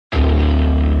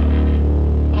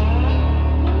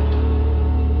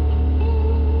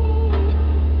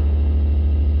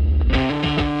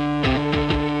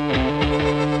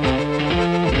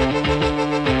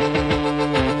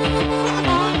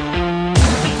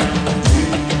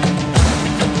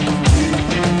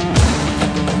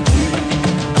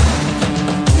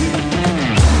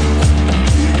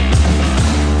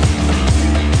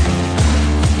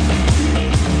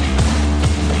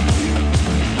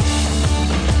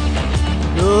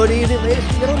Good evening, ladies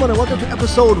and gentlemen, and welcome to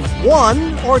episode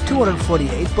 1, or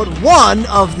 248, but 1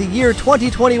 of the year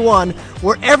 2021,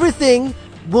 where everything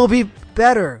will be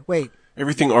better. Wait.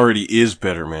 Everything already is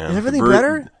better, man. Is everything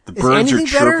better? The birds are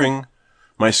chirping. Better?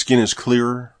 My skin is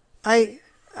clearer. I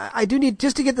do need,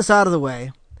 just to get this out of the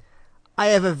way, I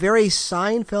have a very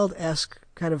Seinfeld-esque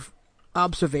kind of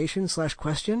observation /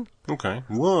 question. Okay.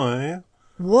 Why?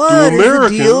 What is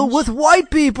the deal with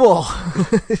white people?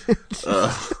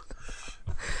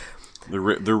 The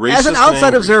racist. As an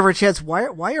outside observer, Chance, why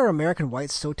are American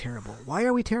whites so terrible? Why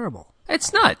are we terrible?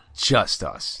 It's not just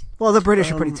us. Well, the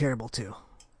British are pretty terrible too.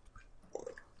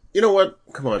 You know what?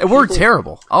 Come on. We're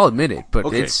terrible. I'll admit it, but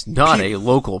Okay. it's not a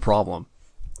local problem.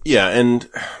 Yeah, and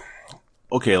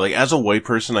okay, like as a white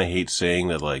person, I hate saying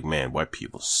that. Like, man, white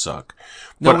people suck.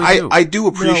 No, But we do. I do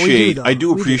appreciate. though. I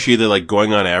do We appreciate that. Like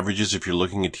going on averages, if you're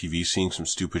looking at TV, seeing some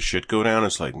stupid shit go down,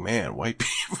 it's like, man, white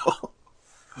people.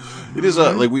 It is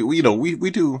like we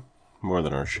do more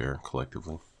than our share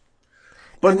collectively.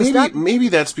 But maybe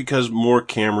that's because more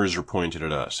cameras are pointed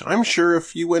at us. I'm sure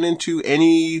if you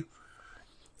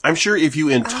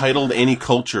entitled any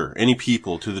culture, any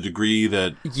people to the degree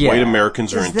that white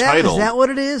Americans are entitled. Is that what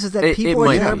it is? Is that people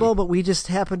are terrible, be. but we just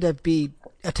happen to be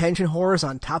attention whores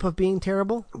on top of being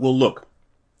terrible? Well, look,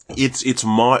 it's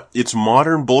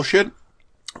modern bullshit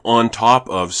on top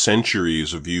of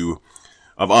centuries of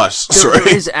us. There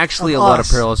is actually Of a lot of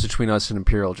us. parallels between us and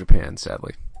Imperial Japan,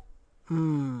 sadly.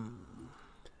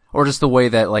 Or just the way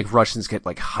that like Russians get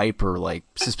like hyper like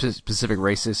specific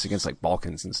racists against like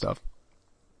Balkans and stuff.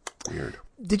 Weird.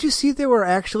 Did you see there were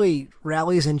actually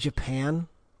rallies in Japan,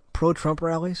 pro-Trump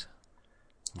rallies?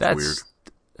 That's weird.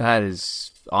 That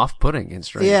is off-putting and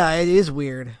strange. Yeah, it is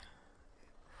weird.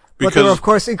 But they were, of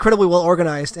course, incredibly well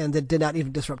organized, and they did not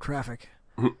even disrupt traffic.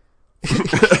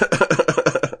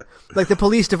 Like the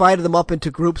police divided them up into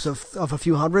groups of a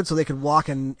few hundred, so they could walk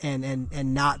and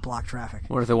not block traffic.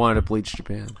 What if they wanted to bleach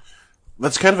Japan?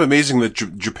 That's kind of amazing that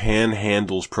Japan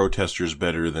handles protesters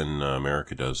better than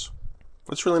America does.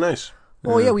 That's really nice.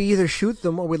 Well, yeah, we either shoot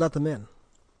them or we let them in.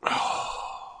 Have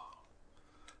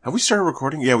we started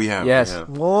recording? Yeah, we have. Yes. Yeah.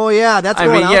 Oh, yeah, that's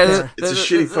going out there. It's a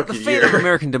shitty fucking the fate year. of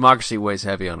American democracy weighs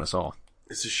heavy on us all.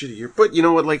 It's a shitty year. But you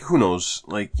know what? Like, who knows?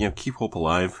 Like, keep hope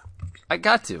alive. I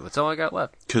got to. That's all I got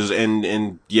left. Cause,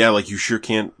 and yeah, like you sure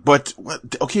can't, but,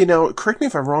 okay, now, correct me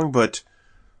if I'm wrong, but,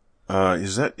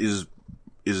 is Mitch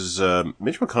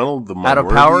McConnell the minority? Out of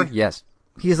power? Yes.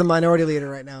 He's the minority leader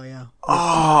right now, yeah.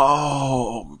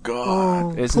 Oh,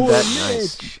 God. Isn't poor that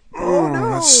nice? Mitch. Oh, no.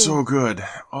 That's so good.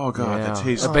 Oh, God, Yeah. that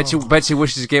tastes, I bet you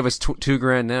wishes he gave us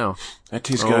 $2,000 now. that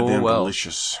tastes goddamn well.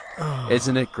 delicious.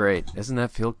 Isn't it great? Doesn't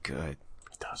that feel good?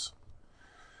 It does.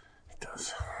 It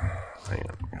does. Hang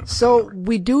on. So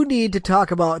we do need to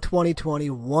talk about 2020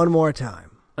 one more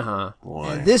time. Uh-huh.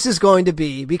 Why? And this is going to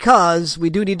be because we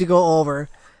do need to go over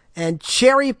and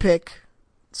cherry pick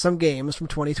some games from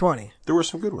 2020. There were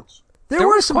some good ones. There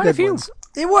were some quite a good few. ones.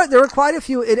 There were quite a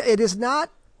few. It is not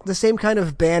the same kind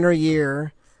of banner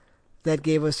year that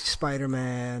gave us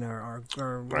Spider-Man or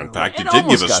In fact, It it did give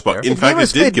almost us, got there.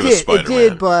 it did give us Spider-Man. It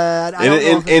did, but I don't know if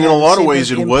it and in had a the lot of same ways,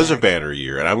 kind it of was a impact. banner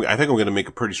year, and I think I'm going to make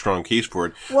a pretty strong case for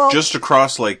it. Well- just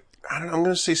across, like, I don't know, I'm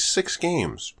going to say 6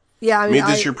 games. Yeah, I mean,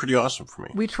 Made this year pretty awesome for me.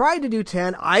 we tried to do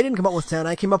 10. I didn't come up with 10.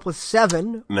 I came up with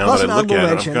 7. Now plus that an I look honorable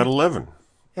at it, mention, I've got 11.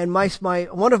 and my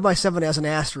one of my 7 has an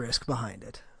asterisk behind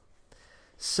it.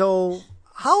 So,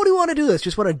 how do you want to do this?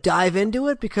 Just want to dive into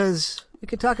it because we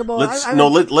can talk about.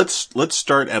 Let's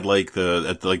start at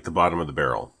the bottom of the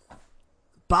barrel.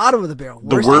 Bottom of the barrel.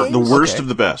 The Worst games? worst Okay. of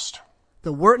the best.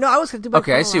 The worst. No, I was going to do it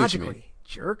Okay, I see what you chronologically.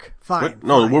 Jerk. Fine. What?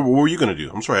 No, fine. what were you going to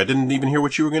do? I'm sorry, I didn't even hear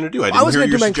what you were going to do. I I didn't was hear going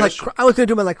to your do my suggestion. I was going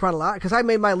to do my chronological because I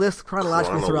made my list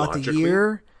chronologically throughout the Chronologically?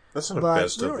 year. That's not a but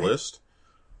best of really- list.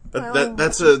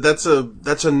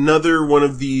 That's another one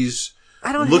of these.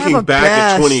 I don't have Looking a back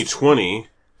best. at 2020.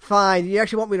 Fine. You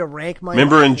actually want me to rank my?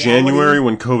 Remember in quality? January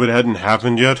when COVID hadn't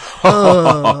happened yet?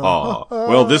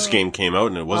 Well, this game came out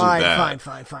and it wasn't All right,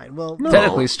 bad. fine. Well,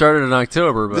 Technically started in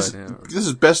October, but This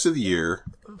is best of the year.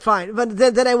 fine. But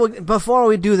then I will. Before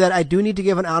we do that, I do need to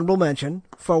give an honorable mention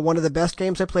for one of the best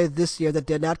games I played this year that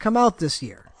did not come out this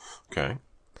year. Okay.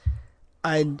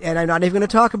 And I'm not even going to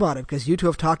talk about it because you two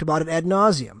have talked about it ad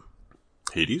nauseum.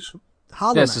 Hades?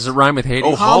 Hollow yes, Knight. does it rhyme with Hades?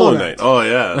 Oh, Hollow Knight. Oh,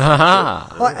 yeah.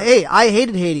 Haha. Well, hey, I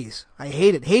hated Hades. I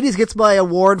hate it. Hades gets my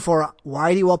award for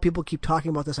why do all people keep talking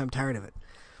about this? I'm tired of it.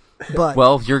 But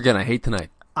Well, you're gonna hate tonight.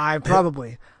 I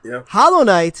probably. Yeah. Hollow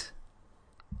Knight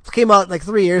came out like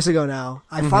 3 years ago now.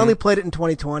 I finally played it in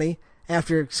 2020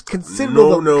 after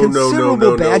considerable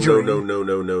badgering.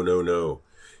 No.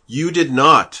 You did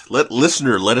not. Let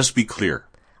us be clear.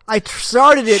 I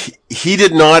started it. He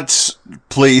did not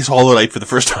play Hollow Knight for the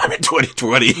first time in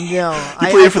 2020. No, he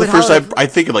played it for the first time, I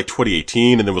think, in like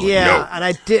 2018, and then was like, no. And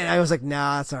I did. I was like,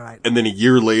 nah, that's all right. And then a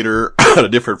year later, on a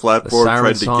different platform, the siren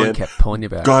tried song again. kept pulling you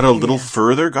back. Got a little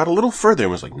further,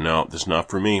 and was like, no, this is not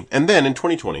for me. And then in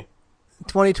 2020,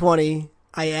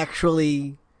 I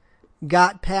actually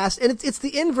got past, and it's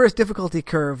the inverse difficulty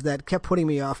curve that kept putting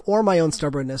me off, or my own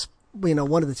stubbornness,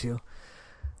 one of the two.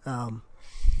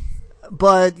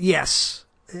 But yes,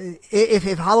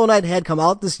 if Hollow Knight had come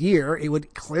out this year, it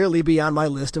would clearly be on my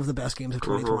list of the best games of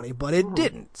 2020, but it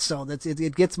didn't. So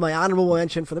it gets my honorable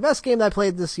mention for the best game that I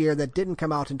played this year that didn't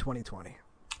come out in 2020.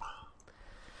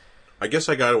 I guess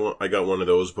I got one of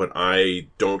those, but I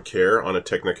don't care. On a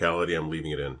technicality, I'm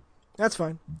leaving it in. That's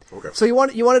fine. Okay. So you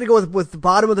wanted to go with the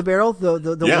bottom of the barrel,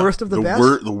 the worst of the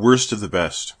best? The worst of the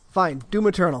best. Fine. Doom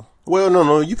Eternal. Well,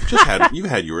 no, you've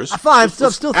had yours. Fine,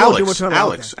 still throwing Doom Eternal.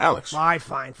 Alex. Fine.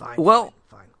 Well,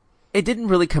 fine. It didn't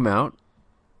really come out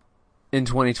in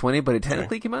 2020, but it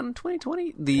technically came out in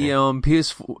 2020. The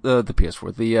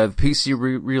PC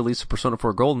re-release of Persona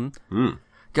 4 Golden.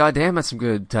 God damn, that's some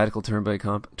good tactical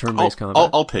turn-based combat.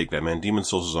 I'll take that, man. Demon's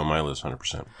Souls is on my list,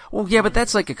 100%. Well, yeah, but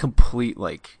that's like a complete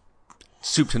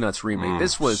soup to nuts remake.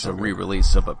 This was a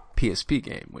re-release of a PSP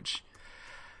game, which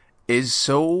is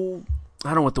so, I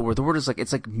don't know what the word. The word is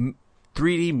it's like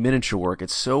 3D miniature work.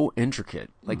 It's so intricate.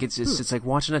 It's like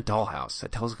watching a dollhouse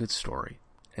that tells a good story.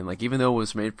 And even though it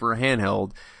was made for a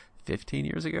handheld 15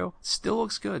 years ago, it still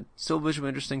looks good. Still visually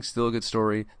interesting. Still a good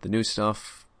story. The new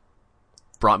stuff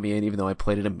brought me in, even though I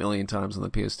played it a million times on the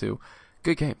PS2.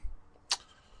 Good game.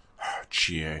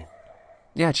 GA.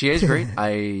 Yeah, Chie's great.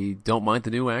 I don't mind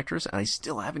the new actress. I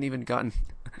still haven't even gotten...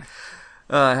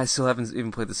 I still haven't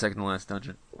even played the second to last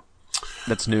dungeon.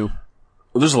 That's new.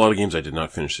 Well, there's a lot of games I did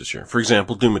not finish this year. For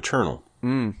example, Doom Eternal.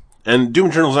 And Doom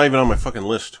Eternal's not even on my fucking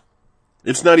list.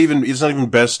 It's not even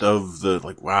best of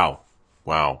the,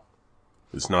 wow.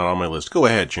 It's not on my list. Go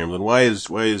ahead, Chamberlain. Why is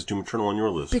Doom Eternal on your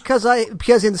list? Because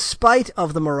in spite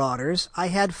of the Marauders, I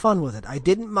had fun with it. I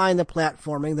didn't mind the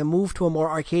platforming. The move to a more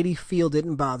arcadey feel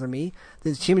didn't bother me.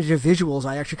 The change of visuals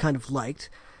I actually kind of liked.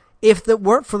 If it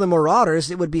weren't for the Marauders,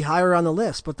 it would be higher on the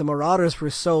list. But the Marauders were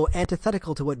so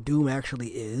antithetical to what Doom actually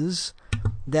is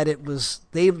that it was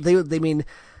they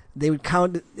would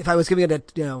count, if I was giving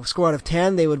it a score out of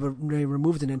 10, they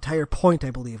removed an entire point,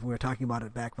 I believe, when we were talking about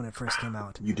it back when it first came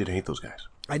out. You did hate those guys.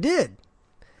 I did.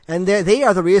 And they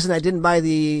are the reason I didn't buy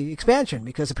the expansion,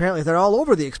 because apparently they're all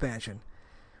over the expansion.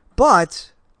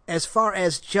 But as far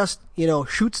as just,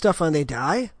 shoot stuff and they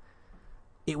die,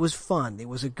 it was fun. It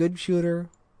was a good shooter.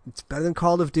 It's better than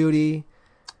Call of Duty.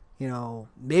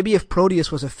 Maybe if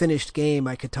Proteus was a finished game,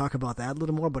 I could talk about that a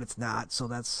little more, but it's not, so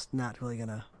that's not really going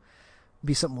to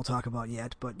be something we'll talk about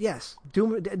yet. But yes,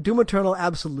 Doom Eternal,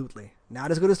 absolutely. Not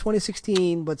as good as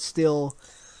 2016, but still,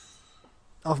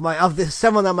 of the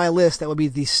 7 on my list, that would be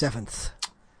the 7th.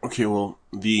 Okay, well,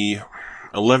 the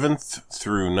 11th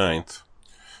through 9th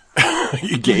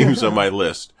games on my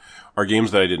list are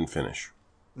games that I didn't finish.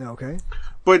 Okay.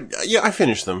 But, yeah, I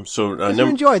finished them. So you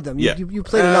enjoyed them. Yeah. You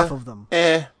played enough of them.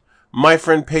 My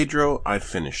Friend Pedro, I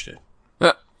finished it.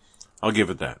 I'll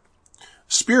give it that.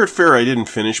 Spiritfarer I didn't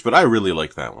finish, but I really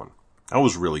liked that one. That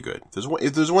was really good.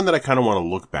 If there's one that I kind of want to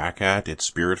look back at,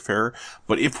 it's Spiritfarer.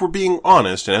 But if we're being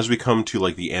honest, and as we come to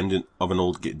the end of an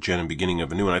old gen and beginning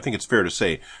of a new one, I think it's fair to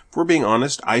say, if we're being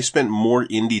honest, I spent more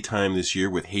indie time this year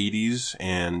with Hades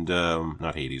and,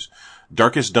 not Hades,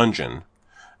 Darkest Dungeon.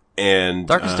 And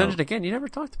Darkest Dungeon again, you never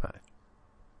talked about it.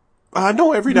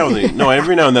 No, every now and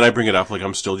then I bring it up,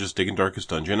 I'm still just digging Darkest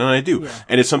Dungeon, and I do. Yeah.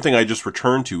 And it's something I just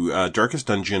returned to, Darkest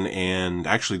Dungeon, and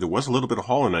actually there was a little bit of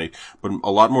Hollow Knight, but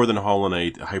a lot more than Hollow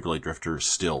Knight, Hyper Light Drifter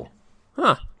still.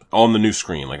 Huh. On the new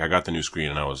screen. I got the new screen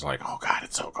and I was like, oh god,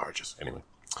 it's so gorgeous. Anyway.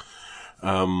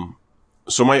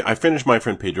 So I finished My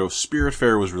Friend Pedro.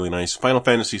 Spiritfarer was really nice. Final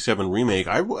Fantasy VII Remake,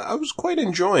 I was quite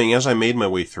enjoying as I made my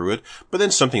way through it. But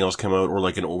then something else came out, or an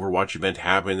Overwatch event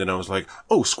happened, and I was like,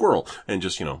 oh, squirrel. And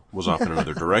just, was off in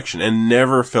another direction. And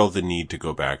never felt the need to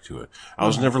go back to it. I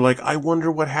was never like, I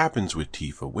wonder what happens with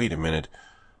Tifa. Wait a minute.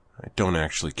 I don't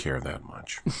actually care that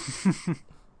much.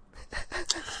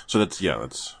 So that's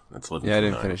living. Yeah, I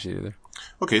didn't finish it either.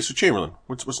 Okay, so Chamberlain,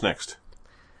 what's next?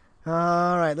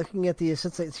 All right, looking at these,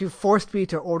 since you forced me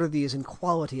to order these in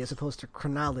quality as opposed to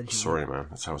chronology. Sorry, man.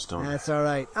 That's how it's done. That's all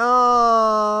right.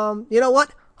 You know what?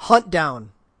 Hunt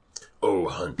Down. Oh,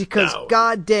 Hunt because Down.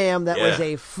 Goddamn, that was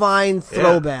a fine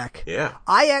throwback. Yeah.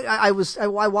 I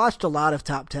watched a lot of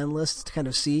top 10 lists to kind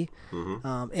of see.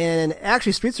 Mm-hmm. And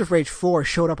actually, Streets of Rage 4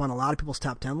 showed up on a lot of people's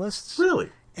top 10 lists. Really?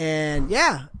 And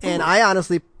yeah, and I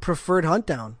honestly preferred Hunt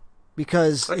Down.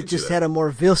 because I it can see just that. had a more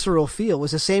visceral feel. It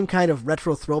was the same kind of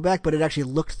retro throwback, but it actually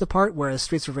looked the part, whereas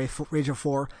Streets of Rage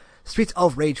 4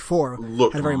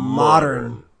 Look had a very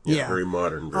modern. yeah. Very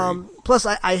modern. Very... Plus,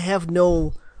 I have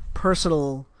no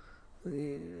personal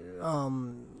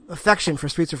affection for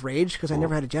Streets of Rage because I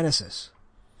never had a Genesis.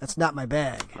 That's not my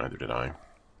bag. Neither did I.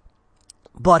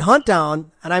 But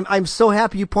Huntdown, and I'm so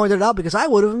happy you pointed it out because I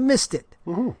would have missed it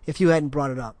if you hadn't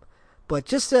brought it up. But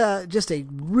just a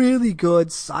really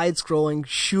good side-scrolling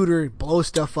shooter, blow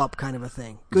stuff up kind of a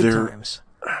thing. Good times.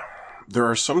 There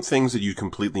are some things that you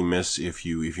completely miss if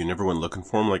you never went looking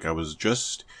for them. Like I was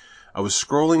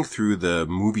scrolling through the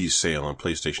movies sale on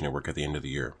PlayStation Network at the end of the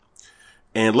year.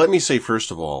 And let me say,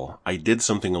 first of all, I did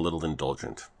something a little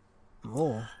indulgent.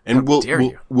 Oh. And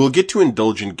you. we'll get to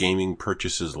indulgent gaming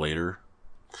purchases later.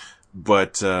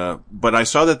 But I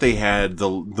saw that they had the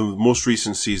most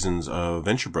recent seasons of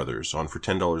Venture Brothers on for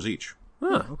 $10 each.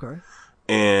 Huh. Okay.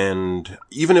 And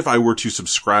even if I were to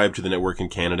subscribe to the network in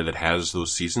Canada that has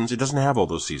those seasons, it doesn't have all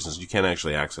those seasons. You can't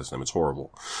actually access them. It's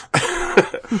horrible.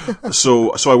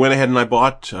 So I went ahead and I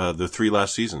bought the 3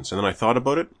 last seasons, and then I thought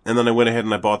about it, and then I went ahead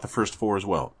and I bought the first 4 as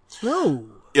well. No.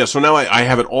 Yeah, so now I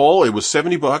have it all. It was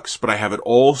 $70, but I have it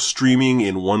all streaming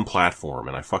in one platform,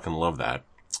 and I fucking love that.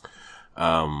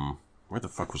 Where the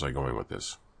fuck was I going with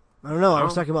this? I don't know. I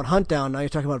was talking about Huntdown. Now you're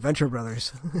talking about Venture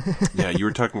Brothers. Yeah, you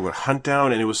were talking about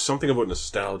Huntdown, and it was something about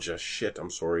nostalgia. Shit, I'm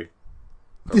sorry.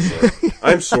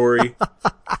 I'm sorry.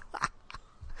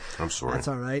 That's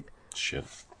all right. Shit.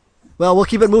 Well, we'll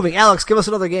keep it moving. Alex, give us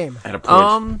another game. At a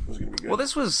point, it was gonna be good. Well,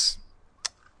 this was...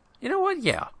 You know what?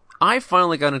 Yeah. I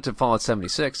finally got into Fallout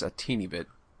 76 a teeny bit.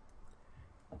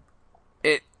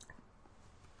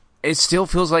 It still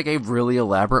feels like a really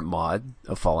elaborate mod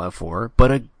of Fallout 4,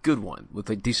 but a good one with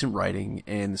like decent writing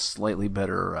and slightly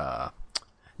better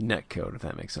netcode, if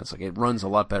that makes sense. Like it runs a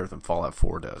lot better than Fallout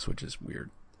 4 does, which is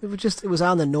weird. It was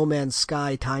on the No Man's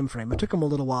Sky time frame. It took them a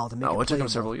little while to make it it took them playable.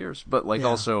 several years, but like Yeah.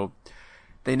 also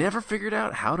they never figured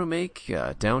out how to make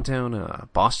downtown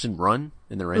Boston run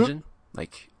in their engine.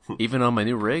 Like even on my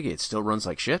new rig, it still runs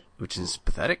like shit, which is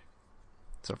pathetic.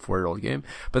 It's a 4-year-old game.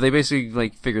 But they basically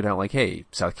like figured out like, hey,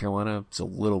 South Carolina is a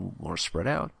little more spread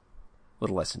out, a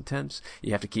little less intense.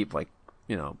 You have to keep like,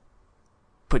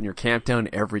 putting your camp down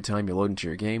every time you load into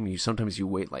your game. Sometimes you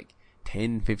wait like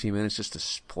 10, 15 minutes just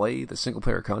to play the single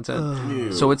player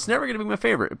content. So it's never going to be my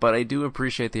favorite, but I do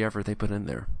appreciate the effort they put in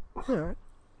there. All right.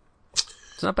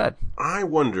 It's not bad. I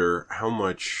wonder how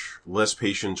much less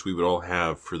patience we would all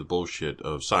have for the bullshit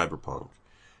of Cyberpunk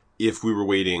if we were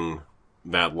waiting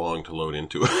that long to load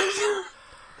into it.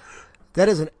 That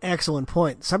is an excellent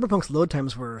point. Cyberpunk's load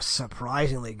times were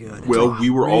surprisingly good. Well, we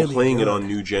were all really playing it good. on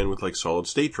new gen with like solid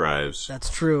state drives. That's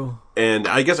true. And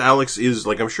I guess Alex is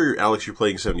like, I'm sure Alex, you're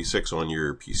playing 76 on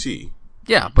your PC.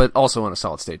 Yeah, but also on a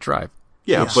solid state drive.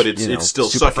 Yeah, but it's still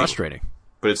super sucking. frustrating.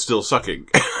 But it's still sucking.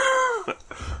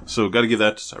 So got to give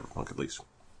that to Cyberpunk at least.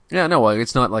 Yeah, no,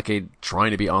 it's not like a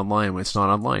trying to be online when it's not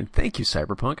online. Thank you,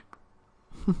 Cyberpunk.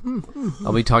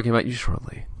 I'll be talking about you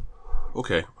shortly.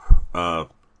 Okay.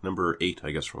 Number 8,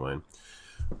 I guess, for mine.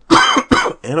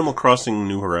 Animal Crossing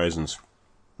New Horizons.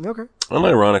 Okay.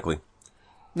 Unironically.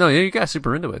 No, yeah, you got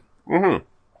super into it. Mm-hmm.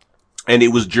 And it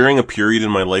was during a period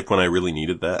in my life when I really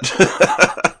needed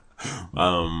that.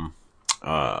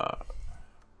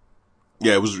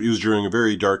 Yeah, it was during a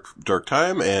very dark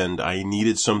time, and I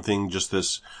needed something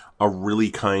a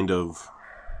really kind of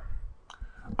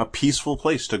a peaceful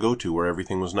place to go to where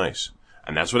everything was nice.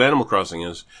 And that's what Animal Crossing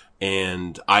is.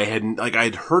 And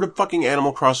I'd heard of fucking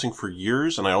Animal Crossing for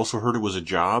years, and I also heard it was a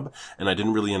job, and I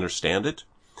didn't really understand it.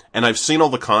 And I've seen all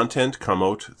the content come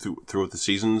out throughout the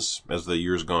seasons as the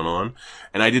years gone on,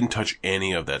 and I didn't touch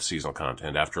any of that seasonal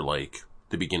content after like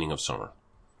the beginning of summer.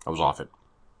 I was off it.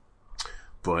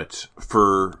 But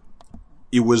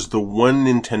it was the one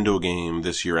Nintendo game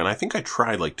this year, and I think I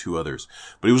tried like 2 others,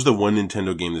 but it was the one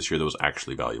Nintendo game this year that was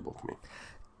actually valuable to me.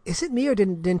 Is it me or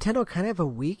did Nintendo kind of have a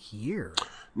weak year?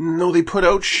 No, they put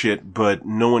out shit, but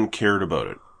no one cared about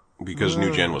it because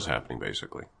new gen was happening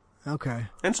basically. Okay.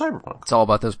 And Cyberpunk. It's all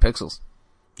about those pixels.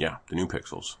 Yeah, the new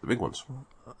pixels, the big ones.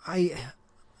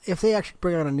 If they actually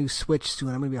bring out a new Switch soon,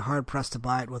 I'm going to be hard pressed to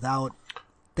buy it without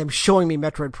them showing me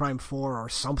Metroid Prime 4 or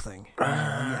something.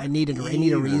 I need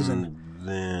a reason.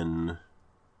 Then,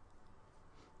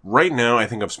 right now, I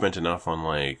think I've spent enough on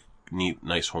like neat,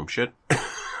 nice home shit.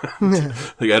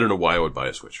 Like I don't know why I would buy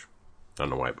a Switch. I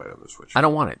don't know why I buy another Switch. I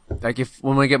don't want it. Like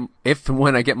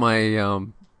when I get my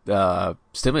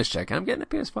stimulus check, I'm getting a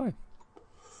PS5.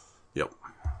 Yep.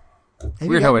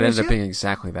 Weird how it ended up being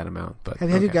exactly that amount. But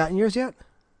Have you gotten yours yet?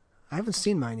 I haven't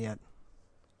seen mine yet.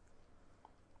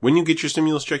 When you get your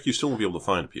stimulus check, you still won't be able to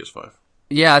find a PS5.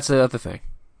 Yeah, that's the other thing.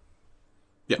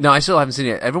 Yeah. No, I still haven't seen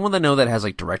it. Everyone that I know that has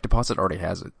like direct deposit already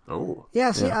has it. Oh.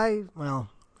 Yeah, see, well,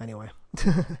 anyway.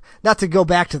 Not to go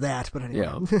back to that, but anyway.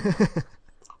 Yeah.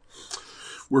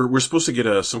 We're supposed to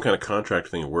get some kind of contract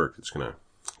thing at work. It's gonna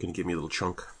give me a little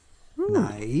chunk.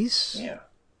 Nice. Yeah.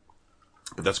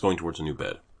 But that's going towards a new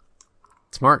bed.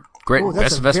 Smart. Great. Oh,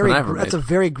 Best investment I ever made. That's a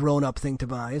very grown-up thing to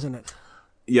buy, isn't it?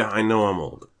 Yeah, I know I'm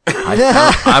old.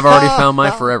 I've already found my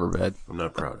forever bed. I'm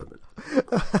not proud of it.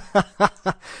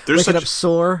 Waking up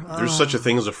sore. There's such a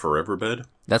thing as a forever bed.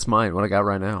 That's mine. What I got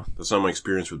right now. That's not my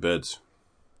experience with beds.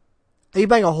 Are you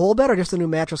buying a whole bed or just a new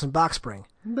mattress and box spring?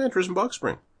 Mattress and box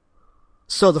spring.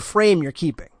 So the frame you're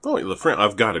keeping. Oh, the frame.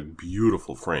 I've got a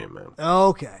beautiful frame, man.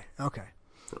 Okay.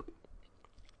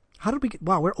 How did we get?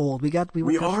 Wow, we're old. We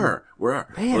are.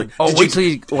 Man. Like, Oh, wait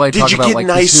till I talk about like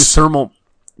nice, this new thermal.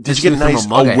 Did you get nice?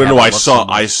 Mug Oh, no, I saw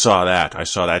that.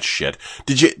 that shit.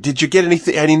 Did you get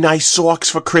any nice socks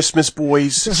for Christmas,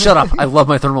 boys? Shut up! I love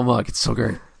my thermal mug. It's so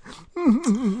great.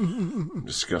 I'm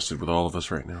disgusted with all of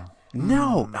us right now.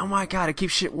 No! Oh my god! It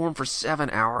keeps shit warm for 7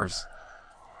 hours.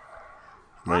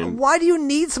 Why do you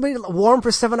need somebody warm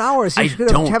for 7 hours? You I should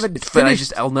don't. have it But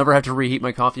finished. I'll never have to reheat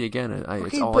my coffee again.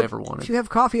 It's all I ever wanted. If you have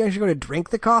coffee, aren't you going to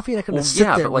drink the coffee? And I couldn't Well, sit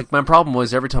yeah, there. but like my problem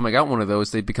was every time I got one of those,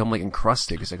 they'd become like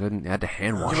encrusted because I had to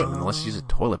hand wash them unless you use a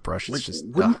toilet brush. It's just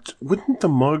Wouldn't the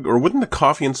mug or wouldn't the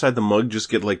coffee inside the mug just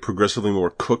get like progressively more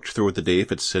cooked throughout the day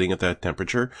if it's sitting at that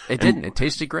temperature? It didn't. It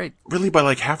tasted great. Really, by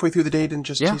like halfway through the day, it didn't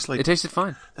just Yeah, taste like. it tasted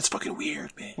fine. That's fucking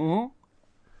weird, man. Mm-hmm.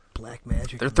 Black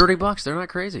magic. They're $30. They're not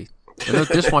crazy. They're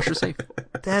dishwasher safe.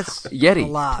 That's Yeti, a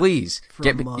lot please for a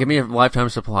give mug. me a lifetime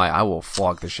supply. I will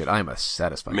flog this shit. I am a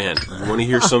satisfied Man, you want to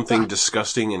hear something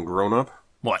disgusting and grown up?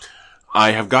 What?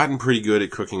 I have gotten pretty good at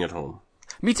cooking at home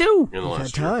Me too. in the Had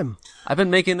last year. time. I've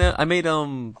been making. Me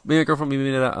and my girlfriend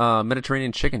made a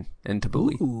Mediterranean chicken in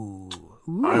tabbouleh.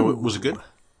 Was it good?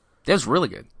 That was really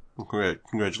good.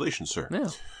 Congratulations, sir. Yeah.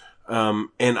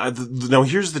 And now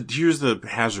here's the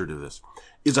hazard of this.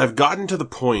 Is I've gotten to the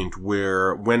point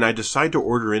where when I decide to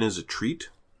order in as a treat,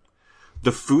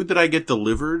 the food that I get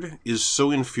delivered is so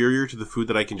inferior to the food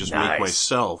that I can just make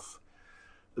myself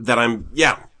that I'm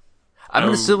I'm in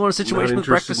a similar situation not with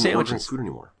breakfast interested in ordering sandwiches. food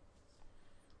anymore.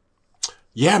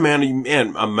 Yeah,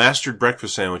 man, a mastered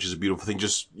breakfast sandwich is a beautiful thing.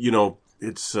 Just,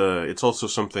 it's also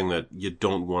something that you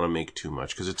don't want to make too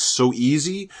much because it's so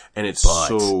easy and it's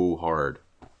so hard.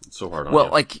 It's so hard on Well,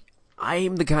 you. like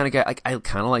I'm the kind of guy. Like I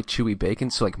kind of like chewy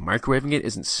bacon, so like microwaving it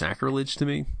isn't sacrilege to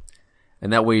me,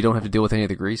 and that way you don't have to deal with any of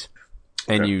the grease,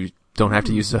 and you don't have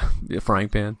to use a frying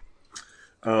pan.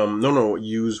 No.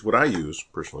 Use what I use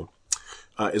personally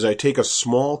is I take a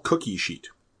small cookie sheet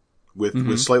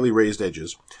with slightly raised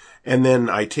edges, and then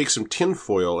I take some tin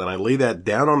foil and I lay that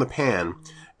down on the pan,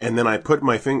 and then I put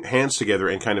my hands together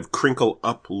and kind of crinkle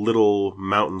up little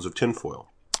mountains of tin foil.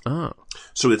 Oh,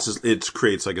 So it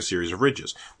creates like a series of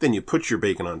ridges. Then you put your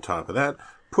bacon on top of that,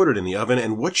 put it in the oven,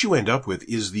 and what you end up with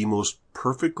is the most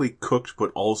perfectly cooked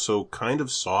but also kind of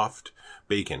soft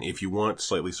bacon. If you want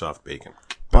slightly soft bacon,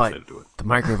 but that's how to do it. the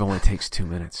microwave only takes 2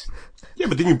 minutes. Yeah,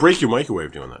 but then you break your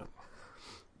microwave doing that.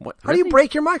 What? How do you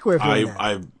break your microwave doing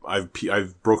that?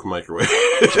 I've broken microwave.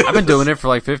 I've been doing it for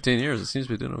like 15 years. It seems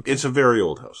to be doing okay. It's a very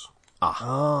old house.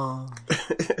 Oh.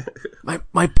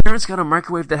 My parents got a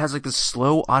microwave that has like this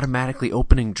slow, automatically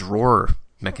opening drawer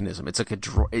mechanism. It's like a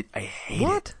drawer. I hate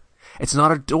it. It's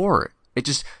not a door. It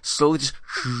just slowly just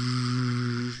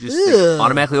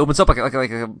automatically opens up like a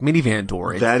minivan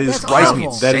door. That is drives me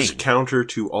that is insane. counter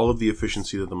to all of the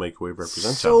efficiency that the microwave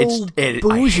represents. So I hate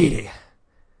bougie.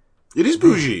 It is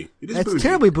bougie. It is That's bougie.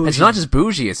 terribly bougie. It's not just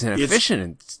bougie. It's inefficient.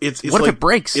 And It's what like, if it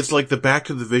breaks? It's like the Back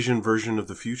to the Vision version of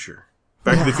the future.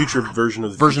 Back to the Future version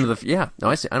of the version future. of the yeah. No,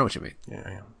 I see. I know what you mean.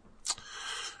 Yeah.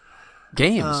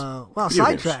 Games. Wow, Video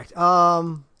games. sidetracked.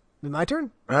 My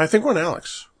turn? I think we're on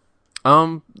Alex.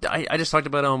 I just talked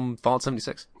about Fallout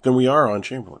 76. Then we are on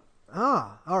Chamberlain.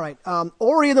 All right.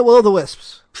 Ori and the Will of the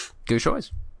Wisps. Good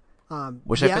choice.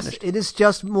 Wish I Yes, finished. it is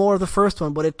just more of the first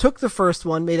one, but it took the first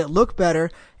one, made it look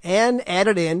better, and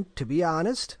added in, to be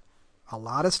honest, a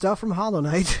lot of stuff from Hollow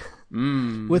Knight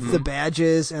with the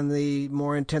badges and the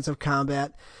more intensive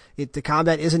combat. The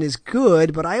combat isn't as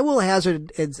good, but I will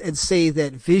hazard and say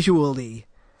that visually,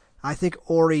 I think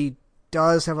Ori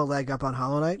does have a leg up on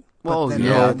Hollow Knight. Well, But then,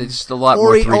 yeah, there's just a lot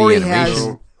more 3D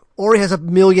animation. Ori has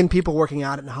 1 million people working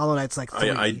on it, and Hollow Knight's like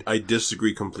 3. I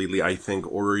disagree completely. I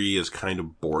think Ori is kind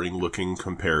of boring looking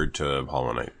compared to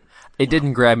Hollow Knight. It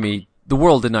didn't grab me. The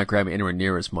world did not grab me anywhere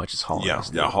near as much as Hollow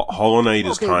Knight. Yeah. Hollow Knight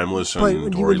is timeless, But and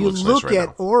when Ori you looks look nice right at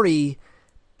now. Ori,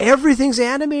 Everything's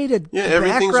animated. Yeah, the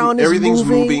background is everything's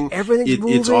moving. Everything's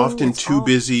moving. It's often too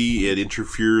busy. It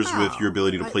interferes with your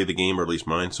ability to play the game, or at least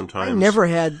mine sometimes. I never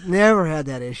had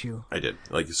that issue. I did.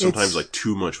 Like sometimes, like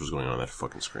too much was going on that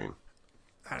fucking screen.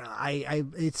 I don't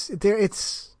know. It's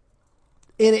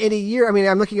in a year. I mean,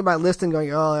 I'm looking at my list and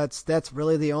going, oh, that's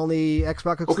really the only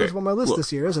Xbox exclusive on my list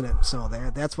this year, isn't it? So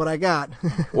that's what I got.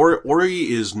 Ori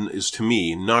is to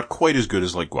me not quite as good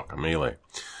as like Guacamelee.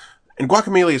 And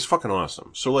Guacamelee is fucking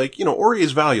awesome. So, like, Ori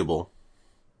is valuable.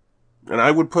 And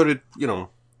I would put it,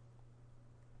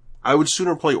 I would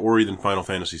sooner play Ori than Final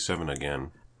Fantasy VII again.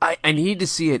 I need to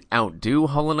see it outdo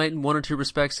Hollow Knight in one or two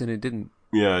respects, and it didn't.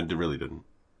 Yeah, it really didn't.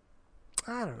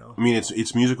 I don't know. I mean,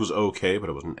 its music was okay, but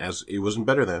it wasn't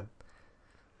better than.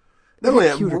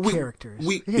 Cuter characters.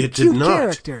 It did not.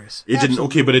 Characters. It didn't.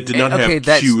 Okay, but it did not have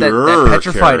cuter that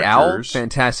petrified characters. owl,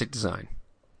 fantastic design.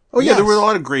 Oh yeah, there were a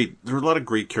lot of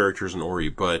great characters in Ori,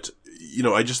 but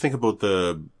I just think about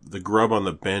the grub on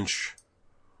the bench,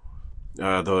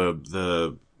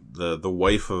 the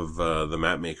wife of the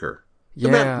map maker,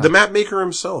 the map maker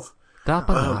himself. Yeah,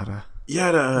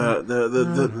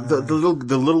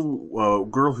 the little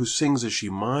girl who sings as she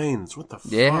mines. What the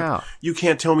fuck? Yeah. You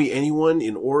can't tell me anyone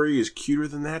in Ori is cuter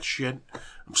than that shit.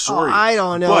 I'm sorry. I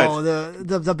don't know.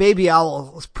 But the baby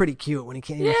owl was pretty cute when he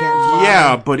can't fly.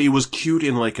 Yeah, but he was cute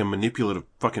in like a manipulative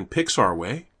fucking Pixar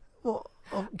way. Well,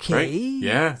 okay. Right?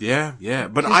 Yeah.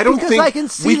 But Just I don't because think I can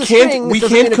see we the can't strings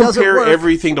doesn't mean it doesn't compare work.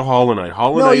 everything to Hollow Knight.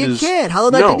 No, you can't.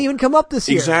 Hollow Knight didn't even come up this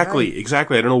year.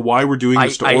 Exactly. I don't know why we're doing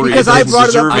this to Ori. Because I brought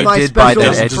it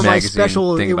up for my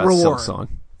special thing about reward. Silksong.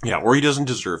 Yeah, Ori doesn't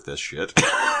deserve this shit.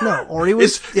 No, Ori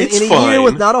was it's in a fine. year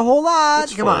with not a whole lot.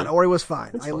 It's Come fine. on, Ori was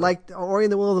fine. I liked Ori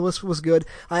and the Will of the Wisp was good.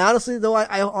 I honestly, though,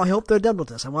 I hope they're done with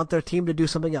this. I want their team to do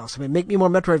something else. I mean, make me more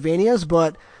Metroidvanias,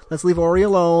 but let's leave Ori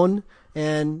alone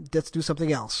and let's do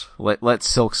something else. Let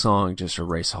Silksong just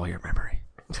erase all your memory.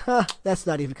 That's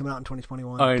not even coming out in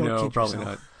 2021. I Don't know, kid probably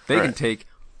yourself. not. They can take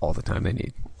all the time they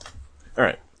need. All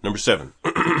right, number 7.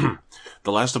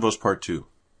 The Last of Us Part 2.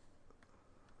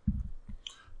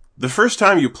 The first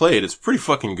time you play it, it's pretty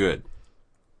fucking good.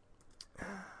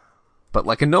 But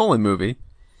like a Nolan movie.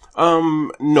 No,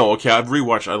 okay, I've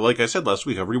rewatched, like I said last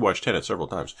week, I've rewatched Tenet several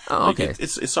times. Oh, okay.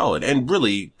 It's solid. And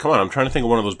really, come on, I'm trying to think of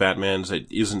one of those Batmans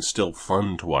that isn't still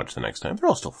fun to watch the next time. They're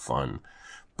all still fun.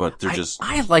 But they're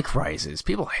I like Rises.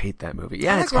 People hate that movie.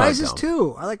 Yeah, I it's like kind Rises of dumb.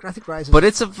 too. I think Rises. But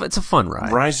it's a fun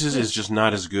ride. Rises is just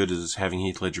not as good as having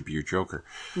Heath Ledger be your Joker.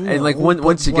 No, And like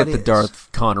once you what get the is?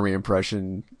 Darth Connery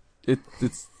impression,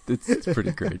 it's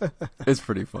pretty great. It's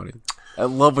pretty funny. I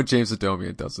love what James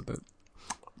Adomian does with it.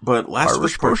 But Last of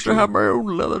Us Part 2, my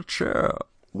own leather chair.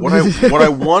 what I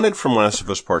wanted from Last of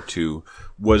Us Part 2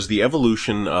 was the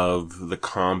evolution of the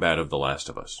combat of The Last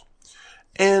of Us.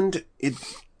 And it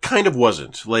kind of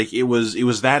wasn't. Like, it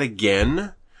was that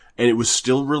again, and it was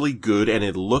still really good, and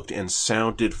it looked and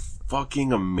sounded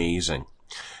fucking amazing.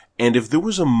 And if there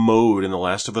was a mode in The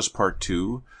Last of Us Part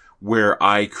 2 where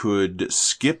I could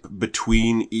skip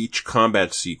between each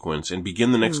combat sequence and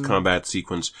begin the next combat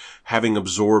sequence having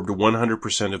absorbed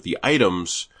 100% of the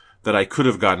items that I could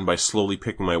have gotten by slowly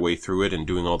picking my way through it and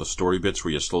doing all the story bits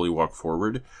where you slowly walk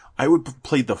forward, I would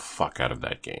play the fuck out of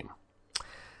that game.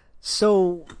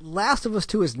 So, Last of Us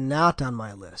 2 is not on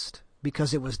my list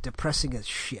because it was depressing as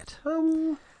shit.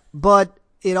 But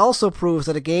it also proves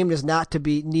that a game does not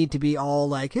need to be all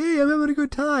like, hey, I'm having a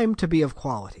good time, to be of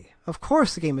quality. Of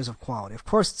course the game is of quality. Of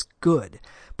course it's good.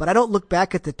 But I don't look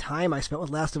back at the time I spent with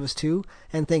Last of Us 2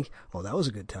 and think, oh, that was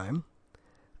a good time.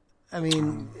 I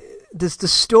mean, the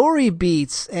story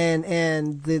beats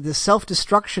and the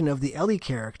self-destruction of the Ellie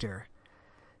character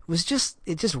was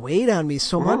it just weighed on me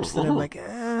so much that I'm like,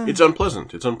 It's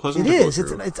unpleasant. It's unpleasant. It to go is.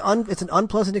 through. It's an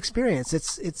unpleasant experience.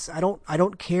 I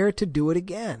don't care to do it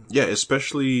again. Yeah,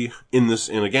 especially in this,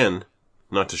 and again,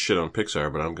 not to shit on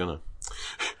Pixar, but I'm gonna.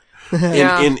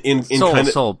 In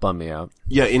Soul bummed me out.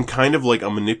 Yeah, in kind of like a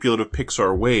manipulative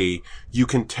Pixar way, you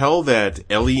can tell that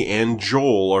Ellie and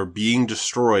Joel are being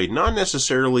destroyed, not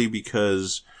necessarily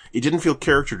because it didn't feel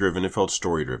character driven, it felt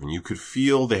story driven. You could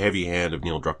feel the heavy hand of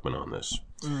Neil Druckmann on this.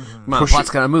 Mm-hmm. Come on, plot's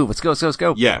gotta move. Let's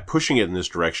go. Yeah, pushing it in this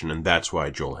direction, and that's why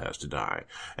Joel has to die.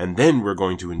 And then we're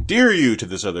going to endear you to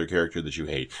this other character that you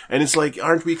hate. And it's like,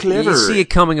 aren't we clever? You see it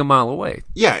coming a mile away.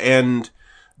 Yeah, and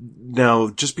now,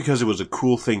 just because it was a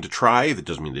cool thing to try, that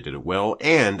doesn't mean they did it well.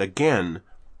 And again,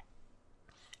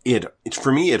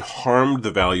 for me, it harmed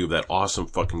the value of that awesome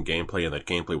fucking gameplay, and that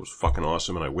gameplay was fucking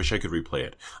awesome, and I wish I could replay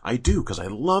it. I do, because I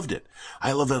loved it.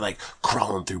 I love that, like,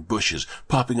 crawling through bushes,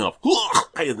 popping up,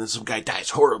 and then some guy dies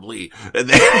horribly, and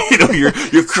then, you're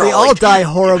crawling. They all die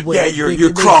horribly. Yeah,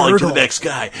 you're crawling to the next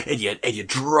guy, and you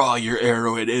draw your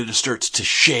arrow, and it starts to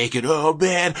shake, and oh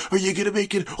man, are you gonna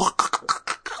make it?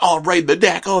 All right in the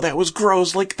neck. Oh, that was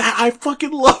gross. Like that, I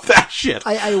fucking love that shit.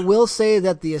 I will say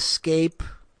that the escape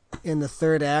in the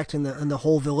third act and the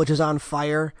whole village is on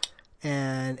fire,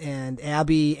 and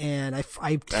Abby and I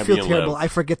feel terrible. Lev. I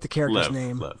forget the character's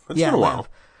name. Lev. It's been a while. Lev.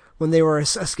 When they were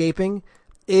escaping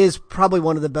is probably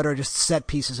one of the better just set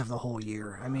pieces of the whole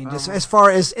year. I mean, just as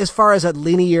far as a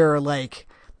linear, like,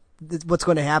 what's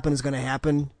going to happen is going to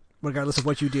happen, regardless of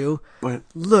what you do. But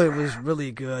look, it was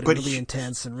really good, and really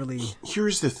intense, and really.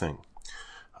 Here's the thing.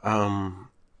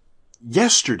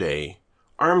 Yesterday,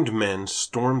 armed men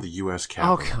stormed the U.S.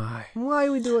 Capitol. Okay. Why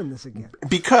are we doing this again?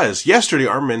 Because yesterday,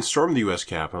 armed men stormed the U.S.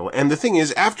 Capitol, and the thing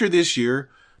is, after this year,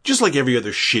 just like every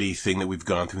other shitty thing that we've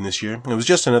gone through this year, it was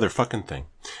just another fucking thing.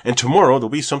 And tomorrow there'll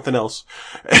be something else,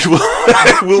 and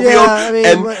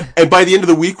and by the end of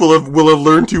the week we'll have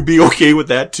learned to be okay with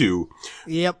that too.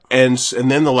 Yep. And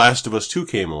then The Last of Us 2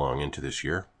 came along into this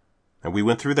year, and we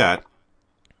went through that.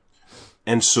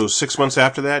 And so 6 months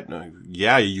after that,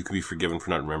 you can be forgiven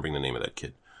for not remembering the name of that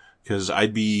kid, because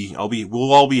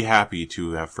we'll all be happy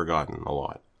to have forgotten a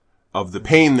lot of the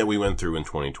pain that we went through in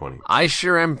 2020. I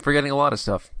sure am forgetting a lot of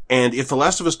stuff. And if The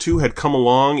Last of Us 2 had come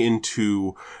along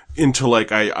into like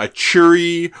a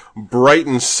cheery, bright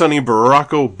and sunny Barack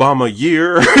Obama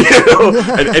year,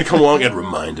 and come along and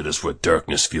reminded us what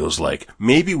darkness feels like,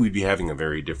 maybe we'd be having a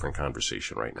very different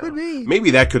conversation right now. Could be.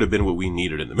 Maybe that could have been what we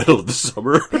needed in the middle of the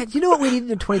summer. Man, you know what we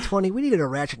needed in 2020? We needed a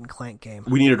Ratchet and Clank game.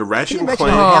 We needed a Ratchet and Can you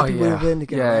Clank. imagine how happy we would have been to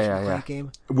get a Ratchet and Clank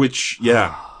game?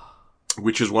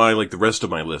 Which is why, like, the rest of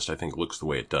my list, I think, looks the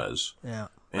way it does. Yeah.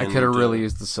 I could have really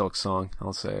used the Silk Song.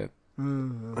 I'll say it.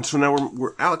 And so now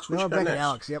we're Alex. What you got back next? at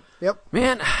Alex. Yep.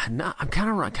 Man, I'm kind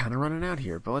of running out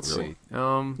here, but let's see.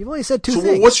 You've only said two So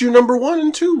things. what's your number 1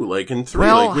 and 2? Like, and 3?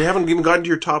 Well, like, we haven't even gotten to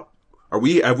your top. Have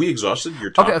we exhausted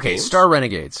your top Okay. games? Star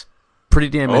Renegades. Pretty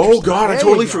damn interesting. Oh god, I There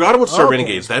totally you go. forgot about Star Okay.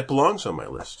 Renegades. That belongs on my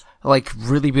list. Like,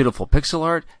 really beautiful pixel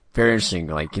art. Very interesting,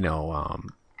 like,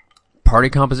 party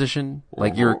composition.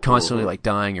 Like, you're constantly, like,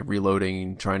 dying and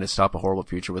reloading, trying to stop a horrible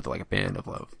future with, like, a band of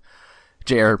love.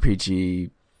 JRPG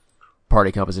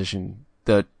party composition.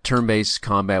 The turn-based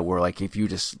combat where, like, if you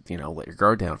just, let your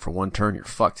guard down for one turn, you're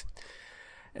fucked.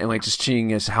 And, like, just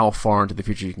cheating as how far into the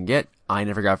future you can get. I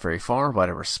never got very far, but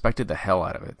I respected the hell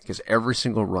out of it, because every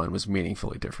single run was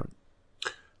meaningfully different.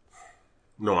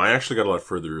 No, I actually got a lot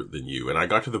further than you, and I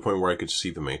got to the point where I could see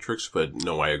the Matrix, but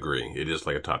no, I agree. It is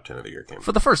like a top 10 of the year game.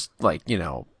 For the first,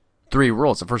 3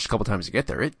 worlds, the first couple times you get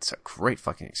there, it's a great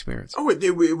fucking experience. Oh,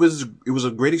 it was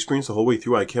a great experience the whole way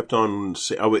through. I kept on,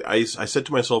 I said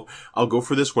to myself, I'll go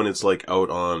for this when it's like out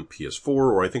on PS4,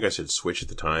 or I think I said Switch at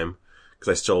the time,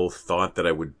 because I still thought that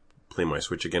I would play my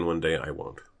Switch again one day. I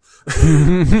won't.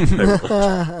 I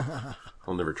won't.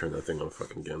 I'll never turn that thing on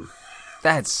fucking again.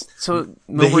 That's so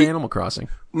no more Animal Crossing.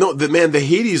 No, the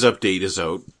Hades update is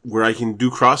out where I can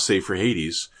do cross save for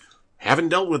Hades. Haven't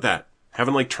dealt with that.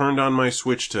 Haven't turned on my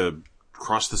Switch to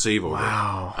cross the save over.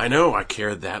 Wow. I know, I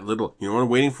cared that little. You know what I'm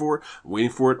waiting for? I'm waiting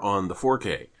for it on the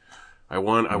 4K. I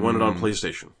want it on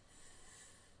PlayStation.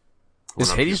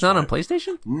 Is Hades not on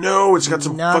PlayStation? No, it's got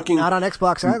some not on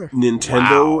Xbox either.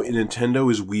 Nintendo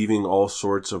is weaving all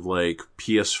sorts of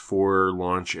PS4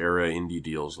 launch era indie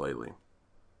deals lately.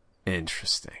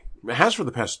 Interesting. It has for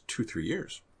the past 2-3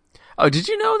 years. Oh, did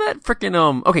you know that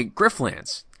frickin'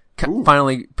 Grifflands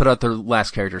finally put out their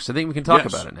last character, so I think we can talk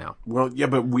about it now. Well, yeah,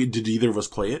 but did either of us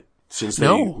play it?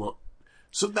 No.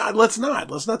 Let's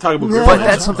not talk about Grifflands. But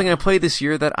that's something I played this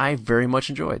year that I very much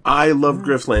enjoyed. I love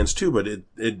Grifflands too, but it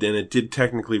did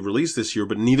technically release this year,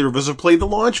 but neither of us have played the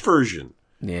launch version.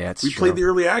 Yeah, it's We true. played the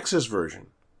early access version.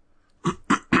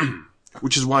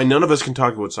 Which is why none of us can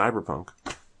talk about Cyberpunk.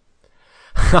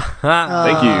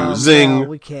 Thank you. Zing. Well,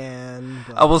 we can.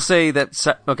 I will say that...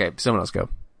 someone else go.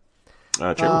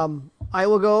 I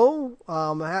will go.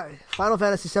 Final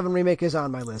Fantasy VII Remake is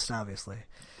on my list, obviously.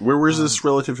 Where's this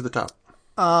relative to the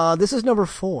top? This is number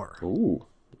 4. Ooh,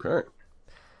 okay.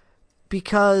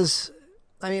 Because,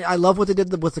 I love what they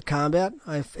did with the combat.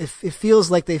 It feels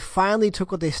like they finally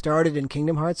took what they started in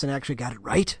Kingdom Hearts and actually got it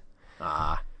right.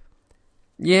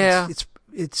 Yeah.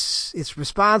 It's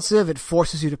responsive. It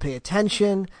forces you to pay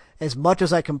attention. As much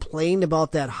as I complained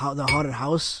about the haunted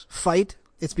house fight,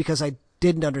 it's because I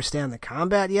didn't understand the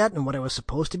combat yet and what I was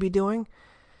supposed to be doing.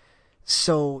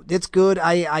 So it's good.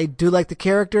 I do like the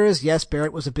characters. Yes,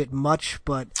 Barrett was a bit much,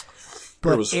 but It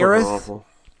was fucking Aerith, awful.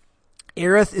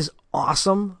 Aerith is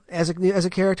awesome as a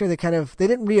character. They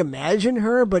didn't reimagine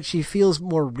her, but she feels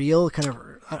more real, kind of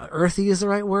earthy is the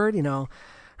right word, you know.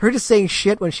 Her just saying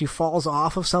shit when she falls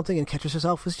off of something and catches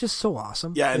herself was just so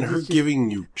awesome. Yeah, and her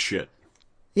giving you shit.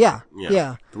 Yeah.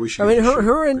 The way she I mean, gives you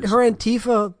her shit and is- her and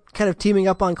Tifa kind of teaming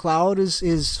up on Cloud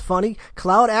is funny.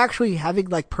 Cloud actually having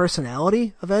like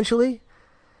personality eventually,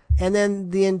 and then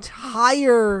the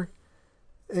entire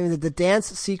the dance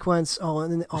sequence.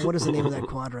 What is the name of that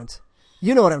quadrant?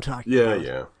 You know what I'm talking about.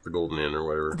 Yeah, the Golden Inn or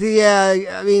whatever.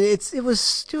 I mean, it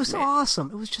was just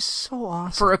awesome. It was just so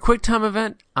awesome. For a quick time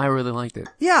event, I really liked it.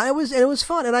 Yeah, it was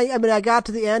fun, and I mean, I got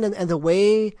to the end, and the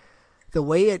way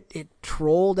it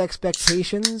trolled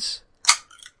expectations.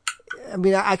 I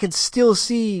mean, I could still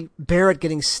see Barrett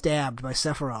getting stabbed by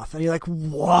Sephiroth, and you're like,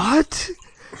 what?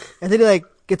 And then he like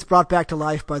gets brought back to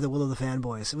life by the will of the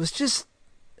fanboys. It was just,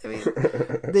 I mean,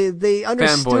 they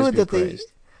understood that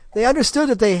they understood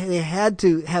that they had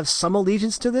to have some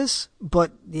allegiance to this,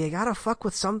 but you gotta fuck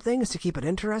with some things to keep it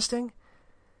interesting.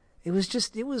 It was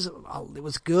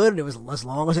good. It was as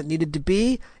long as it needed to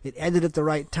be. It ended at the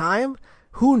right time.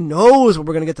 Who knows when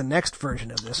we're gonna get the next version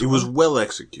of this? It was well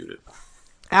executed.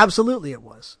 Absolutely, it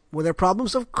was. Were there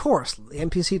problems? Of course. The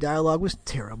NPC dialogue was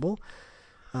terrible.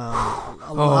 A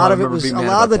lot of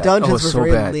the dungeons were so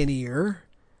very bad. linear,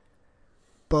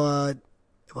 but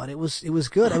it was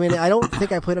good. I mean, I don't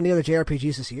think I played any other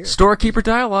JRPGs this year. Storekeeper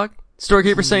dialogue.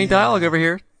 Storekeeper saying dialogue over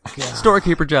here. Yeah.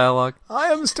 Storekeeper dialogue. I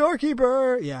am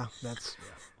storekeeper. Yeah, that's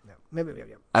maybe. Yeah.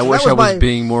 I So wish that I was my-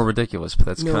 being more ridiculous, but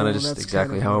that's No, kind of just that's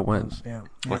exactly kind of how what it went. was.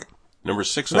 Yeah. Okay. Number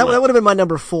 6 on That my... would have been my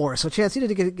number 4. So, Chance, you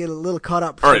need to get a little caught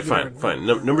up. All right, fine.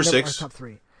 Number 6. Top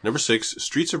 3. Number 6,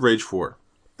 Streets of Rage 4.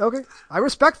 Okay, I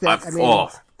respect that.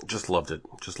 Just loved it.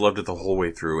 Just loved it the whole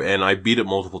way through. And I beat it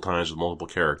multiple times with multiple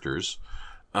characters.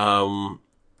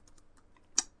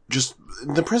 Just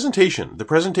the presentation,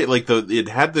 like it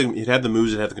had the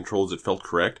moves, it had the controls, it felt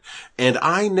correct. And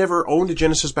I never owned a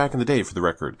Genesis back in the day, for the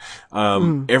record.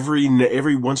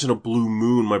 Every once in a blue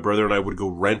moon, my brother and I would go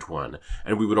rent one,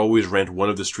 and we would always rent one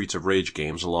of the Streets of Rage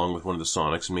games along with one of the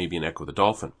Sonics and maybe an Echo the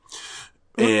Dolphin.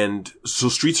 And so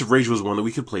Streets of Rage was one that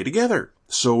we could play together.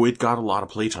 So it got a lot of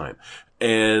playtime.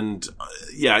 And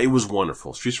yeah, it was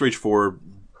wonderful. Streets of Rage 4,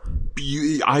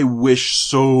 I wish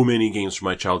so many games from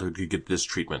my childhood could get this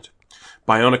treatment.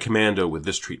 Bionic Commando with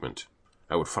this treatment,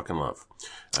 I would fucking love.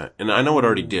 And I know it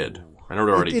already did.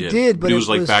 It did, but it was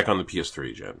it like was- back on the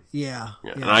PS3, Jen. Yeah.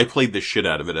 And I played the shit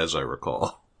out of it, as I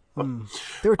recall.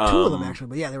 There were 2 of them actually,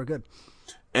 but yeah, they were good.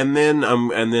 And then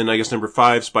I guess number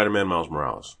 5, Spider-Man Miles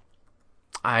Morales.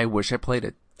 I wish I played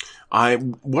it.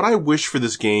 What I wish for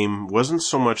this game wasn't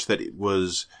so much that it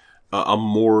was a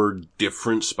more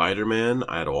different Spider-Man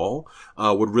at all.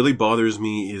 What really bothers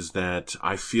me is that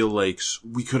I feel like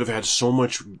we could have had so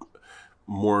much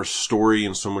more story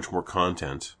and so much more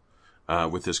content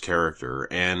with this character,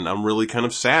 and I'm really kind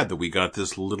of sad that we got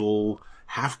this little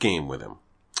half game with him.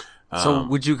 So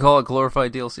would you call it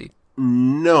glorified DLC?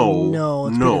 No,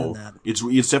 it's bigger than that.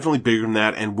 It's definitely bigger than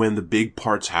that, and when the big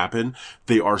parts happen,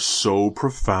 they are so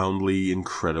profoundly,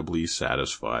 incredibly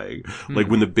satisfying. Like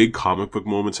when the big comic book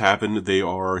moments happen, they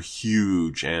are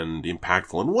huge and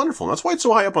impactful and wonderful. And that's why it's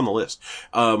so high up on the list.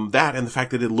 That and the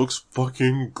fact that it looks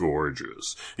fucking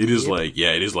gorgeous. It is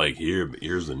here's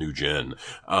the new gen.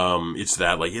 It's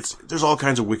that, like, there's all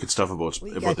kinds of wicked stuff about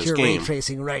Got this your game. ray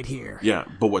tracing right here. Yeah,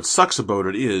 but what sucks about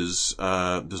it is,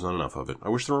 there's not enough of it. I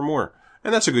wish there were more.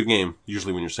 And that's a good game,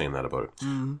 usually when you're saying that about it.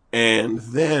 Mm-hmm. And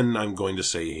then I'm going to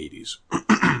say Hades,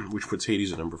 which puts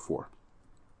Hades at number 4.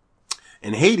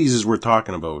 And Hades is worth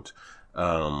talking about,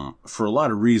 for a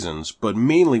lot of reasons, but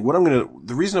mainly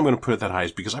the reason I'm going to put it that high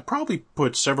is because I probably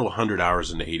put several hundred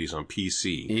hours into Hades on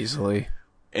PC. Easily.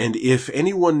 And if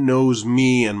anyone knows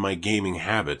me and my gaming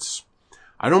habits,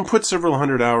 I don't put several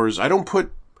hundred hours, I don't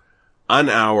put an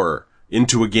hour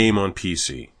into a game on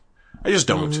PC. I just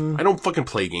don't. I don't fucking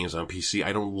play games on PC.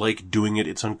 I don't like doing it.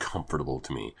 It's uncomfortable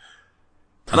to me.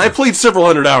 And I played several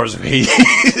hundred hours of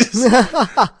Hades.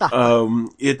 And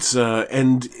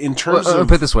in terms I'll of...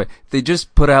 put it this way. They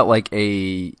just put out like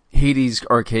a Hades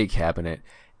arcade cabinet,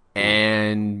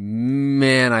 and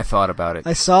man, I thought about it.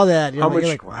 I saw that. How much?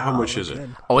 Like, wow, How much that's is it?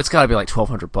 good. Oh, it's gotta be like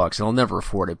 $1,200, and I'll never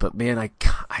afford it, but man,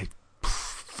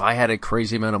 if I had a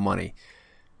crazy amount of money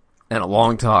and a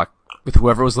long talk with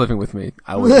whoever was living with me,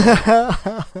 I would.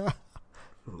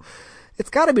 It's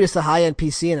got to be just a high-end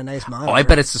PC and a nice monitor. Oh, I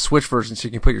bet it's the Switch version, so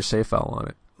you can put your save file on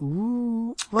it.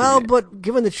 Ooh. Well, but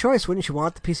given the choice, wouldn't you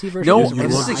want the PC version? No,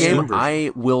 Because this is a the game Steam version.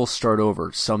 I will start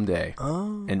over someday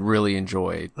and really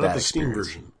enjoy Not that the Steam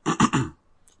experience. version.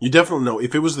 You definitely know.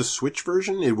 If it was the Switch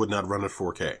version, it would not run at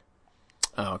 4K.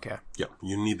 Oh, okay. Yeah,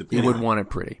 you need the. You would want it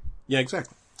pretty. Yeah,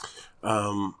 exactly.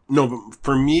 No, but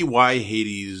for me, why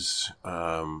Hades?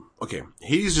 Okay,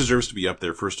 Hades deserves to be up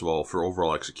there first of all for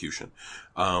overall execution.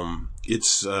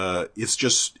 It's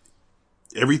just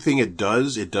everything it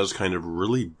does kind of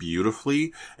really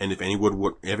beautifully. And if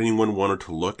anyone wanted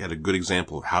to look at a good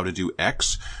example of how to do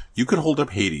X, you could hold up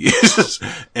Hades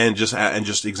and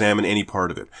just examine any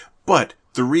part of it. But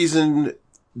the reason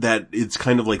that it's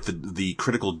kind of like the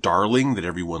critical darling that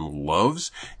everyone loves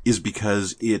is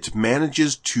because it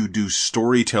manages to do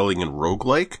storytelling and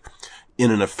roguelike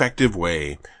in an effective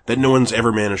way that no one's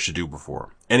ever managed to do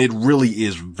before. And it really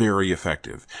is very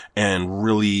effective and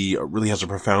really has a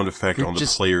profound effect on the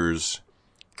players.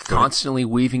 Constantly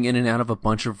weaving in and out of a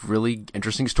bunch of really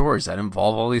interesting stories that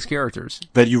involve all these characters.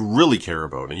 That you really care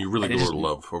about and you really grow to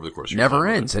love over the course of your time. Never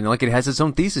ends. And like it has its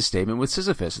own thesis statement with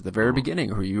Sisyphus at the very beginning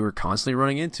who you are constantly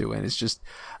running into. And it's just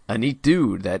a neat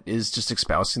dude that is just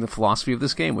espousing the philosophy of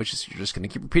this game, which is you're just going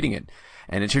to keep repeating it.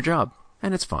 And it's your job.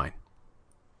 And it's fine.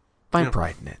 Find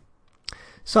pride in it.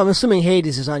 So I'm assuming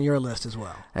Hades is on your list as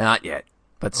well. Not yet,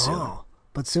 but soon. Oh,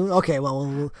 but soon? Okay, well,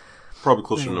 we'll Probably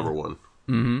closer to number one.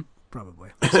 Mm-hmm. probably.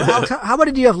 So Alex, how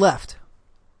many do you have left?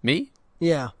 Me?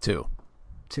 Yeah, 2.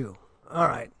 2. All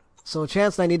right. So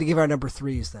Chance and I need to give our number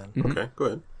 3s then. Okay, go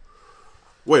ahead.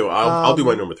 Wait, I'll do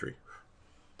my number 3.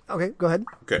 Okay, go ahead.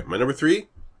 Okay, my number 3,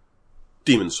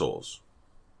 Demon's Souls.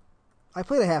 I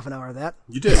played a half an hour of that.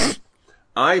 You did.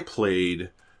 I played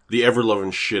the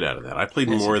ever-loving shit out of that. I played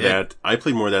more of that. I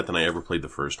played more of that than I ever played the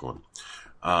first one.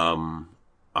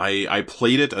 I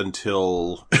played it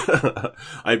until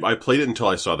I played it until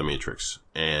I saw The Matrix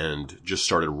and just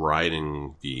started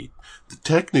riding the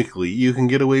technically you can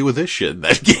get away with this shit in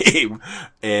that game.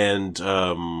 And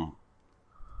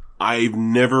I've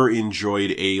never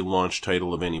enjoyed a launch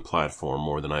title of any platform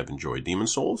more than I've enjoyed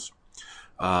Demon's Souls.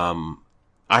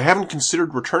 I haven't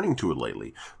considered returning to it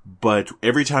lately, but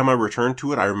every time I return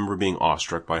to it, I remember being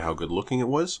awestruck by how good looking it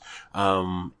was.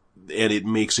 And it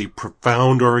makes a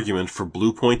profound argument for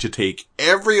Bluepoint to take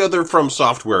every other From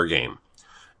Software game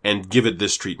and give it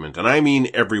this treatment. And I mean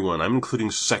everyone. I'm including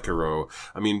Sekiro.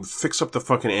 I mean, fix up the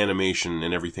fucking animation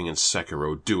and everything in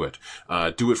Sekiro. Do it.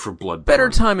 Do it for Bloodborne. Better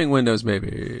timing windows,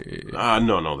 maybe.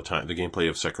 No. The gameplay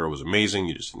of Sekiro was amazing.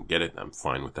 You just didn't get it. I'm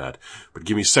fine with that. But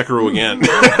give me Sekiro again.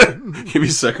 Give me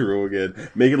Sekiro again.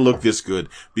 Make it look this good.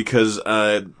 Because,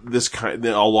 a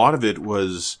lot of it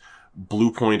was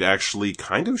Bluepoint actually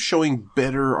kind of showing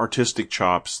better artistic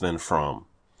chops than From.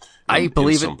 I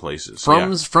believe in some it. places.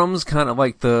 From's kind of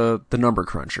like the number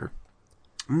cruncher.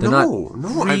 No,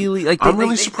 really, I'm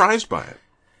really surprised by it.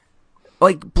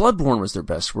 Like Bloodborne was their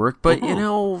best work, but you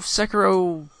know,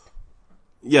 Sekiro.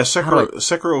 Yeah,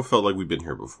 Sekiro felt like we've been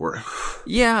here before.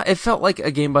 Yeah, it felt like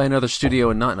a game by another studio,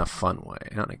 and not in a fun way,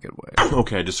 not in a good way.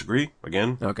 Okay, I disagree.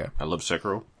 Again, okay, I love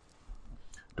Sekiro.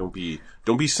 Don't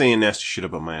be saying nasty shit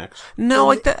about my ex. No,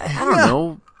 like that. I don't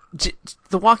know.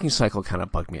 The walking cycle kind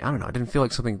of bugged me. I don't know. I didn't feel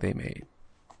like something they made.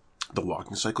 The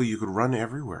walking cycle, you could run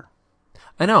everywhere.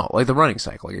 I know, like the running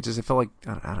cycle. It felt like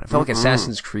I don't know. It felt like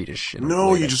Assassin's Creed-ish.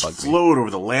 No, you just float over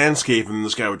the landscape, and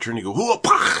this guy would turn. You go, hoo,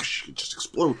 pah, you just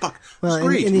explode. Fuck. Well,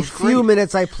 in the few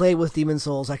minutes I played with Demon's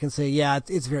Souls, I can say, yeah,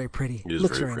 it's very pretty. It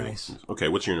looks very very nice. Okay,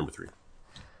 what's your number 3?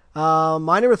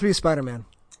 My number 3 is Spider-Man.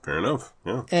 Fair enough.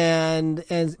 Yeah. And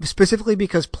specifically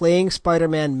because playing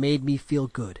Spider-Man made me feel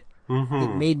good. Mm-hmm.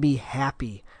 It made me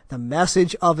happy. The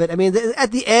message of it. I mean,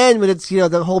 at the end when it's,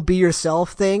 the whole be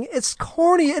yourself thing, it's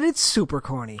corny and it's super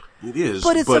corny. It is.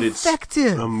 But it's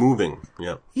effective. It's moving.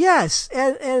 Yeah. Yes.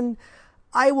 And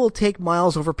I will take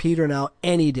Miles over Peter now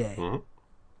any day. Mm-hmm.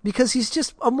 Because he's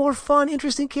just a more fun,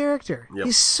 interesting character. Yep.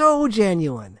 He's so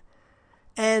genuine.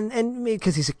 And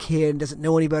because he's a kid and doesn't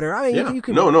know any better. I mean, you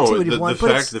can do what you want.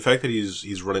 The fact that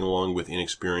he's running along with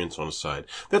inexperience on his side,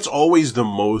 that's always the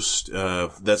funnest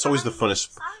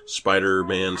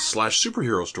Spider-Man /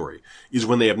 superhero story, is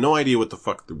when they have no idea what the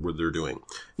fuck they're doing.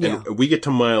 And we get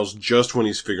to Miles just when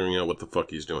he's figuring out what the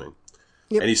fuck he's doing.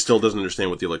 Yep. And he still doesn't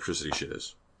understand what the electricity shit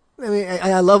is. I mean,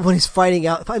 I love when he's finding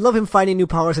out. I love him finding new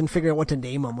powers and figuring out what to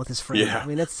name them with his friend. Yeah. I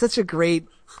mean, that's such a great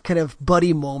kind of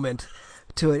buddy moment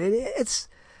to it.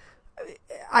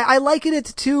 I liken it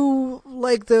to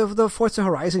like the Forza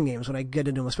Horizon games when I get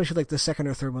into them, especially like the second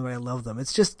or third one when I love them.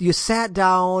 It's just you sat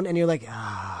down and you're like,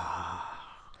 I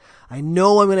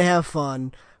know I'm going to have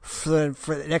fun for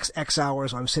the next X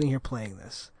hours while I'm sitting here playing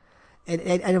this.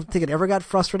 And I don't think it ever got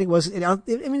frustrating. I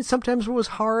mean, sometimes it was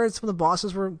hard. Some of the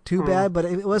bosses were too bad, but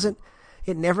it wasn't.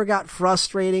 It never got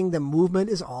frustrating. The movement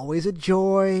is always a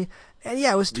joy. And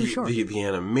yeah, it was too short. The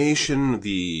animation,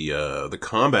 the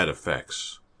combat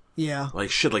effects. Yeah.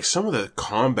 Like some of the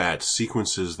combat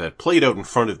sequences that played out in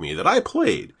front of me that I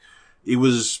played, it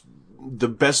was the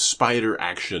best spider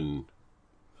action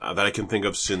that I can think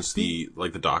of since the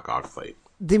Doc Ock fight.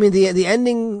 I mean, the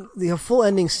ending, the full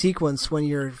ending sequence when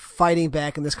you're fighting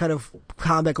back and this kind of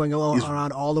combat going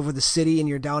around all over the city, and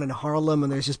you're down in Harlem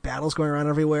and there's just battles going around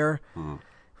everywhere.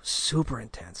 Super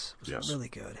intense. It was really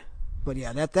good. But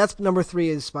yeah, that's number 3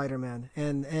 is Spider-Man,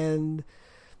 and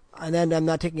then I'm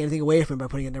not taking anything away from it by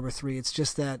putting it number 3. It's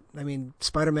just that, I mean,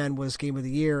 Spider-Man was Game of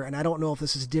the Year, and I don't know if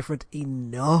this is different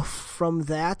enough from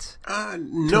that.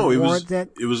 No, it was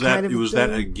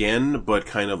that again, but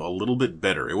kind of a little bit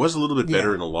better. It was a little bit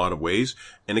better in a lot of ways.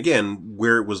 And again,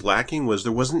 where it was lacking was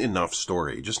there wasn't enough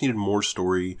story. It just needed more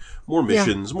story, more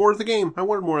missions, more of the game. I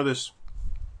wanted more of this.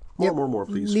 More,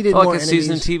 please. Needed like more a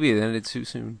season of enemies. TV that ended too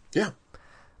soon. Yeah.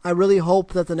 I really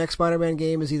hope that the next Spider-Man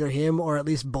game is either him or at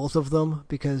least both of them,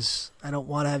 because I don't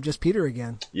want to have just Peter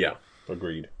again. Yeah,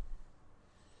 agreed.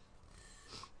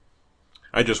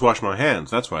 I just washed my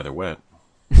hands. That's why they're wet.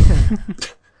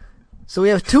 So we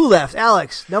have 2 left.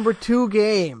 Alex, number 2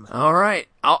 game. All right,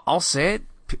 I'll say it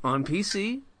on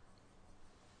PC.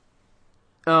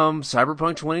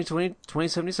 Cyberpunk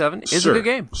 2077 is a good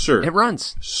game. Sir. It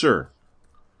runs. Sir.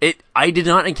 I did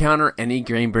not encounter any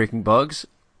game-breaking bugs.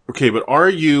 Okay, but are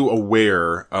you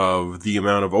aware of the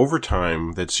amount of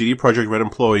overtime that CD Projekt Red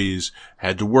employees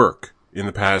had to work in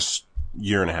the past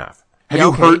year and a half? Have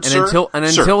you heard, and sir?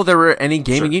 Until there were any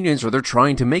gaming unions, or they're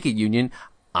trying to make a union,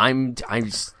 that's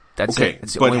okay, it.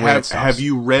 That's the but only way it stops. have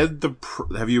you read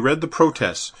the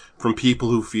protests from people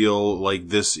who feel like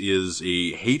this is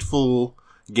a hateful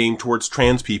game towards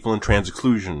trans people and trans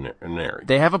exclusionary?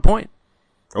 They have a point.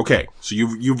 Okay, so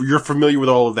you're familiar with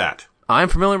all of that. I'm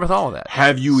familiar with all of that.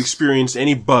 Have you experienced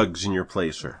any bugs in your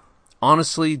play, sir?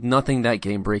 Honestly, nothing that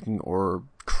game-breaking or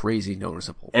crazy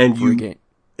noticeable. And for a game.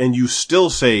 And you still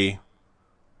say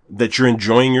that you're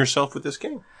enjoying yourself with this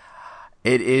game?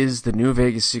 It is the New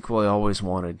Vegas sequel I always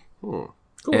wanted. Go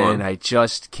on. I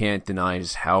just can't deny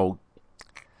just how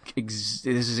this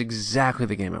is exactly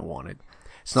the game I wanted.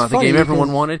 It's not the game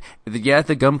everyone wanted. The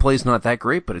gunplay's not that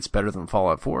great, but it's better than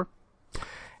Fallout 4.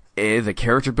 The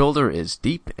character builder is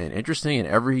deep and interesting, and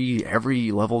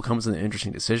every level comes with an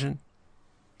interesting decision.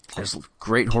 There's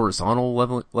great horizontal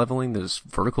leveling. There's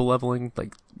vertical leveling.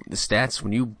 Like the stats,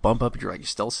 when you bump up your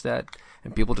stealth stat,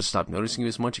 and people just stop noticing you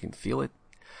as much, you can feel it.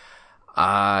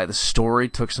 The story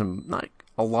took not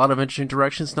a lot of interesting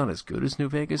directions. Not as good as New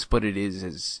Vegas, but it is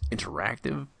as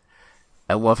interactive.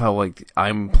 I love how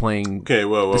I'm playing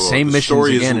the same missions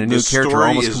again, and a new character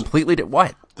almost completely.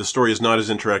 What? The story is not as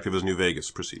interactive as New Vegas.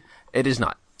 Proceed. It is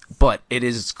not, but it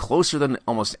is closer than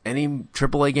almost any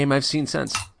AAA game I've seen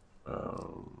since.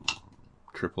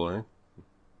 AAA.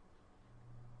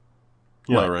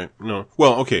 Yeah, what? Right. No.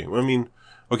 Well, okay. I mean,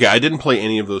 okay. I didn't play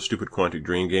any of those stupid Quantic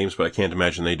Dream games, but I can't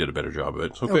imagine they did a better job of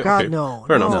it. So, okay, oh God, okay. no.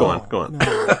 Fair enough. Go on.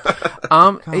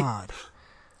 No. God.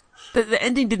 The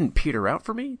ending didn't peter out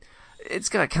for me. It's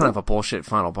got kind of a bullshit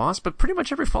final boss, but pretty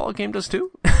much every Fallout game does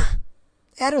too.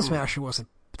 Atom Smasher wasn't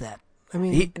that. I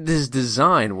mean, his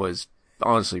design was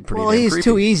honestly pretty. Well, he's creepy.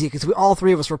 too easy because all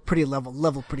 3 of us were pretty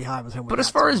leveled pretty high with him. But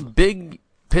as far as big,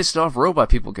 pissed off robot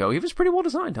people go, he was pretty well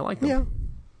designed. I like them. Yeah.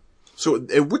 So,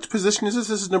 at which position is this?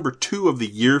 This is number 2 of the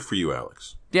year for you,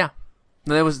 Alex. Yeah,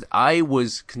 I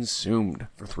was consumed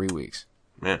for 3 weeks.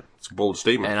 Man, it's a bold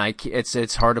statement. And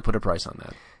it's hard to put a price on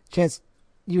that. Chance,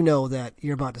 you know that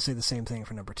you're about to say the same thing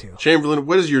for number 2. Chamberlain,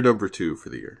 what is your number 2 for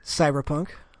the year? Cyberpunk.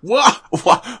 What?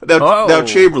 Now,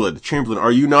 Chamberlain,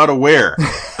 are you not aware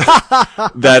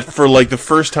that for the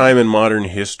first time in modern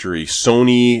history,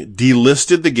 Sony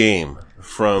delisted the game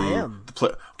from the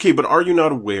play? Okay, but are you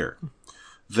not aware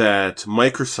that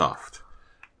Microsoft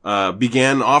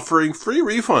began offering free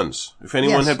refunds if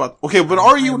anyone had bought? Okay, but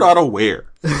are you not aware?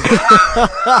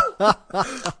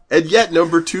 And yet,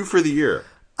 number 2 for the year.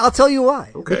 I'll tell you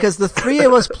why. Okay. Because the 3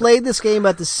 of us played this game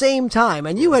at the same time,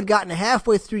 and you had gotten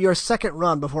halfway through your second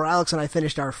run before Alex and I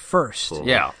finished our first.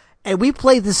 Yeah. And we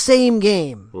played the same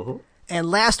game. Mm-hmm.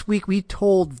 And last week we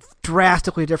told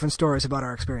drastically different stories about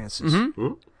our experiences.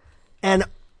 Mm-hmm. And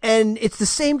it's the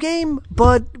same game,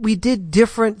 but we did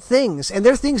different things. And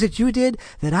there are things that you did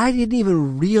that I didn't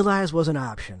even realize was an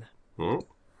option. Mm-hmm.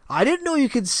 I didn't know you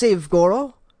could save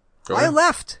Goro. I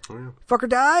left. Oh, yeah. Fucker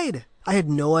died. I had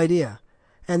no idea.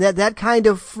 And that kind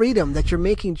of freedom that you're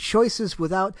making choices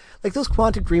without, like those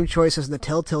Quantic Dream choices and the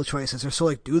Telltale choices are so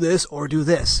like, do this or do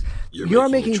this. You're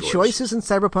making choices in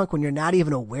Cyberpunk when you're not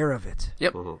even aware of it.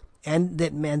 Yep. And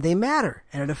that, man, they matter.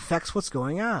 And it affects what's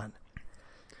going on.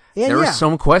 And there are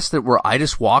some quests that where I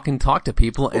just walk and talk to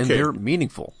people and they're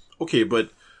meaningful. Okay,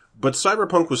 but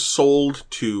Cyberpunk was sold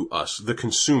to us, the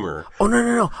consumer. Oh,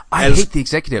 no. I hate the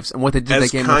executives and what they did that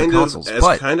game with the consoles.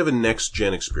 As kind of a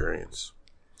next-gen experience.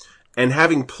 And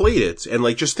having played it, and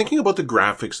like just thinking about the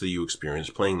graphics that you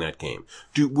experienced playing that game,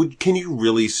 can you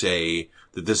really say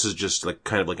that this is just like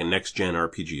kind of like a next-gen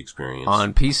RPG experience?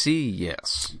 On PC,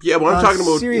 yes. Yeah, well, I'm talking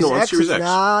about, on Series X.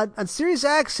 On Series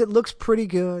X, it looks pretty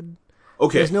good.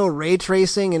 Okay. There's no ray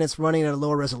tracing, and it's running at a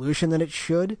lower resolution than it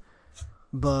should,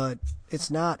 but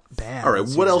it's not bad. All right,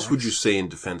 what else would you say in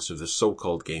defense of this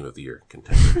so-called Game of the Year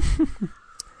contender?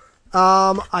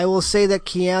 I will say that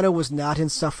Keanu was not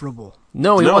insufferable.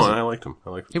 No, he wasn't. I liked him.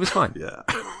 He was fine. Yeah.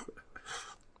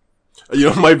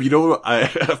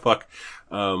 Fuck.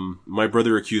 My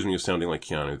brother accused me of sounding like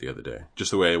Keanu the other day.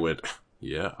 Just the way I went,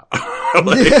 yeah.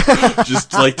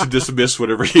 Just like to dismiss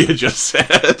whatever he had just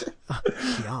said.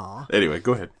 Yeah. Anyway,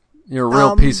 go ahead. You're a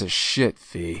real piece of shit,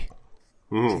 Fee.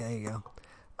 Mm-hmm. There you go.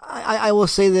 I will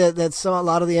say that a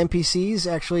lot of the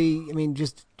NPCs actually, I mean,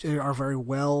 just are very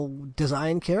well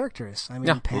designed characters. I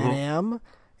mean, Pan Am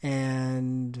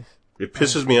and... It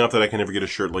pisses me off that I can never get a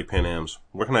shirt like Pan Am's.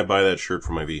 Where can I buy that shirt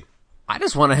for my V? I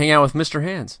just want to hang out with Mr.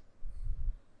 Hands.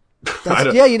 I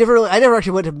never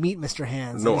actually went to meet Mr.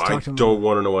 Hands. No, I don't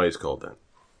want to know why he's called that.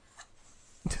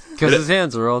 Because his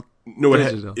hands are all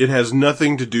digital. It has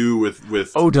nothing to do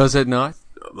with... Oh, does it not?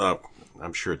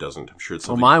 I'm sure it doesn't. I'm sure it's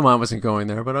well, something... my mind wasn't going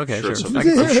there, but okay, sure.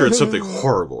 I'm sure it's something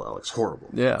horrible, Alex. Horrible.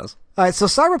 Yes. All right, so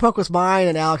Cyberpunk was mine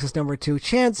and Alex's number 2.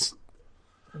 Chance,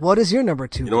 what is your number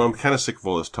 2? You know, I'm kind of sick of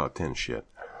all this top 10 shit.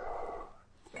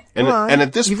 And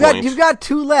at this point... You've got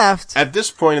 2 left. At this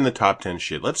point in the top 10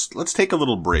 shit, let's take a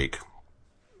little break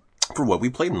for what we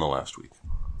played in the last week.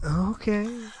 Okay.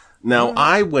 Now,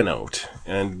 I went out,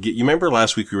 and you remember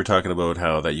last week we were talking about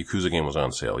how that Yakuza game was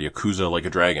on sale, Yakuza Like a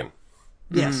Dragon.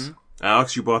 Yes. Mm-hmm.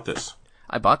 Alex, you bought this.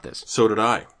 I bought this. So did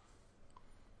I.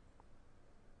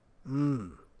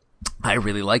 I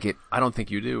really like it. I don't think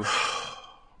you do.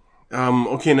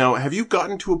 Okay, now, have you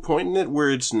gotten to a point in it where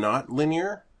it's not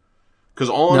linear? Because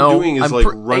all I'm doing is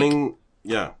running...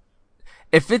 Yeah.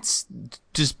 If it's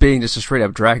just being just a straight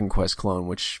up Dragon Quest clone,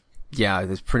 which, yeah,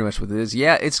 that's pretty much what it is,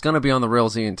 yeah, it's gonna be on the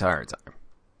rails the entire time.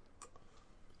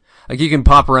 Like, you can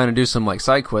pop around and do some, like,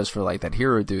 side quests for, like, that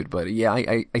hero dude, but, yeah,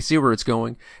 I see where it's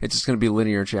going. It's just gonna be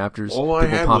linear chapters. All I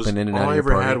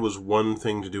ever had was one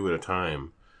thing to do at a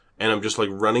time. And I'm just, like,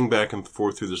 running back and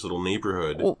forth through this little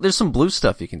neighborhood. Well, there's some blue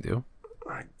stuff you can do.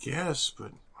 I guess,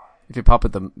 but... If you pop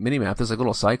at the mini-map, there's, like,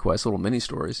 little side quests, little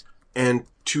mini-stories. And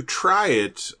to try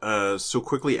it, so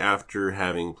quickly after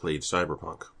having played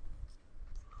Cyberpunk.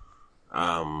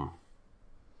 No.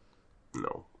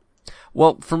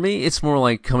 Well, for me, it's more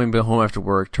like coming home after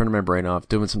work, turning my brain off,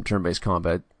 doing some turn-based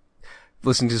combat,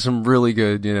 listening to some really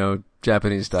good,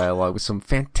 Japanese dialogue with some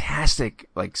fantastic,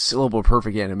 like,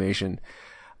 syllable-perfect animation.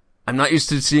 I'm not used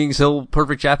to seeing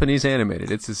syllable-perfect Japanese animated.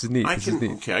 This is neat.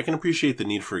 Okay, I can appreciate the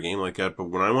need for a game like that, but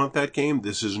when I want that game,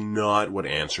 this is not what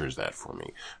answers that for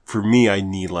me. For me, I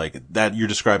need, like, that you're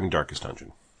describing Darkest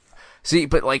Dungeon. See,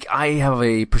 but, like, I have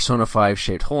a Persona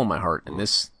 5-shaped hole in my heart, and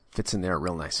this fits in there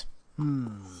real nice.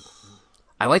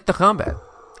 I like the combat.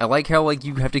 I like how, like,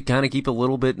 you have to kind of keep a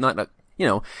little bit,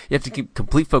 you have to keep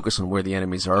complete focus on where the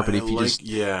enemies are, but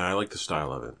I like the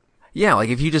style of it. Yeah, like,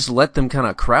 if you just let them kind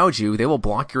of crowd you, they will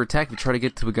block your attack if you try to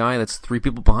get to a guy that's 3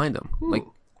 people behind them. Like,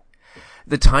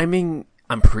 the timing,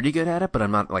 I'm pretty good at it, but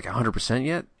I'm not, like, 100%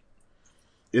 yet.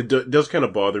 It does kind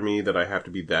of bother me that I have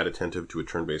to be that attentive to a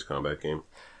turn-based combat game.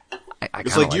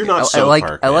 It's like you're not South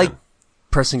Park, I like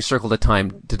pressing circle to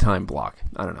time block.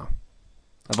 I don't know.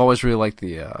 I've always really liked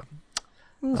the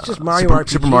it's just Mario RPG.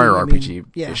 Super Mario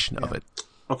RPG-ish of it.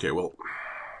 Okay, well,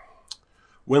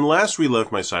 when last we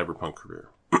left my Cyberpunk career,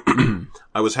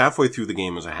 I was halfway through the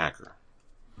game as a hacker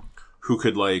who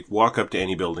could, like, walk up to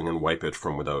any building and wipe it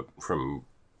from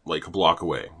like, a block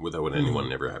away without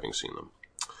anyone ever having seen them.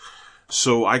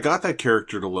 So I got that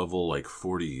character to level, like,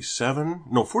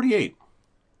 48.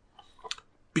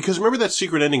 Because remember that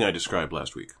secret ending I described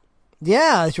last week?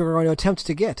 Yeah, that you were going to attempt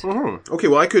to get. Mm-hmm. Okay,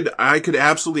 well, I could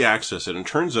absolutely access it, and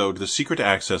turns out the secret to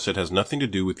access it has nothing to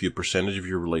do with the percentage of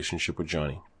your relationship with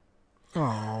Johnny.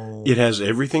 Oh. It has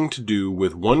everything to do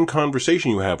with one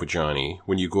conversation you have with Johnny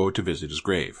when you go out to visit his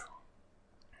grave.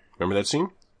 Remember that scene?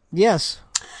 Yes.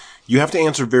 You have to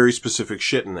answer very specific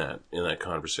shit in that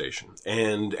conversation.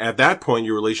 And at that point,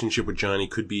 your relationship with Johnny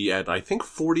could be at, I think,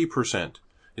 40%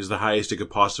 is the highest it could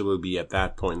possibly be at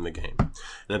that point in the game.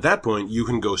 And at that point, you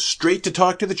can go straight to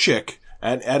talk to the chick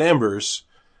at Embers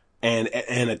and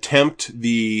attempt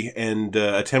the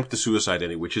suicide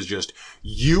ending, which is just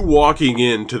you walking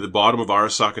into the bottom of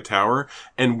Arasaka Tower.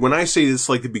 And when I say it's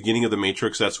like the beginning of the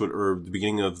Matrix, or the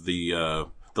beginning of the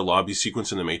lobby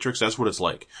sequence in the Matrix, that's what it's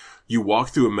like. You walk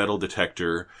through a metal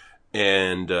detector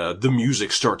and the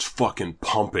music starts fucking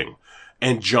pumping.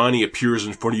 And Johnny appears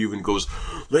in front of you and goes,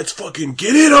 "Let's fucking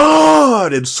get it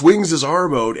on!" and swings his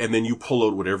arm out, and then you pull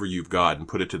out whatever you've got and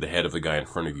put it to the head of the guy in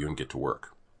front of you and get to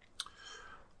work.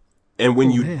 And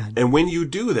when you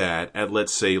do that at,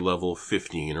 let's say, level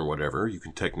 15 or whatever, you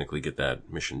can technically get that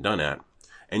mission done at,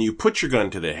 and you put your gun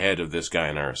to the head of this guy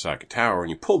in Arasaka Tower and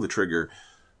you pull the trigger,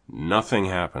 nothing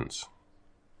happens.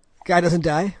 Guy doesn't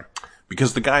die?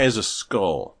 Because the guy is a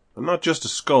skull. And not just a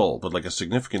skull, but like a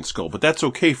significant skull. But that's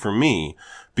okay for me,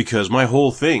 because my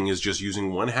whole thing is just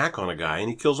using one hack on a guy and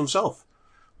he kills himself.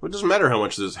 It doesn't matter how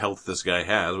much health this guy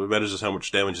has. What matters is how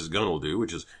much damage his gun will do,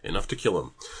 which is enough to kill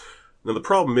him. Now the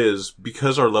problem is,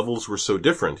 because our levels were so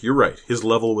different, you're right, his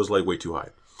level was like way too high.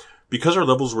 Because our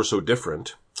levels were so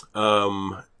different,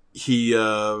 I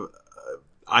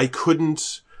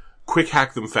couldn't quick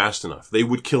hack them fast enough. They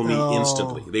would kill me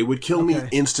instantly. They would kill me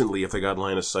instantly if they got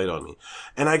line of sight on me.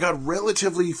 And I got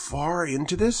relatively far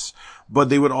into this, but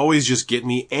they would always just get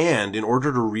me. And in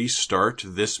order to restart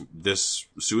this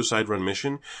suicide run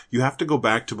mission, you have to go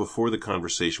back to before the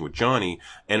conversation with Johnny.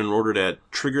 And in order to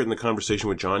trigger it in the conversation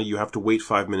with Johnny, you have to wait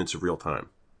 5 minutes of real time.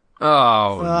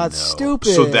 Oh, that's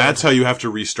stupid. So that's how you have to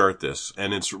restart this.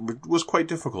 And it was quite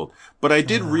difficult. But I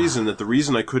did reason that the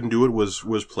reason I couldn't do it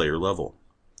was player level.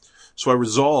 So I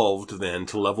resolved then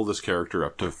to level this character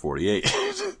up to 48,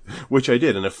 which I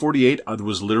did. And at 48, there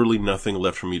was literally nothing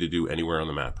left for me to do anywhere on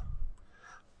the map.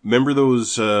 Remember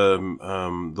those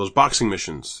boxing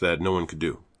missions that no one could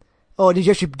do? Oh, did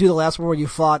you actually do the last one where you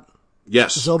fought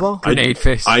Yes. Zobo? Grenade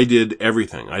face. I did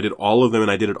everything. I did all of them,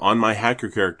 and I did it on my hacker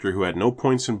character who had no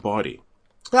points in body.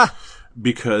 Ah.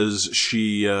 Because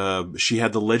she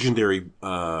had the legendary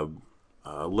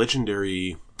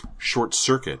short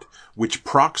circuit, which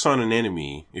procs on an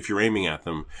enemy if you're aiming at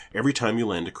them every time you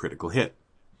land a critical hit.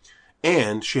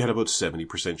 And she had about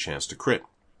 70% chance to crit.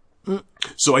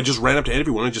 So I just ran up to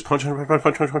everyone and just punch,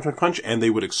 and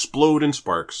they would explode in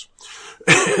sparks.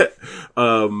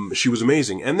 She was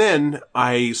amazing. And then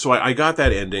I got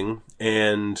that ending,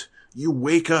 and you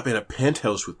wake up in a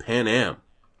penthouse with Pan Am.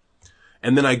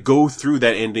 And then I go through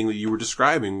that ending that you were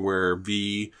describing where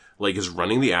V is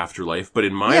running the afterlife, but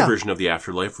in my version of the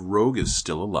afterlife, Rogue is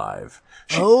still alive.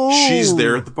 She's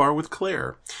there at the bar with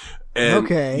Claire. And,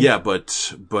 yeah,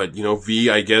 but, V,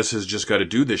 I guess, has just got to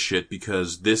do this shit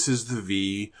because this is the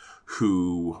V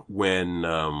who, when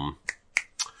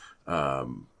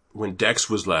Dex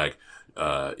was like,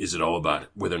 is it all about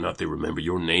whether or not they remember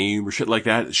your name or shit like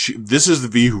that? This is the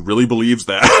V who really believes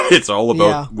that. It's all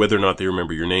about whether or not they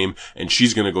remember your name, and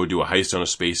she's gonna go do a heist on a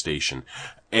space station.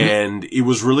 And it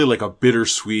was really like a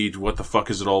bittersweet, what the fuck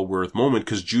is it all worth moment,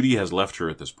 because Judy has left her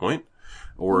at this point.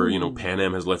 Or, Pan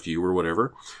Am has left you or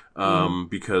whatever.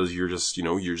 Because you're just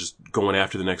going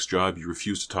after the next job. You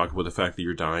refuse to talk about the fact that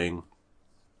you're dying.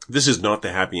 This is not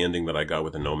the happy ending that I got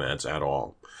with the Nomads at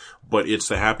all. But it's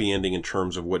the happy ending in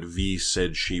terms of what V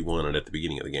said she wanted at the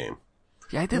beginning of the game.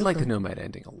 Yeah, I did like the Nomad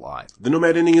ending a lot. The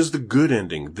Nomad ending is the good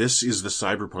ending. This is the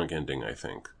Cyberpunk ending, I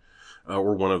think.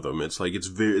 Or one of them. It's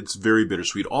very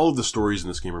bittersweet. All of the stories in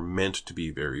this game are meant to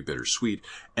be very bittersweet.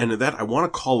 And that, I want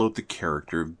to call out the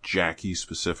character of Jackie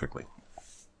specifically.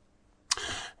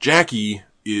 Jackie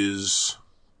is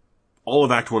all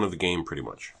of Act 1 of the game, pretty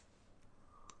much.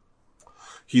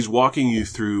 He's walking you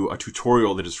through a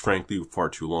tutorial that is frankly far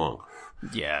too long.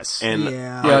 Yes. And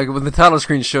like when the title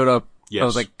screen showed up, I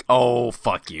was like, oh,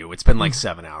 fuck you. It's been like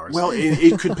 7 hours. Well,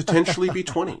 it could potentially be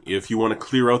 20 if you want to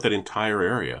clear out that entire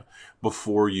area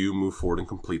before you move forward and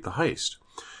complete the heist.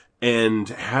 And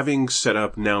having set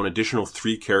up now an additional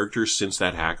 3 characters since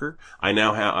that hacker, I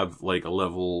now have like a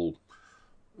level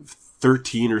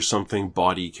 13 or something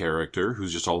body character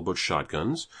who's just all about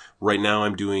shotguns. Right now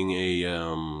I'm doing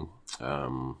a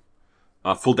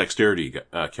full dexterity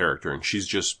character, and she's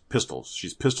just pistols.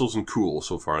 She's pistols and cool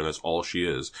so far, and that's all she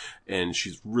is. And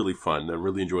she's really fun. I'm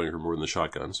really enjoying her more than the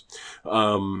shotguns.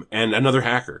 And another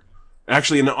hacker.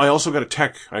 Actually, and I also got a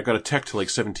tech. I got a tech to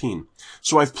like 17.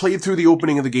 So I've played through the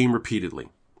opening of the game repeatedly.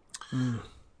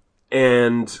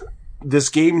 And this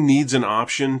game needs an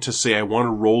option to say, I want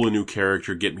to roll a new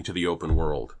character, get me to the open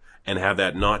world, and have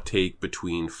that not take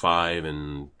between 5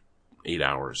 and 8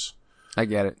 hours. I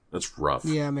get it. That's rough.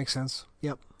 Yeah, makes sense.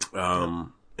 Yep.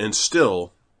 And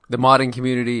still, The modding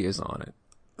community is on it.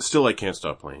 I can't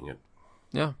stop playing it.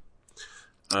 Yeah.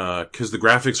 Because the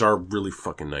graphics are really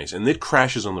fucking nice. And it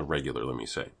crashes on the regular, let me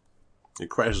say. It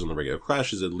crashes on the regular. It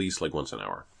crashes at least like once an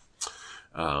hour.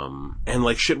 And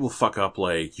like shit will fuck up,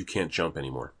 like you can't jump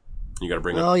anymore. You gotta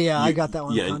bring up. Oh yeah, I got that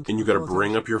one. Yeah, and you gotta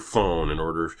bring up your phone in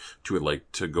order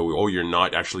to go, oh, you're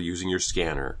not actually using your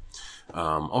scanner.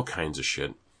 All kinds of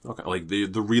shit. Okay, like the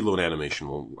reload animation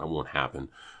won't happen.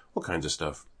 All kinds of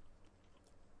stuff.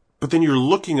 But then you're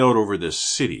looking out over this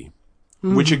city,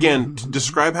 which again,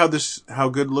 describe how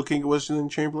good looking it was in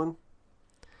Chamberlain.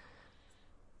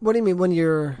 What do you mean when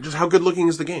you're? Just how good looking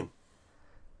is the game?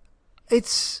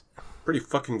 It's pretty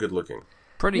fucking good looking.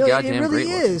 Pretty no, goddamn it really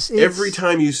great is. looking. Every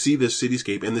time you see this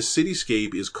cityscape, and the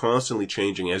cityscape is constantly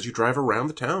changing as you drive around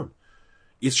the town.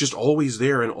 It's just always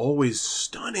there and always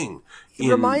stunning. It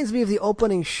reminds me of the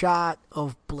opening shot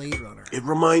of Blade Runner. It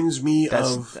reminds me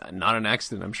That's not an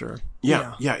accident, I'm sure.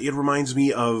 Yeah. It reminds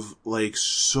me of like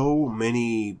so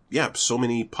many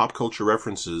pop culture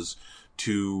references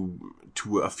to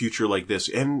a future like this,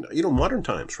 and modern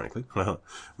times. Frankly,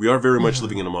 we are very much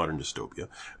living in a modern dystopia,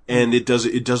 and it does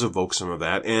evoke some of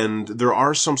that. And there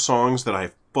are some songs that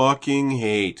I fucking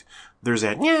hate. There's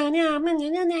that,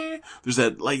 there's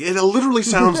that, like, it literally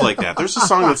sounds like that. There's a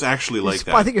song that's actually like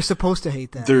that. I think you're supposed to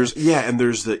hate that. There's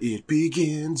the, it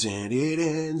begins and it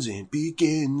ends and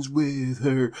begins with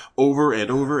her over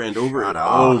and over and over. And,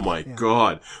 oh my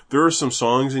God. There are some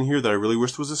songs in here that I really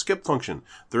wish was a skip function.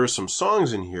 There are some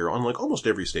songs in here on like almost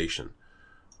every station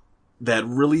that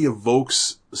really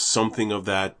evokes something of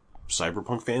that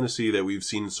cyberpunk fantasy that we've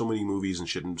seen in so many movies and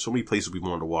shit and so many places we've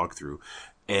wanted to walk through.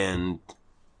 And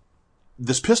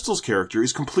this Pistols character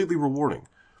is completely rewarding.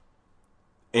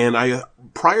 And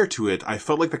prior to it, I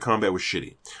felt like the combat was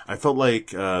shitty. I felt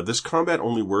like, this combat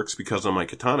only works because on my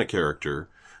Katana character,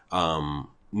 I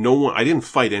didn't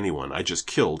fight anyone. I just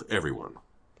killed everyone.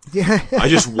 Yeah. I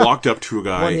just walked up to a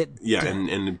guy. One hit. Yeah,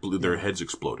 and their heads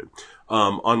exploded.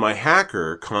 On my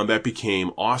hacker, combat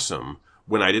became awesome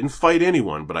when I didn't fight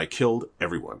anyone, but I killed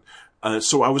everyone.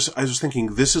 So I was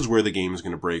thinking, this is where the game is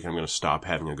going to break. I'm going to stop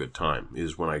having a good time,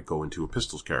 is when I go into a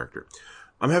Pistols character.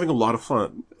 I'm having a lot of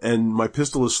fun, and my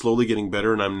pistol is slowly getting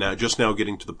better, and I'm now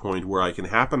getting to the point where I can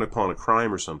happen upon a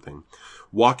crime or something,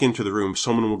 walk into the room,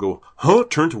 someone will go,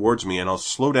 turn towards me, and I'll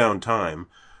slow down time,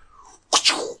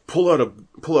 pull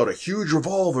out a huge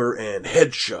revolver, and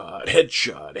headshot,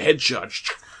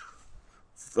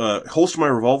 holster my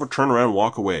revolver, turn around,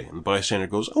 walk away, and the bystander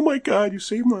goes, "Oh my God, you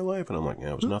saved my life," and I'm like,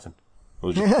 "Yeah, it was nothing. I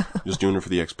was just doing it for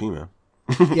the XP, man."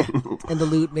 Yeah, and the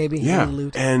loot, maybe. Yeah, and the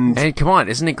loot. and come on,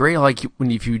 isn't it great? Like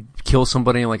if you kill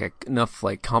somebody in like enough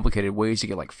like complicated ways, you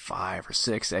get like 5 or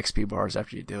 6 XP bars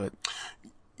after you do it.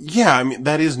 Yeah, I mean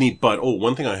that is neat. But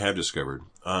one thing I have discovered.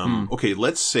 Okay,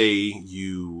 let's say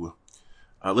you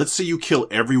kill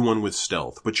everyone with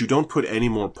stealth, but you don't put any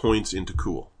more points into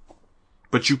cool.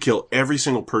 But you kill every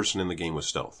single person in the game with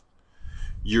stealth.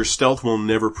 Your stealth will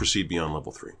never proceed beyond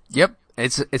level 3. Yep,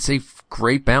 it's a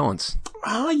great balance.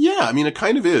 Yeah, I mean, it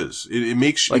kind of is. It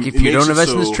makes like if you don't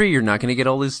invest in this tree, you're not going to get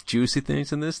all these juicy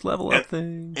things in this level up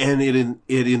thing. And it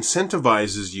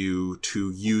incentivizes you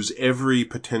to use every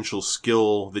potential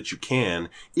skill that you can.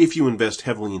 If you invest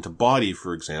heavily into body,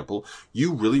 for example,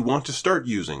 you really want to start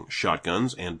using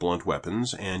shotguns and blunt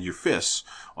weapons and your fists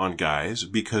on guys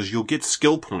because you'll get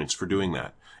skill points for doing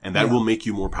that. And that will make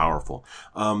you more powerful.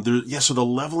 So the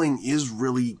leveling is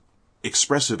really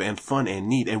expressive and fun and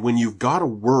neat. And when you've got a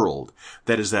world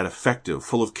that is that effective,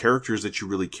 full of characters that you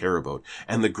really care about,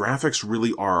 and the graphics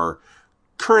really are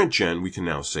current gen, we can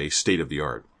now say state of the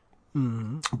art.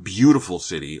 Mm-hmm. Beautiful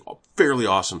city, fairly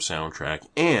awesome soundtrack,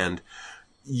 and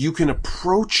you can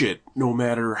approach it no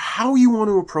matter how you want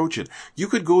to approach it. You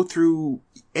could go through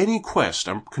any quest,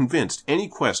 I'm convinced, any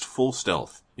quest full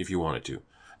stealth if you wanted to,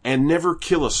 and never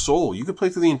kill a soul. You could play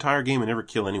through the entire game and never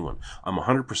kill anyone. I'm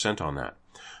 100% on that.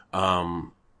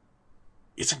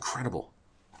 It's incredible.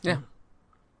 Yeah.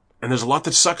 And there's a lot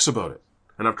that sucks about it.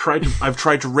 And I've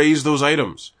tried to raise those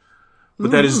items.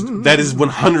 But that is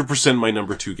 100% my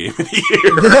number 2 game of the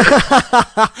year.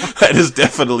 That is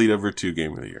definitely number 2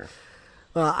 game of the year.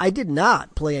 I did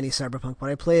not play any Cyberpunk, but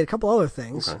I played a couple other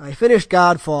things. Okay. I finished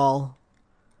Godfall.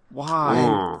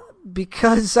 Why?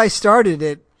 Because I started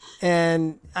it,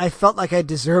 and I felt like I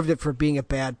deserved it for being a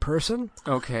bad person.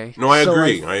 Okay. No, I So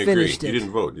agree. I I agree. finished You it.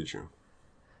 didn't vote, did you?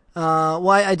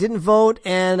 Why I didn't vote,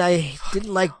 and I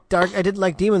didn't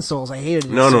like Demon Souls. I hated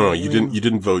it. No. You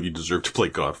didn't vote. You deserved to play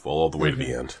Godfall all the way to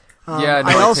the end. Yeah,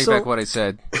 no, I take back what I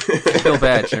said. I feel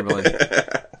bad, Chamberlain.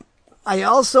 I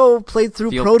also played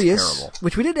through Feels Proteus, terrible.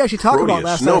 which we didn't actually talk about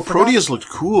last time. No, Proteus looked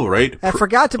cool, right? I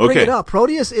forgot to bring it up.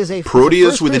 Proteus is a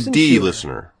Proteus with a first-person D, shooter.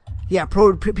 listener. Yeah,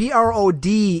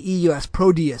 Prodeus,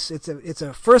 Proteus. It's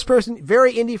a first person,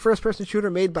 very indie first person shooter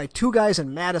made by two guys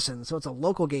in Madison, so it's a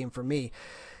local game for me.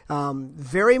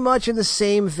 Very much in the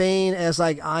same vein as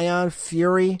like Ion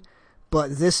Fury,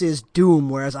 but this is Doom,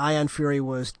 whereas Ion Fury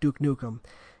was Duke Nukem.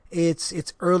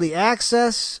 It's early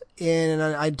access, and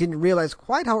I didn't realize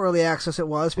quite how early access it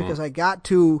was because I got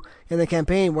to in the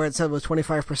campaign where it said it was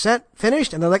 25%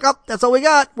 finished, and they're like, "Oh, that's all we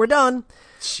got. We're done."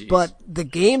 Jeez. But the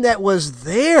game that was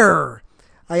there,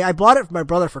 I bought it for my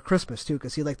brother for Christmas too,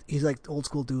 because he's like old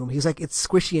school Doom. He's like, it's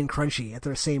squishy and crunchy at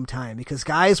the same time, because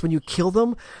guys, when you kill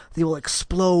them, they will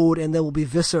explode and there will be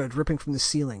viscera dripping from the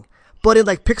ceiling, but in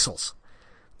like pixels.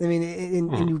 I mean,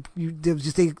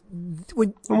 the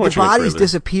bodies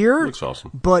disappear. Looks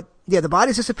awesome. But yeah, the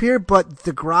bodies disappear, but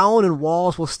the ground and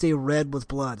walls will stay red with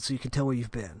blood, so you can tell where you've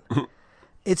been.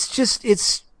 The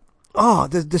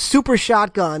super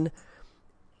shotgun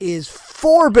is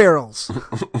 4 barrels.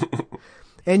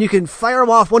 And you can fire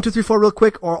them off 1, 2, 3, 4 real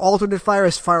quick, or alternate fire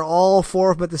is fire all 4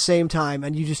 of them at the same time,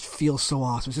 and you just feel so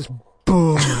awesome. It's just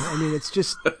boom. I mean, it's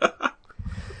just...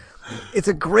 It's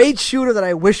a great shooter that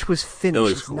I wish was finished. It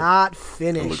looks It's cool. not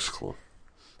finished. It looks cool.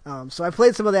 So I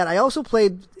played some of that. I also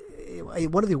played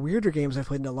one of the weirder games I've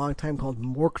played in a long time called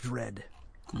Morkdred.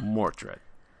 Morkdred.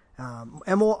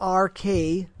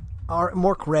 Morkred.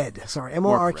 Sorry,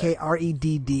 Morkred.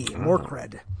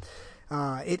 Morkred.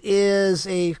 It is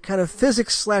a kind of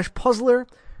physics/puzzler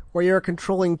where you're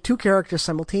controlling 2 characters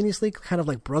simultaneously, kind of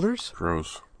like brothers.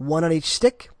 Gross. 1 on each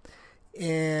stick.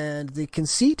 And the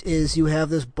conceit is you have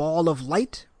this ball of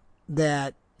light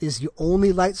that is your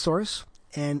only light source,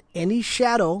 and any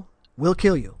shadow will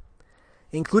kill you,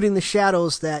 including the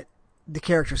shadows that the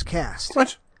characters cast.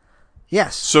 What?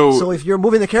 Yes. So if you're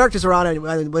moving the characters around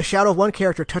and the shadow of one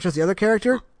character touches the other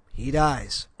character, he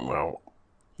dies. Wow.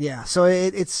 Yeah, so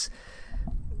it's...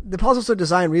 The puzzles are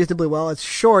designed reasonably well. It's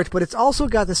short, but it's also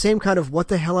got the same kind of what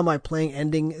the hell am I playing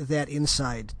ending that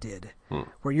Inside did.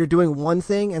 Where you're doing one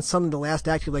thing and suddenly the last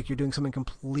act you're doing something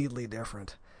completely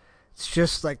different. It's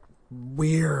just like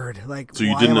weird. Like, so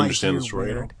you why didn't am I understand here the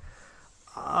story at all? weird?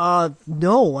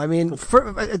 No. I mean,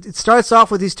 it starts off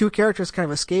with these 2 characters kind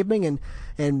of escaping and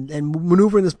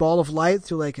maneuvering this ball of light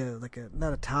through like a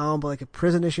not a town, but like a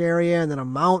prisonish area, and then a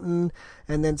mountain,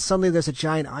 and then suddenly there's a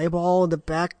giant eyeball in the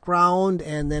background,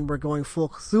 and then we're going full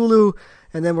Cthulhu,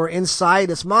 and then we're inside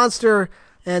this monster,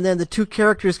 and then the 2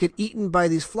 characters get eaten by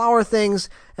these flower things,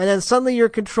 and then suddenly you're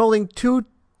controlling 2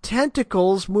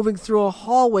 tentacles moving through a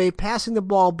hallway, passing the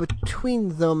ball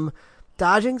between them,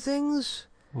 dodging things.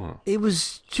 It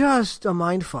was just a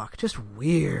mindfuck. Just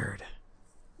weird.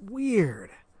 Weird.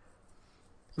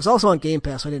 It was also on Game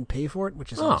Pass, so I didn't pay for it,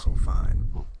 which is also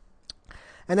fine.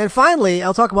 And then finally,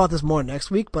 I'll talk about this more next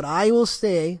week, but I will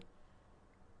say,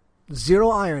 zero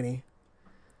irony,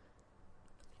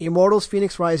 Immortals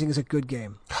Phoenix Rising is a good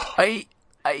game.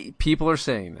 People are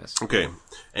saying this. Okay.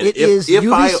 And It is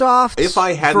Ubisoft's if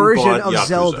I hadn't version bought of Yakuza,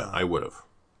 Zelda. I would have.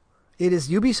 It is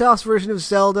Ubisoft's version of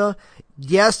Zelda.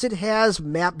 Yes, it has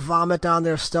map vomit on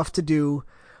there, stuff to do,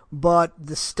 but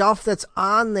the stuff that's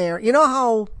on there, you know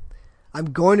how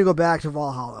I'm going to go back to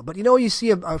Valhalla, but you know you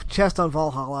see a chest on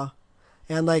Valhalla,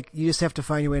 and like you just have to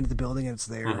find your way into the building and it's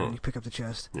there, and you pick up the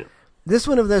chest. Yeah. This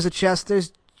one, if there's a chest,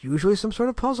 there's usually some sort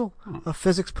of puzzle, a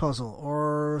physics puzzle,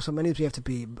 or some enemies you have to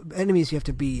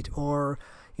beat, or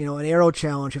an arrow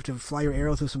challenge. You have to fly your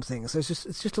arrow through some things.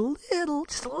 It's just a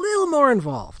little more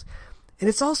involved, and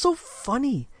it's also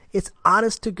funny. It's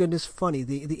honest to goodness funny.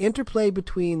 The interplay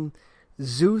between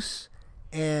Zeus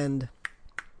and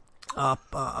I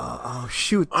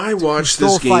watched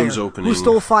this game's opening. Who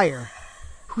stole fire?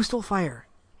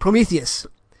 Prometheus.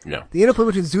 Yeah. The interplay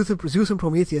between Zeus and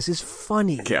Prometheus is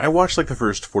funny. Okay, I watched like the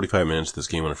first 45 minutes of this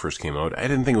game when it first came out. I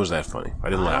didn't think it was that funny. I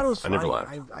didn't laugh. I never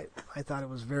laughed. I thought it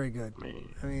was very good.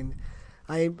 I mean,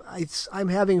 I'm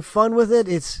having fun with it.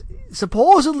 It's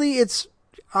supposedly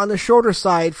on the shorter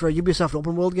side for a Ubisoft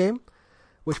open world game,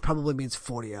 which probably means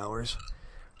 40 hours.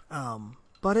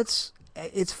 But it's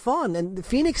fun, and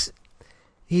Phoenix,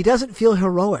 he doesn't feel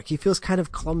heroic. He feels kind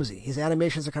of clumsy. His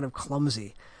animations are kind of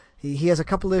clumsy. He has a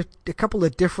couple of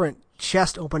different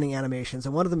chest opening animations,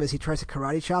 and one of them is he tries to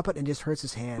karate chop it and just hurts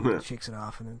his hand and shakes it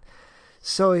off, and then,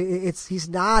 so he's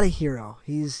not a hero.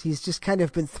 He's just kind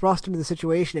of been thrust into the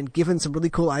situation and given some really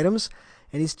cool items,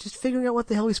 and he's just figuring out what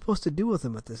the hell he's supposed to do with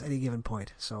them at any given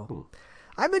point. So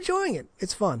I'm enjoying it.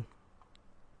 It's fun.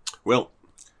 Well,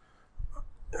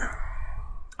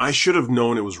 I should have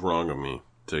known it was wrong of me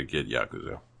to get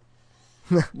Yakuza.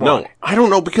 No, I don't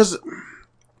know, because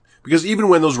even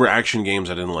when those were action games,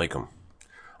 I didn't like them.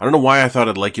 I don't know why I thought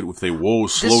I'd like it if they,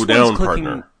 slow down,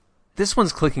 partner. This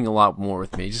one's clicking a lot more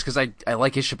with me, just because I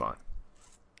like Ishiban.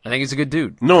 I think he's a good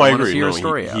dude. No, I wanna agree. see No, her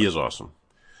story out. he is awesome.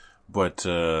 But,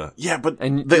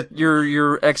 And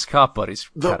your ex-cop buddy's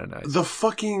kind of nice. The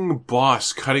fucking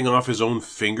boss cutting off his own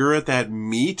finger at that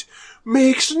meat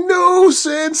makes no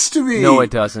sense to me. No,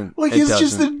 it doesn't. Like, it it's doesn't.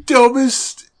 just the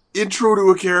dumbest intro to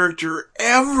a character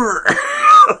ever.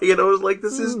 You know, it's like,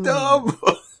 this is dumb.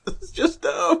 It's just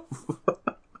dumb.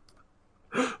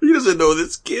 He doesn't know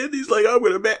this kid. He's like, I'm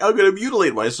gonna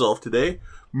mutilate myself today.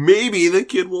 Maybe the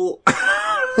kid will,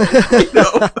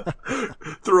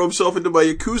 throw himself into my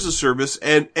Yakuza service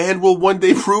and will one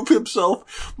day prove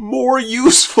himself more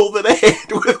useful than a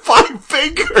hand with 5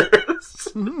 fingers.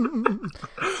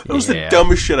 That was the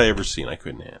dumbest shit I ever seen. I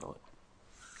couldn't handle it.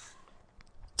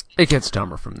 It gets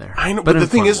dumber from there. I know, but the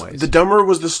thing is, ways. the dumber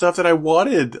was the stuff that I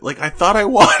wanted. Like, I thought I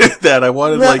wanted that. I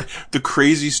wanted, like, the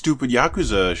crazy, stupid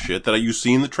Yakuza shit that you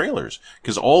see in the trailers.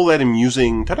 Because all that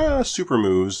amusing, super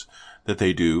moves that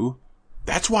they do,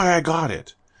 that's why I got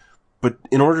it. But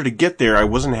in order to get there, I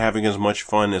wasn't having as much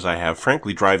fun as I have,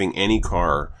 frankly, driving any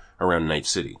car around Night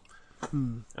City.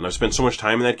 And I've spent so much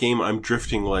time in that game, I'm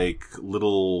drifting like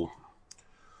little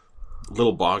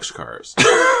box cars.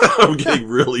 I'm getting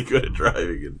really good at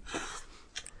driving in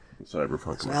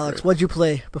Cyberpunk. So Alex, what'd you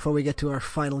play before we get to our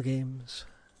final games?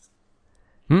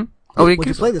 Oh, what'd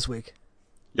you play this week?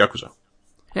 Yakuza.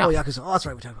 Yeah. Oh, Yakuza. Oh, that's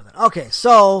right. We talked about that. Okay,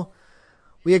 so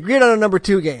we agreed on our number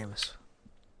 2 games.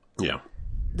 Yeah.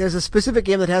 There's a specific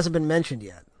game that hasn't been mentioned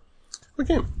yet. What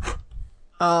game?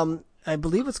 I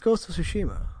believe it's Ghost of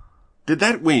Tsushima. Did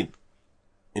that, wait.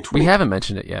 We haven't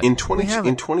mentioned it yet. In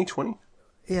 2020?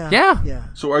 Yeah.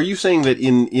 So are you saying that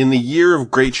in the year of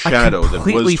Great Shadow that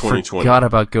was 2020? I completely forgot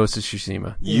about Ghost of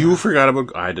Tsushima. You forgot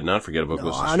about... I did not forget about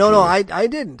Ghost of Tsushima. No, I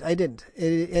didn't.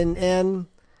 And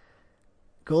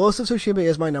Ghost of Tsushima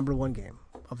is my number 1 game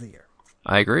of the year.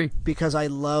 I agree. Because I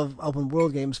love open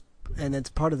world games, and it's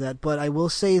part of that. But I will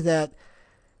say that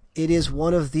it is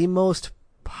one of the most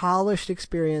polished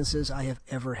experiences I have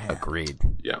ever had. Agreed.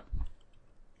 Yeah.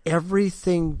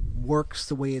 Everything works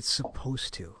the way it's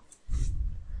supposed to.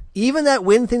 Even that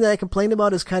wind thing that I complained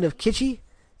about is kind of kitschy.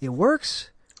 It works.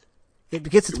 It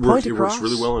gets its point across. It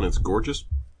works really well, and it's gorgeous.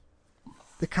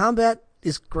 The combat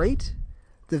is great.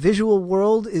 The visual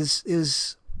world is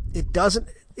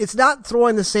it's not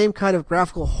throwing the same kind of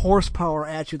graphical horsepower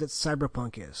at you that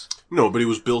Cyberpunk is. No, but it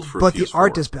was built for But PS4. the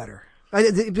art is better.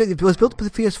 It was built for the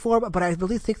PS4, but I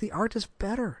really think the art is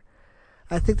better.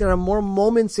 I think there are more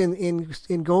moments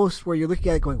in Ghost where you're looking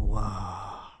at it going,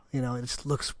 wow. You know, it just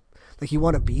looks like you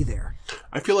want to be there.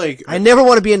 I feel like... I never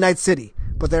want to be in Night City,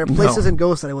 but there are places in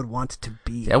Ghost that I would want to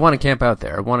be. Yeah, I want to camp out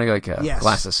there. I want to like a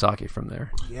glass of sake from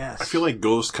there. Yes. I feel like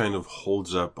Ghost kind of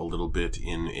holds up a little bit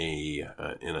in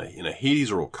a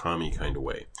Hades or Okami kind of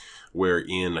way, where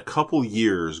in a couple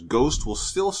years, Ghost will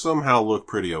still somehow look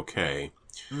pretty okay,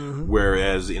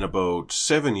 whereas in about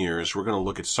 7 years, we're going to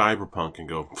look at Cyberpunk and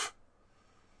go,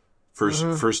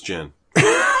 first gen.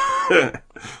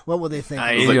 What will they think?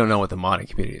 You don't know what the modding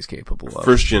community is capable of.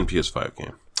 First gen PS5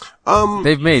 game.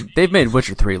 They've made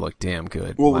Witcher 3 look damn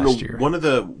good last year. One of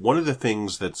the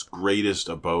things that's greatest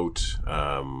about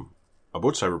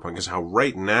Cyberpunk is how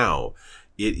right now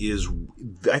it is,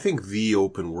 I think, the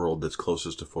open world that's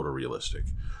closest to photorealistic.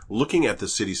 Looking at the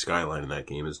city skyline in that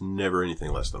game is never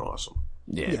anything less than awesome.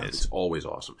 Yeah, It's always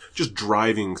awesome. Just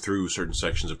driving through certain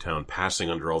sections of town, passing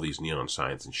under all these neon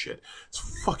signs and shit. It's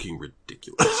fucking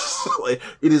ridiculous.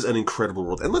 It is an incredible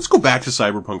world. And let's go back to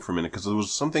Cyberpunk for a minute, because there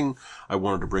was something I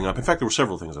wanted to bring up. In fact, there were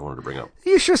several things I wanted to bring up. Are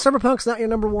you sure Cyberpunk's not your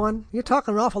number 1? You're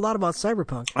talking an awful lot about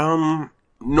Cyberpunk.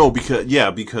 No,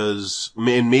 because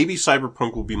maybe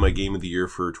Cyberpunk will be my game of the year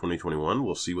for 2021.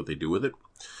 We'll see what they do with it.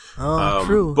 Oh,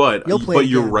 true. But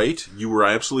you're right. You were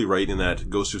absolutely right in that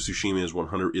Ghost of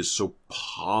Tsushima is so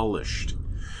polished.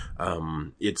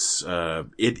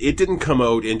 It didn't come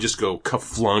out and just go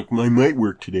ka-flunk, my might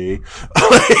work today.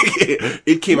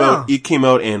 It came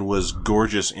out and was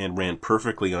gorgeous and ran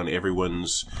perfectly on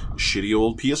everyone's shitty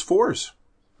old PS4s.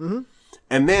 Mm-hmm.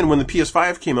 And then when the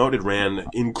PS5 came out, it ran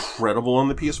incredible on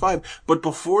the PS5. But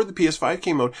before the PS5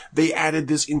 came out, they added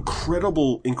this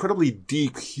incredibly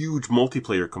deep, huge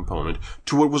multiplayer component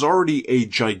to what was already a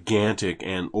gigantic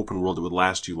and open world that would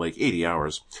last you like 80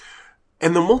 hours.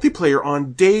 And the multiplayer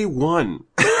on day one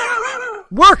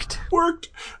worked.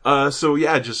 So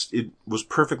yeah, it was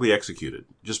perfectly executed.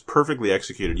 Just perfectly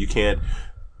executed.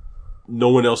 No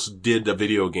one else did a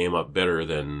video game up better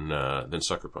than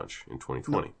Sucker Punch in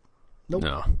 2020. Nope.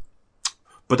 No.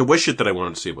 But there was shit that I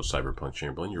wanted to say about Cyberpunk,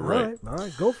 Chamberlain. You're right. All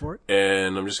right, go for it.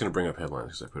 And I'm just going to bring up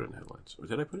headlines because I put it in headlines. Or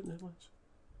did I put it in headlines?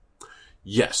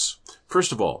 Yes.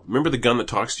 First of all, remember the gun that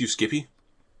talks to you, Skippy?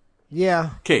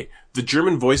 Yeah. Okay, the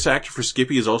German voice actor for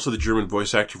Skippy is also the German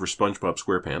voice actor for SpongeBob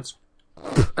SquarePants.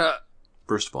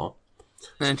 First of all.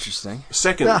 Interesting.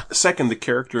 Second, the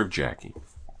character of Jackie.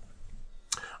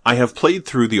 I have played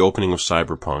through the opening of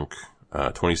Cyberpunk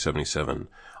 2077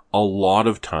 a lot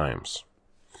of times.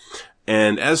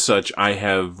 And as such, I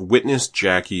have witnessed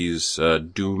Jackie's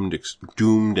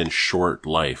doomed and short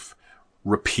life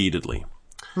repeatedly.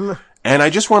 And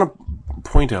I just want to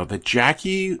point out that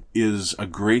Jackie is a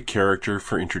great character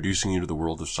for introducing you to the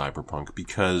world of Cyberpunk,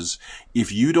 because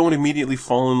if you don't immediately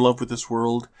fall in love with this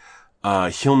world,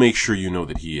 he'll make sure you know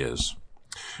that he is.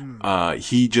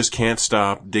 He just can't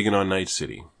stop digging on Night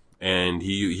City. And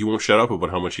he won't shut up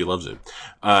about how much he loves it.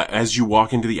 As you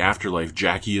walk into the afterlife,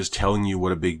 Jackie is telling you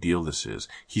what a big deal this is.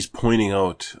 He's pointing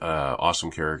out, awesome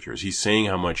characters. He's saying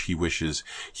how much he wishes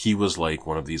he was like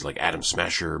one of these, like Adam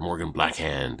Smasher, Morgan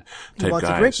Blackhand type guys. He wants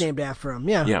a drink named after him,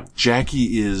 yeah. Yeah.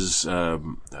 Jackie is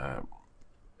in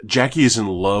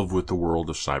love with the world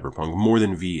of Cyberpunk more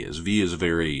than V is. V is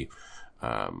very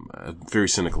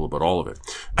cynical about all of it.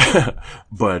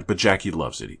 But Jackie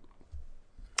loves it.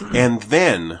 And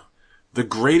then, the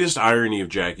greatest irony of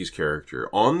Jackie's character,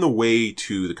 on the way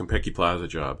to the Konpeki Plaza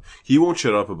job, he won't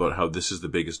shut up about how this is the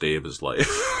biggest day of his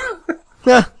life.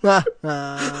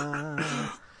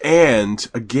 And,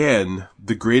 again,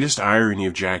 the greatest irony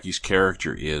of Jackie's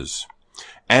character is,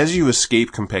 as you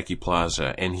escape Konpeki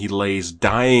Plaza and he lays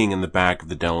dying in the back of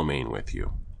the Delamain with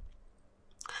you,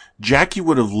 Jackie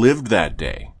would have lived that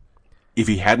day if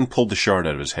he hadn't pulled the shard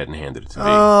out of his head and handed it to me.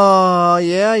 Oh,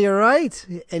 yeah, you're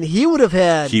right. And he would have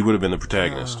had... He would have been the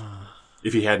protagonist.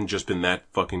 If he hadn't just been that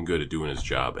fucking good at doing his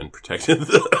job and protected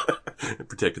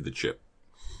the chip.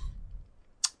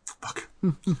 Fuck.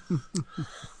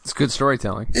 It's good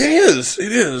storytelling. It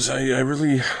is. I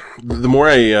really... The more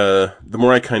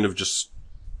I kind of just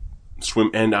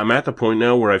swim... And I'm at the point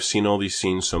now where I've seen all these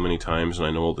scenes so many times and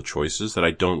I know all the choices that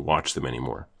I don't watch them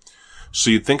anymore. So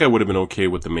you'd think I would have been okay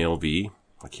with the male V.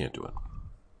 I can't do it.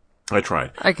 I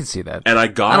tried. I can see that. And I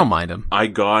don't mind him. I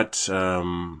got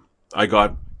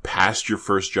past your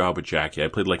first job with Jackie. I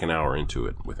played like an hour into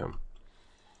it with him.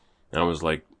 And I was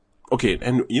like, okay,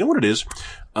 and you know what it is?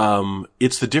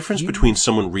 It's the difference between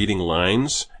someone reading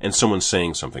lines and someone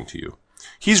saying something to you.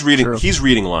 He's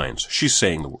reading lines. She's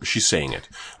saying it.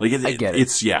 Like I get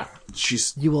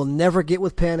it. You will never get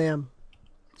with Pan Am.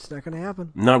 It's not going to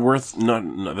happen.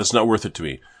 That's not worth it to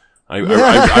me. I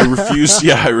refuse.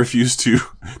 Yeah, I refuse to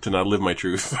not live my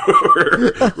truth.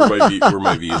 where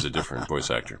my V is a different voice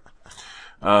actor.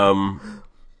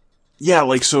 Yeah,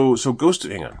 like so Ghost.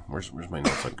 Hang on, where's my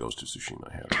notes on Ghost of Tsushima?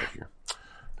 I have it right here.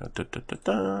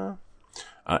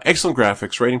 Excellent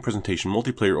graphics, writing, presentation,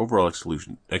 multiplayer, overall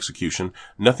execution.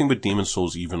 Nothing but Demon's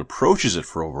Souls even approaches it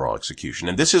for overall execution.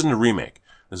 And this isn't a remake.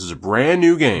 This is a brand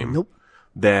new game. Nope.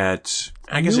 That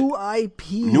I guess new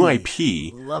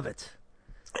IP. Love it.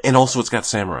 And also, it's got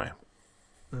samurai.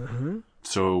 Mm-hmm.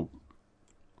 So,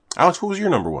 Alex, what was your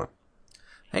number one?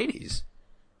 Hades.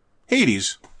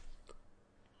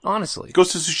 Honestly,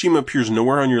 Ghost of Tsushima appears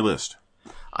nowhere on your list.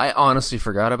 I honestly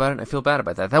forgot about it, and I feel bad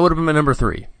about that. That would have been my number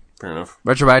 3. Fair enough.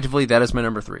 Retroactively, that is my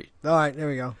number 3. All right, there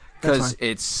we go. Because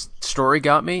its story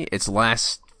got me. Its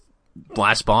last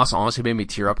boss honestly made me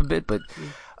tear up a bit, but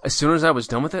as soon as I was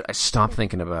done with it, I stopped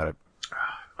thinking about it.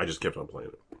 I just kept on playing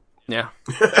it. Yeah.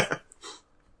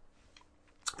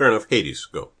 Fair enough. Hades,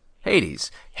 go.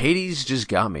 Hades just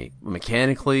got me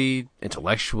mechanically,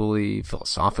 intellectually,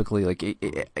 philosophically. Like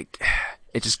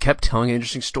it just kept telling an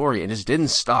interesting story and just didn't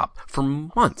stop for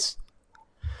months.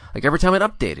 Like every time it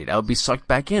updated, I would be sucked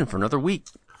back in for another week.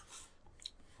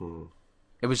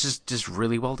 It was just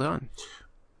really well done.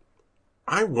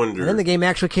 I wonder. And then the game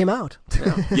actually came out.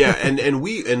 Yeah, and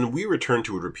we returned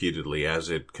to it repeatedly as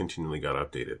it continually got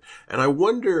updated. And I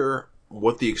wonder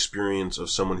what the experience of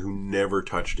someone who never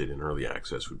touched it in early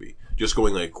access would be. Just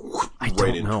going like I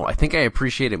don't know. I think I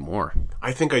appreciate it more.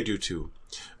 I think I do too.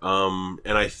 And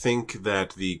I think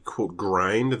that the quote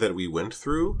grind that we went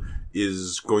through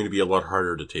is going to be a lot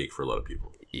harder to take for a lot of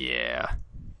people. Yeah.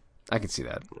 I can see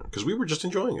that. Because we were just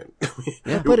enjoying it.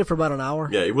 I played it for about an hour.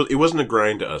 Yeah, it wasn't a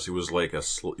grind to us. It was like a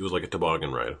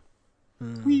toboggan ride.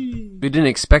 We didn't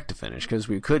expect to finish because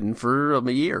we couldn't for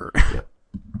a year. Yeah.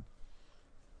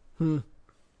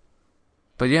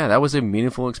 But yeah, that was a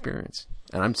meaningful experience,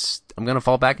 and I'm gonna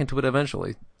fall back into it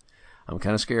eventually. I'm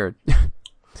kind of scared.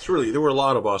 It's really, there were a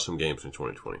lot of awesome games in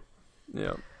 2020.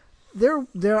 Yeah. You're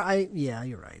right.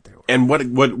 There were. And what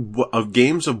of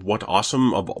games of what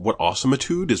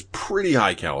awesomeitude is pretty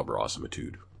high caliber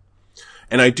awesomeitude.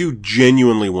 And I do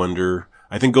genuinely wonder,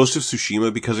 I think Ghost of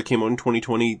Tsushima, because it came out in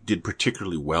 2020, did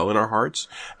particularly well in our hearts.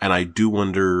 And I do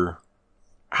wonder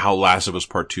how Last of Us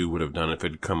Part 2 would have done if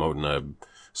it had come out in a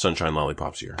Sunshine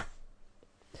Lollipops year.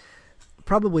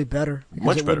 Probably better. Because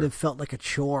Much it better. would have felt like a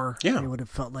chore. Yeah. It would have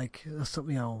felt like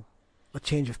something, a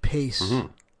change of pace. Mm-hmm.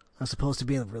 As opposed to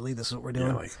being, really, this is what we're doing.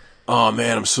 Yeah, like, oh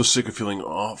man, I'm so sick of feeling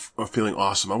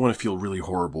awesome. I want to feel really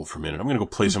horrible for a minute. I'm going to go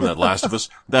play some of that Last of Us.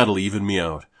 That'll even me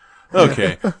out.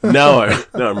 Okay. now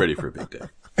I'm ready for a big day.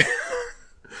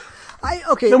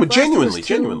 Okay. No, but Last of Us 2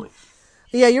 genuinely.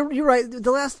 Yeah, you're right.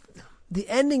 The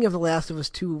ending of The Last of Us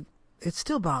 2, it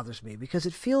still bothers me because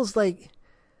it feels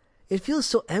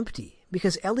so empty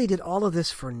because Ellie did all of this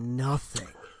for nothing.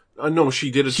 No, she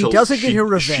did it. She doesn't get her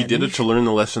revenge. She did it to learn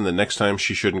the lesson that next time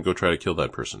she shouldn't go try to kill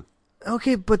that person.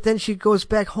 Okay, but then she goes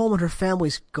back home and her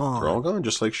family's gone. They're all gone,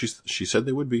 just like she said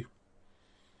they would be.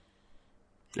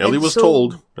 Ellie was so-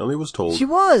 told. Ellie was told. She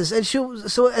was, and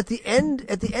so at the end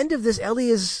of this, Ellie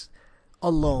is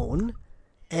alone,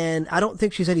 and I don't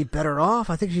think she's any better off.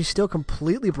 I think she's still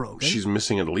completely broken. She's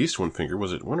missing at least one finger.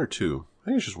 Was it one or two? I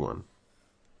think it's just one.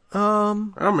 I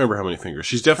don't remember how many fingers.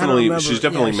 She's definitely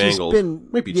mangled.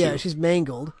 Maybe two. Yeah, she's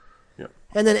mangled. Yeah.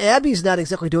 And then Abby's not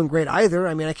exactly doing great either.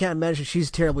 I mean, I can't imagine she's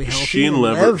terribly healthy. She and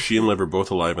Lev are both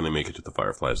alive and they make it to the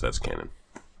Fireflies. That's canon.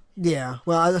 Yeah.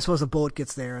 Well, I suppose the boat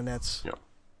gets there, and that's. Yeah.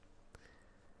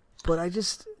 But I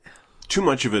just. Too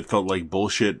much of it felt like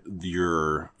bullshit.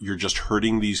 You're just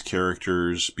hurting these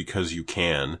characters because you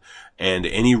can, and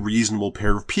any reasonable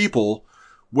pair of people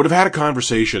would have had a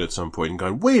conversation at some point and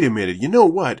gone, wait a minute, you know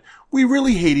what? We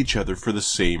really hate each other for the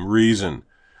same reason.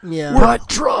 Yeah. What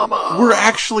drama? We're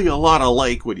actually a lot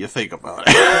alike when you think about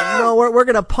it. No, we're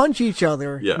gonna punch each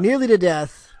other nearly to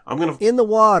death in the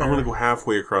water. I'm gonna go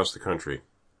halfway across the country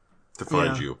to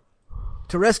find Yeah. you.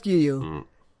 To rescue you,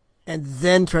 and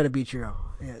then try to beat you up.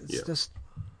 Yeah, it's just.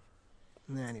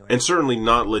 Anyway. And certainly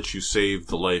not let you save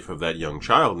the life of that young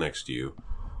child next to you.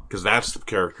 Because that's the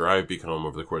character I've become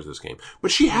over the course of this game. But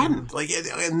she hadn't.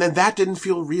 And then that didn't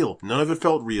feel real. None of it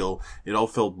felt real. It all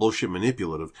felt bullshit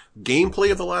manipulative.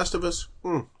 Gameplay of The Last of Us?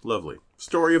 Lovely.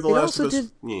 Story of The Last of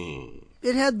Us?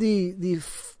 It had the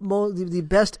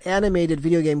best animated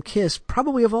video game kiss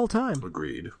probably of all time.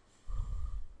 Agreed.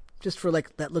 Just for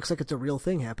that looks like it's a real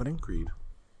thing happening. Agreed.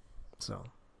 So,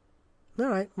 all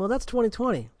right. Well, that's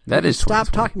 2020. That is Stop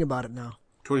 2020. talking about it now.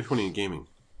 2020 in gaming.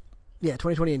 Yeah,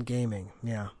 2020 in gaming.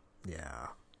 Yeah.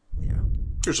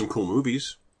 There's some cool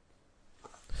movies.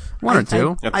 One or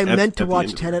two. I meant to at the watch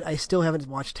end of it. Tenet. I still haven't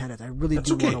watched Tenet. I really That's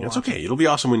do okay. want to That's watch okay. it. It'll be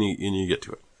awesome when you get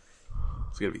to it.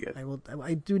 It's gonna be good.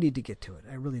 I do need to get to it.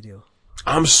 I really do.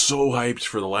 I'm so hyped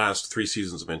for the last 3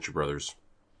 seasons of Venture Brothers.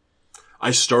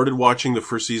 I started watching the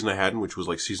first season I hadn't, which was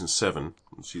like season 7.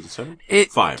 Season 7?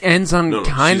 It 5. ends on No,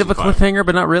 kind of a season 5. cliffhanger,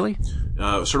 but not really.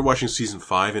 Started watching season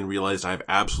 5 and realized I have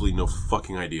absolutely no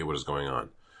fucking idea what is going on.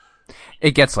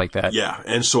 It gets like that. Yeah,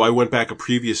 and so I went back a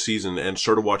previous season and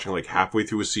started watching like halfway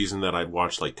through a season that I'd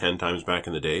watched like 10 times back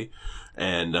in the day,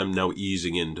 and I'm now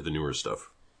easing into the newer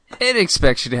stuff. It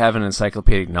expects you to have an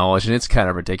encyclopedic knowledge, and it's kind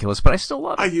of ridiculous, but I still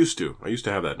love it. I used to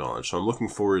have that knowledge, so I'm looking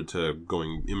forward to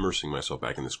immersing myself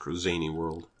back in this zany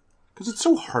world. Because it's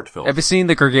so heartfelt. Have you seen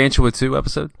the Gargantua 2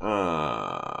 episode?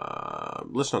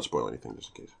 Let's not spoil anything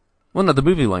just in case. Well, no, the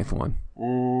movie length one.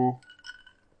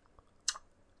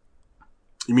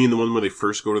 You mean the one where they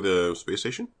first go to the space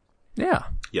station? Yeah.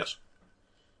 Yes.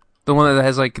 The one that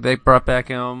has, they brought back,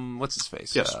 what's his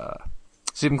face? Yes.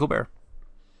 Stephen Colbert.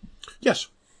 Yes.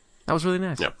 That was really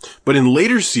nice. Yeah. But in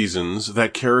later seasons,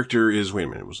 that character is, wait a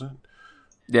minute, was that?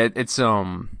 Yeah, it's,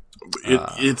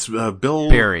 It's Bill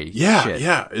Barry. Yeah, Shit.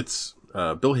 yeah. It's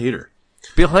Bill Hader.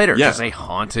 Bill Hader Yeah. does a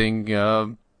haunting,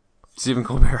 Stephen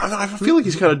Colbert. I feel like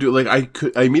he's kind of doing I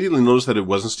immediately noticed that it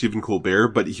wasn't Stephen Colbert,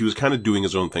 but he was kind of doing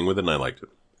his own thing with it, and I liked it.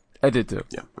 I did too.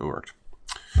 Yeah, it worked.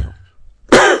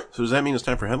 So does that mean it's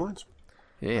time for headlines?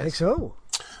 Yes. I think so.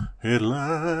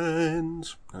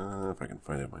 Headlines. If I can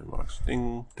find it in my box.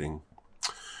 Ding, ding.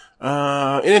 In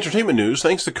entertainment news,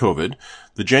 thanks to COVID,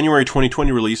 the January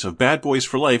 2020 release of Bad Boys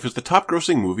for Life is the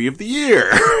top-grossing movie of the year.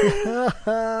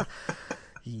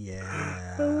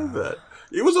 Yeah. I love that.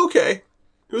 It was okay.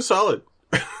 It was solid.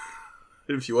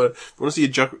 If you want to see a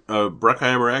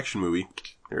Bruckheimer action movie,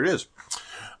 here it is.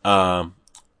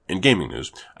 In gaming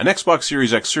news, an Xbox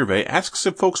Series X survey asks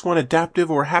if folks want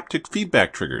adaptive or haptic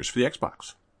feedback triggers for the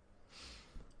Xbox.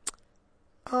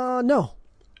 No.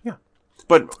 Yeah.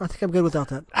 But I think I'm good without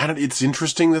that. it's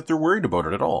interesting that they're worried about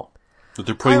it at all. That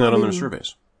they're putting that on their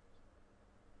surveys.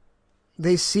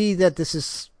 they see that this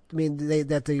is. I mean,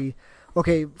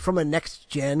 from a next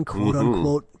gen quote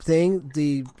unquote thing,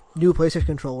 the new PlayStation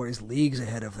controller is leagues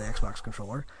ahead of the Xbox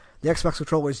controller. The Xbox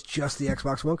controller is just the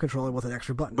Xbox One controller with an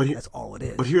extra button. That's all it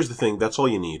is. But here's the thing: that's all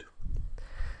you need.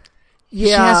 Yeah,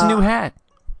 she has a new hat.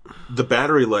 The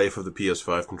battery life of the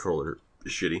PS5 controller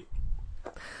is shitty.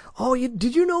 Oh,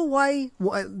 did you know why?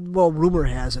 Well, rumor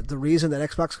has it the reason that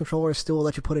Xbox controllers still will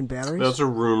let you put in batteries. That's a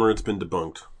rumor. It's been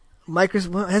debunked.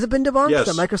 Has it been debunked? Yes.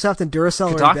 That Microsoft and Duracell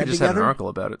are in Kotaku bed just had an together? article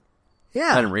about it.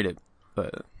 Yeah. I didn't read it,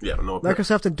 but Yeah, no.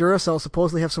 Microsoft and Duracell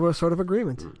supposedly have some sort of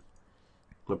agreement.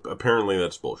 Apparently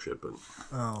that's bullshit, but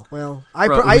Oh, well, I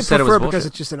Bro, who said it was prefer because bullshit?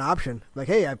 it's just an option. Like,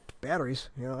 hey, I have batteries.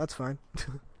 That's fine.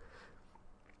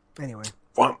 Anyway.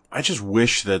 well, I just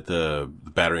wish that the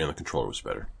battery on the controller was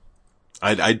better.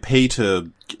 I'd pay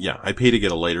to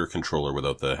get a lighter controller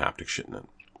without the haptic shit in it.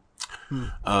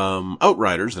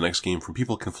 Outriders, the next game from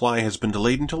People Can Fly, has been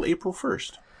delayed until April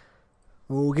 1st.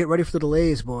 Well, get ready for the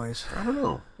delays, boys. I don't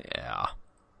know. yeah.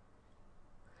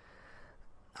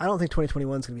 I don't think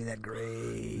 2021 is going to be that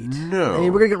great. No. I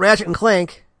mean, we're going to get Ratchet and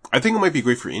Clank. I think it might be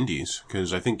great for indies,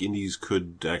 because I think indies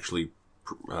could actually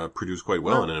produce quite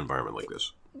well in an environment like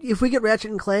this. If we get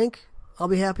Ratchet and Clank, I'll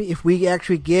be happy. If we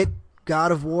actually get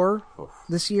God of War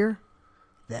this year,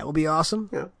 that will be awesome.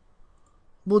 Yeah.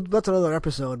 Well, that's another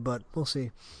episode, but we'll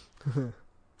see.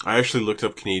 I actually looked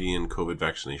up Canadian COVID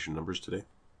vaccination numbers today.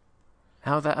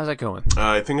 How's that going?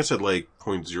 I think it's at like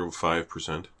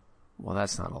 0.05%. Well,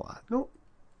 that's not a lot. Nope.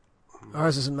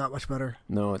 Ours is not much better.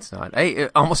 No, it's not. Hey,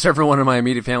 almost everyone in my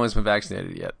immediate family has been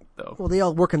vaccinated yet, though. Well, they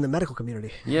all work in the medical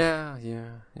community. Yeah,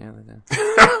 they did.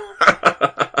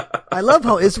 I love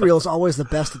how Israel's always the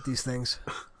best at these things.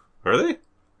 Are they?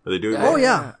 Are they doing Oh, that?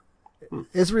 yeah.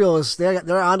 Israel is,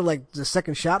 they're on to like the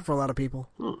second shot for a lot of people.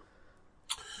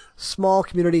 Small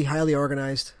community, highly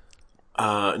organized.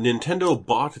 Nintendo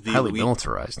bought the Highly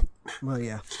militarized. Well,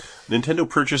 yeah. Nintendo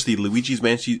purchased the Luigi's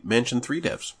Mansion 3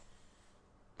 devs.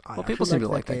 Well, people seem to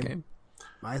like that game.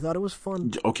 I thought it was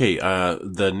fun. Okay,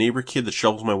 the neighbor kid that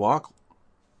shovels my walk,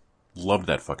 loved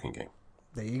that fucking game.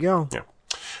 There you go. Yeah.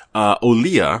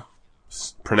 Olija,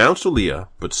 pronounced Olija,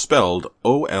 but spelled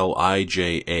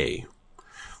Olija.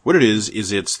 What it is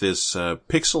it's this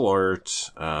pixel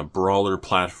art brawler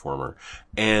platformer.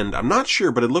 And I'm not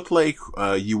sure, but it looked like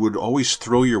you would always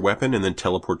throw your weapon and then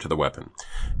teleport to the weapon.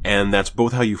 And that's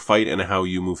both how you fight and how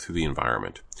you move through the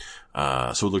environment.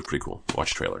 So it looked pretty cool.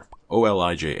 Watch trailer.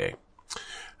 Olija.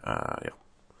 Yeah.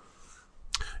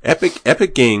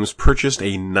 Epic Games purchased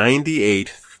a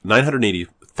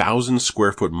 980,000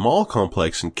 square foot mall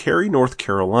complex in Cary, North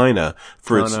Carolina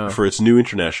for its new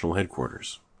international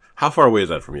headquarters. How far away is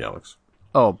that from you, Alex?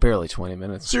 Oh, barely 20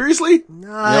 minutes. Seriously?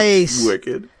 Nice.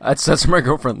 Wicked. That's where my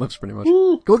girlfriend lives, pretty much.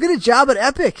 Go get a job at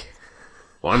Epic.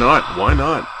 Why not? Why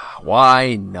not?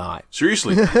 Why not?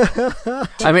 Seriously.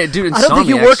 I mean, dude, Insomniac's I don't think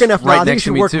you work enough now. right I think next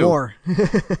you to should me, work too. more.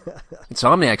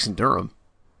 Insomniac's in Durham.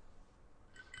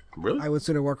 Really? I would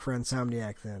sooner work for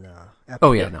Insomniac than Epic.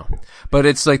 Oh, yeah, no. But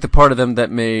it's like the part of them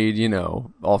that made,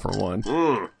 All for One.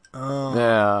 Mm. Oh.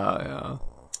 Yeah.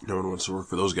 No one wants to work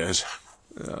for those guys.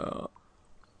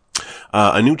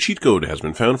 A new cheat code has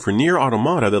been found for Nier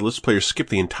Automata that lets players skip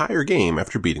the entire game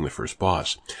after beating the first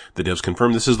boss. The devs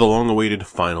confirm this is the long-awaited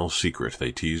final secret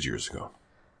they teased years ago.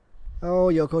 Oh,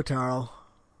 Yoko Taro.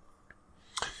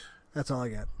 That's all I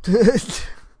got. It's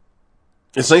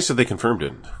nice that they confirmed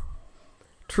it.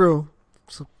 True.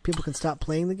 So people can stop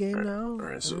playing the game now? All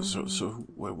right, so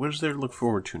what is there to look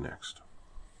forward to next?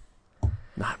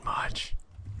 Not much.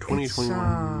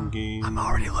 2021 game. I'm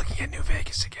already looking at New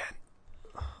Vegas again.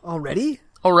 Already?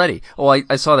 Already. Oh,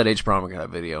 I saw that H. Bromwich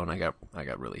video, and I got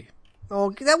really...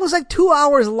 Oh, that was like 2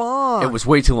 hours long. It was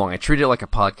way too long. I treated it like a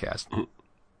podcast.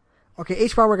 Okay,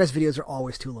 H. Power Guy's videos are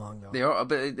always too long, though. They are,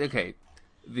 but okay.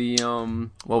 The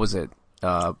what was it?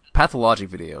 Pathologic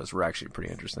videos were actually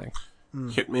pretty interesting.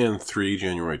 Hitman 3,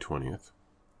 January 20th.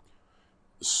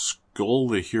 Skull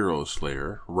the Hero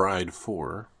Slayer, Ride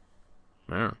 4.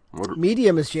 Yeah.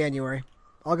 Medium is January.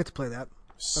 I'll get to play that.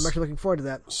 I'm actually looking forward to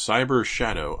that. Cyber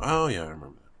Shadow. Oh, yeah, I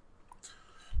remember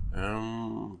that.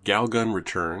 Galgun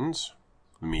Returns,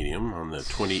 Medium, on the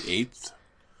 28th.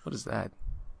 What is that?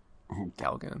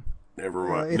 Galgun. Never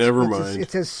mind.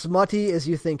 It's as smutty as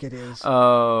you think it is.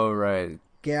 Oh, right.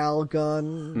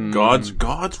 Galgun. Gods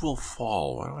Will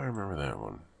Fall. Why do I remember that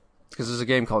one? Because there's a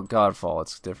game called Godfall.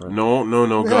 It's different. No.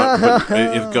 God, but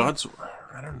if Gods...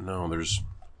 I don't know. There's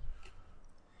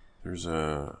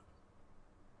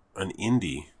an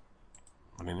indie,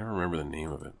 but I never remember the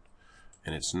name of it.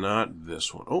 And it's not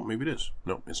this one. Oh, maybe it is.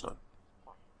 No, it's not.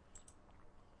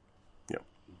 Yeah.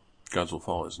 Gods Will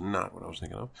Fall is not what I was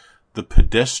thinking of. The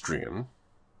Pedestrian.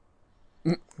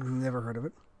 Never heard of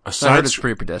it. I heard it's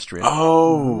pretty pedestrian.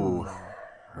 Oh.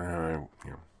 Yeah.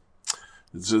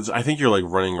 I think you're like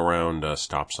running around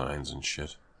stop signs and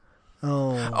shit.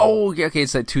 Oh, yeah, okay,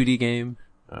 it's that 2D game.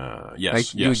 Yes,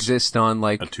 Like, you exist on,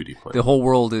 like, a 2D plane. the whole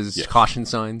world is caution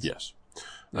signs. Yes.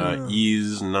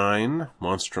 Ys 9,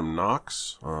 Monstrum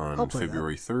Nox on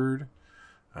February 3rd.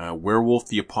 Werewolf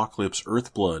the Apocalypse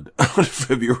Earthblood on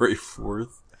February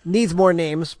 4th. needs more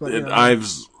names, but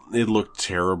It looked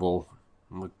terrible.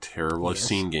 I've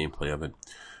seen gameplay of it.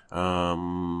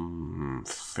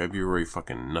 February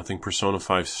fucking nothing. Persona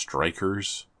 5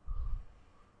 Strikers.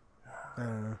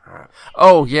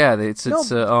 Oh, yeah, it's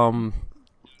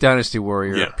Dynasty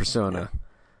Warrior Persona.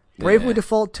 Bravely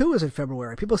Default 2 is in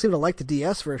February. People seem to like the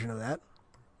DS version of that.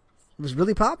 It was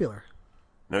really popular.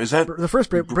 Now, is that the first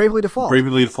Bravely Default?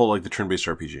 Bravely Default, like the turn-based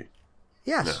RPG?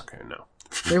 Yes. No, okay, no.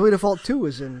 Bravely Default 2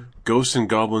 is in... Ghosts and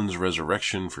Goblins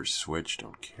Resurrection for Switch.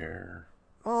 Don't care.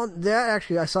 Oh, that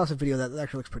actually, I saw some video that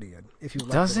actually looks pretty good. If you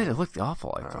like Does it? It looked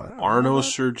awful, I thought. Arno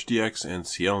Surge DX and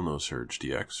Ciel No Surge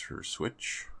DX for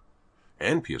Switch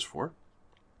and PS4.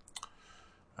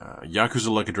 Yakuza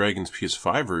Like a Dragon's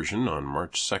PS5 version on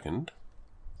March 2nd.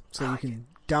 So you can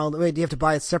download... Wait, do you have to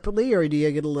buy it separately, or do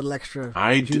you get a little extra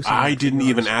juice I didn't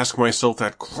even ask myself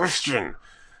that question.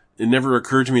 It never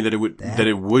occurred to me that it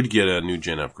would get a new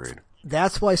gen upgrade.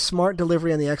 That's why smart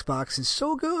delivery on the Xbox is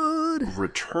so good.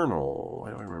 Returnal.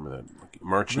 Why do I remember that?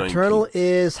 March 19th. Returnal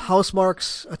is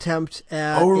Housemarque's attempt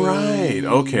at... Oh, right.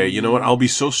 Okay, you know what? I'll be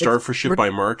so starved for shit by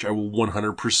March, I will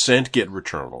 100% get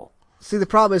Returnal. See, the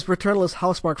problem is Returnal is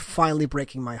Housemarque finally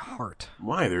breaking my heart.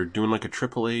 Why? They're doing like a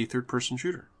AAA third-person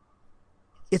shooter.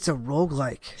 It's a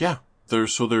roguelike. Yeah.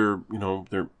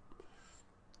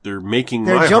 They're making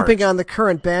They're my jumping heart. on the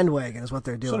current bandwagon is what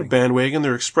they're doing. It's not a bandwagon.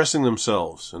 They're expressing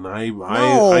themselves, and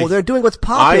they're doing what's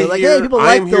popular. Hey, people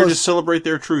like I'm those. here to celebrate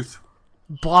their truth.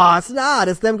 Blah, it's not.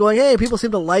 It's them going, hey, people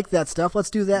seem to like that stuff. Let's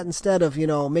do that instead of,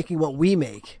 making what we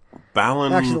make.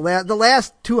 Balan. Actually, the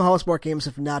last two Housemarque games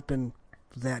have not been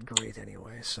that great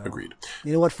anyway. So Agreed.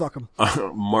 You know what? Fuck them.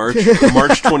 March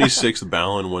 26th,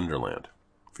 Balan Wonderland.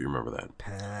 If you remember that.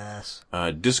 Pass.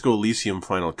 Disco Elysium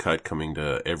Final Cut coming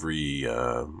to every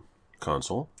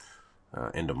console.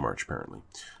 End of March, apparently.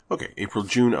 Okay, April,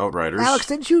 June, Outriders. Alex,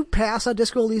 didn't you pass on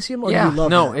Disco Elysium? Or Yeah, you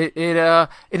love no, that?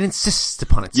 it insists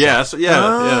upon itself. Yeah,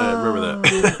 I remember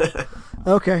that.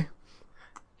 Okay.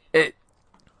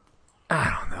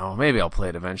 I don't know. Maybe I'll play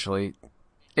it eventually.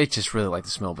 It just really like the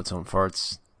smell of its own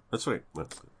farts. That's right.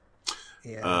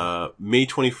 Yeah. May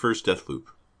 21st, Deathloop.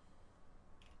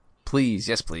 Please,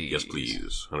 yes, please. Yes,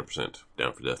 please. 100%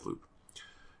 down for Deathloop.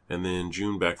 And then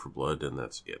June, Back for Blood, and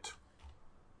that's it.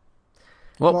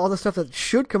 Well, all the stuff that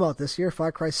should come out this year,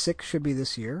 Far Cry 6 should be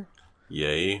this year.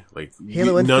 Yay! Like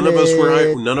Halo none of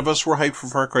Infinite. us were hyped for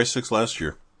Far Cry 6 last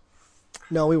year.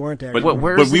 No, we weren't actually. But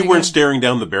where is we it weren't again? staring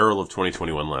down the barrel of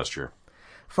 2021 last year.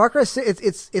 Far Cry 6,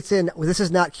 it's in. This is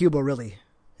not Cuba, really.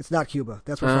 It's not Cuba.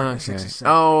 That's where Far Cry 6 is set.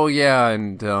 Oh, yeah,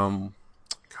 and God,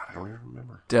 I don't even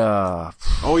remember. uh,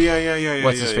 Oh yeah.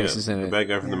 What's his face is in the it? bad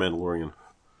guy from The Mandalorian.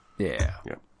 yeah.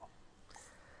 Yeah.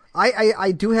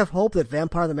 I do have hope that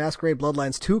Vampire the Masquerade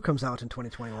Bloodlines 2 comes out in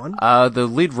 2021. The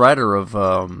lead writer of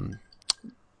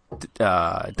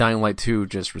Dying Light 2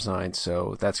 just resigned,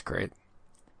 so that's great.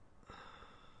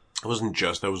 It wasn't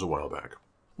just. That was a while back.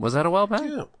 Was that a while back?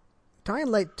 Yeah. Dying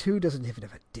Light 2 doesn't even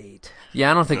have a date.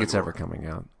 Yeah, I don't think it's ever coming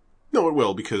out. No, it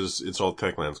will because it's all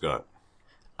Techland's got.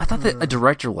 I thought that a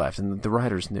director left and the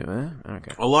writers knew.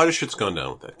 Okay. A lot of shit's gone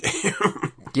down with that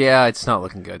game. Yeah, it's not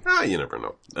looking good. You never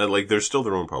know. They're still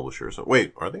their own publisher. So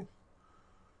wait, are they?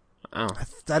 Oh.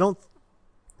 I don't.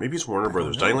 Maybe it's Warner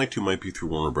Brothers. Dying Light 2 might be through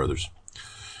Warner Brothers.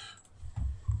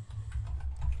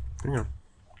 Yeah.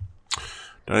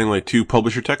 Dying Light 2,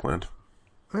 publisher Techland.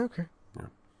 Okay. Yeah.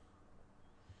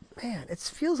 Man, it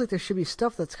feels like there should be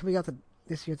stuff that's coming out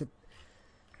this year that.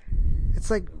 It's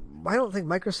like, I don't think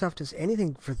Microsoft has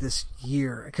anything for this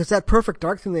year. Because that Perfect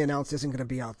Dark thing they announced isn't going to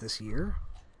be out this year.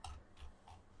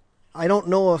 I don't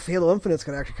know if Halo Infinite's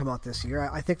going to actually come out this year.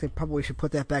 I think they probably should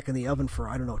put that back in the oven for,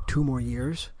 2 more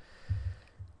years.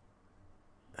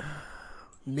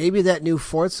 Maybe that new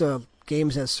Forza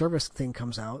Games as Service thing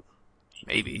comes out.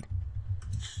 Maybe.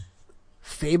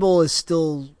 Fable is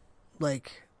still,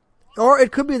 or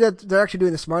it could be that they're actually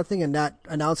doing the smart thing and not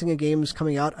announcing a game's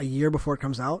coming out a year before it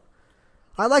comes out.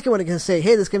 I like it when it can say,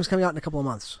 hey, this game's coming out in a couple of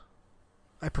months.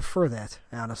 I prefer that,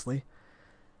 honestly,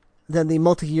 than the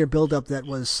multi-year build-up that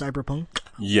was Cyberpunk.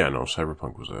 Yeah, no,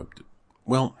 Cyberpunk was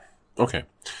Okay.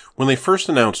 When they first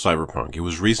announced Cyberpunk, it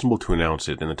was reasonable to announce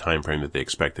it in the time frame that they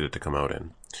expected it to come out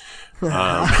in. Then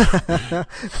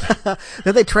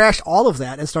they trashed all of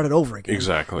that and started over again.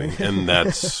 Exactly. And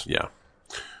that's, yeah.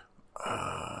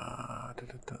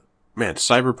 Man,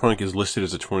 Cyberpunk is listed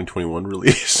as a 2021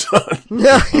 release on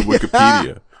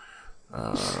Wikipedia.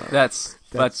 That's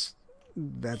That's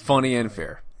funny and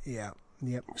fair. yeah.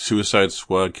 Yep. Suicide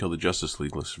Squad Kill the Justice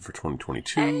League listed for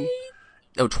 2022.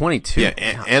 Oh, 22. Yeah,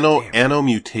 Anno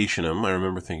Mutationum. I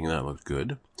remember thinking that looked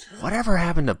good. Whatever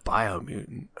happened to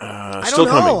Biomutant? Still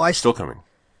don't know. coming. Still coming.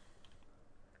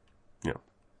 Yeah.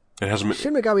 It hasn't been...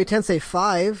 Shin Megami Tensei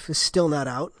 5 is still not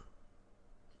out.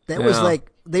 That was Yeah.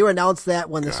 like, they announced that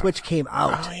when the Switch came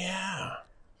out. Oh, yeah.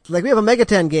 Like, we have a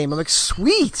Megaten game. I'm like,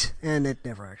 sweet! And it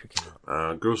never actually came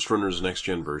out. Ghost Runner's next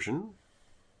gen version.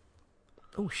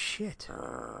 Oh, shit.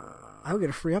 I would get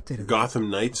a free update of that. Gotham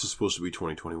Knights is supposed to be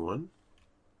 2021.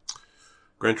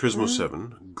 Gran Turismo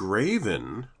 7.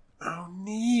 Graven. Oh,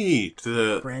 neat.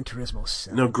 Gran Turismo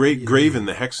 7. No, Graven,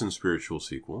 the Hexen spiritual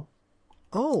sequel.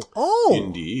 Oh!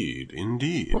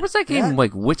 Indeed. What was that game? That-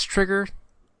 Like Witch Trigger?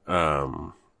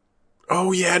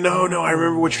 Oh, yeah, no, I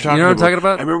remember what you're talking about. You know what I'm talking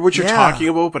about? I remember what you're Yeah. talking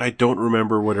about, but I don't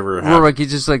remember whatever happened. Where like you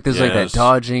just like there's like that Yes.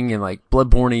 dodging and like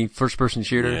Bloodborne first person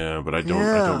shooter. Yeah, but I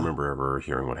don't remember ever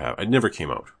hearing what happened. It never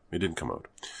came out. It didn't come out.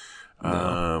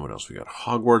 What else we got?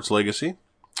 Hogwarts Legacy.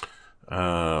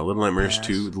 Little Nightmares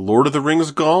 2. Lord of the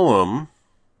Rings Gollum.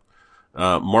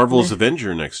 Marvel's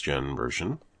Avenger next gen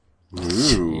version.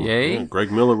 Ooh. Yay. Yeah, Greg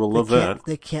Miller will love that.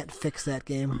 They can't fix that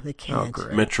game. They Oh, can't.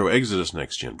 great. Metro Exodus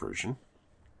next gen version.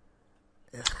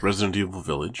 Resident Evil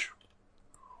Village.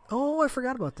 Oh, I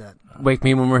forgot about that. Wake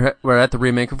me when we're at the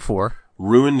remake of 4.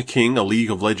 Ruined King, a League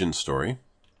of Legends story.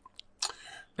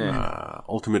 Yeah.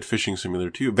 Ultimate Fishing Simulator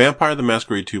 2. Vampire the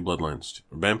Masquerade 2 Bloodlines.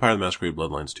 Vampire the Masquerade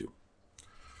Bloodlines 2.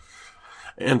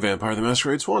 And Vampire the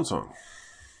Masquerade Swan Song.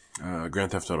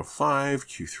 Grand Theft Auto 5,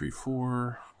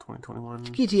 Q34, 2021.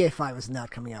 GTA 5 is not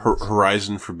coming out.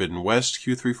 Horizon Forbidden West,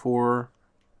 Q34.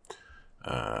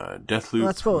 Deathloop, Well,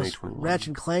 I suppose 2021. Ratchet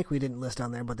and Clank we didn't list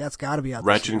on there, but that's got to be out.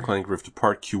 Ratchet this and year. Clank Rift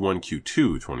Apart, Q1, Q2,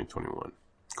 2021.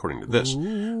 According to this.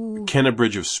 Kenna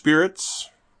Bridge of Spirits.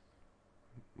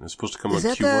 It's supposed to come Is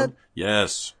out that Q1. that?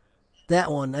 That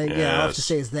That one, yeah, I'll have to Yes.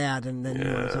 say is that, and then you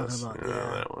know what I'm Yes, talking about. yeah,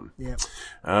 Yeah, that one.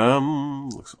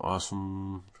 Yep. Looks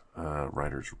awesome.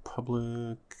 Riders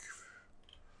Republic.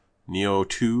 Neo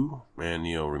 2 and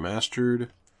Neo Remastered.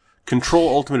 Control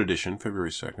Ultimate Edition,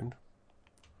 February 2nd.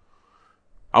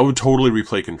 I would totally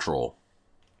replay Control.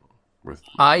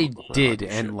 I did shit.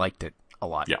 and liked it a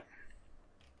lot. Yeah.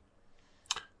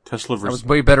 Tesla I versus was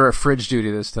way better at fridge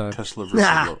duty this time. Tesla versus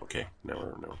Nah. okay,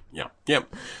 no. Yeah.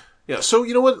 Yeah, so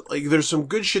you know what? Like there's some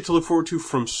good shit to look forward to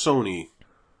from Sony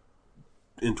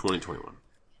in 2021.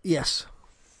 Yes.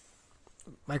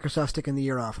 Microsoft's taking the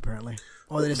year off, apparently.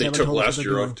 Or they just They haven't took told us last what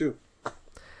year they're off doing. too.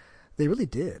 They really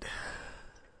did.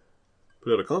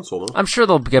 Put out a console though. I'm sure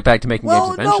they'll get back to making games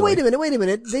Well, eventually. no, wait a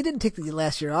minute. They didn't take the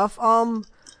last year off.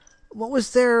 What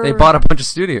was their... They bought a bunch of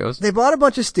studios. They bought a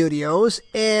bunch of studios,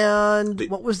 and They-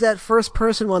 what was that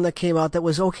first-person one that came out that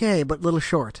was okay, but little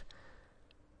short?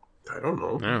 I don't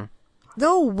know. Yeah.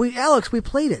 No, Alex, we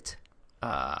played it.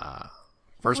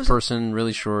 First person,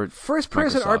 really short.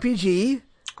 First-person Microsoft. RPG.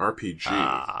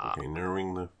 RPG. Okay,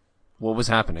 narrowing the What was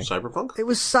happening? Cyberpunk. It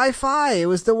was sci-fi. It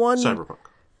was the one... Cyberpunk.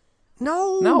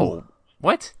 No.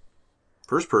 What?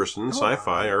 First person,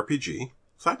 sci-fi, RPG,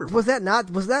 Cyberpunk. Was that not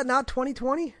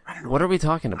 2020? What are we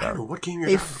talking I don't know about? what game you're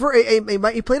You played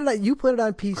it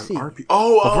on PC. RPG.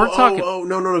 Oh, we're talking-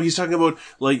 no. He's talking about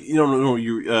like no.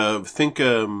 You think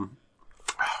oh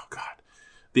god,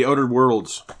 The Outer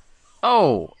Worlds.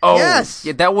 Oh. Yes.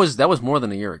 Yeah, that was more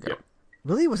than a year ago.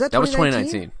 Really? Was that That was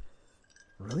 2019?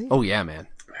 2019. Really? Oh yeah, man.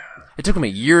 It took him a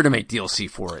year to make DLC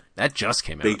for it. That just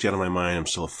came out. Baked out of my mind. I'm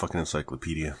still a fucking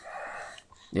encyclopedia.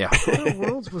 Yeah. Outer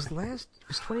Worlds was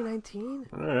 2019?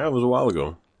 That was a while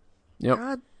ago. Yep.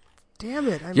 God damn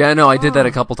it. Yeah, no, I did that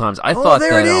a couple times. I Oh, thought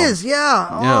there that, it is.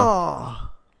 Yeah. yeah. Oh.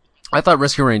 I thought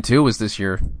Rescue Rain 2 was this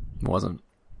year. It wasn't.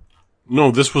 No,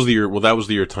 this was the year. Well, that was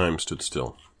the year time stood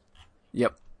still.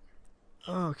 Yep.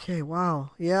 Okay,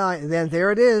 wow. Yeah, and then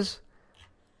there it is.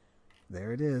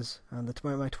 There it is on my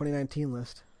 2019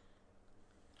 list.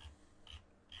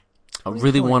 I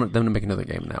really wanted them to make another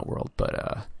game in that world,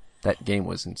 but that game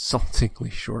was insultingly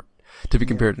short to be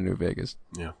compared to New Vegas.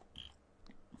 Yeah.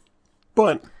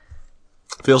 But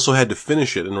they also had to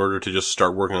finish it in order to just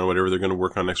start working on whatever they're going to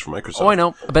work on next for Microsoft. Oh, I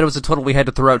know. I bet it was a total we had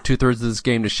to throw out 2/3 of this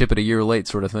game to ship it a year late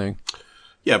sort of thing.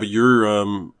 Yeah, but you're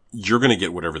going to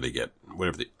get whatever they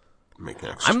make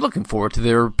next. I'm looking forward to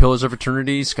their Pillars of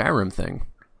Eternity Skyrim thing.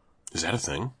 Is that a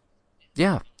thing?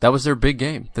 Yeah, that was their big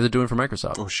game that they're doing for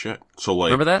Microsoft. Oh shit! So like,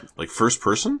 Remember that? Like first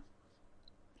person?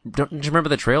 Don't you remember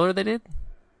the trailer they did?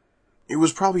 It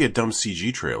was probably a dumb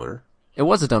CG trailer. It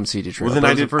was a dumb CG trailer. Well, then but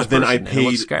I it was did. the first Then person, I and it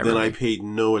looked paid. Then I Skyrim-y. paid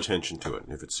no attention to it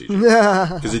if it's CG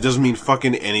because it doesn't mean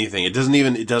fucking anything. It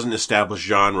doesn't establish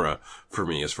genre for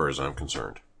me as far as I'm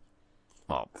concerned.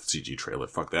 Well, CG trailer,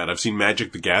 fuck that. I've seen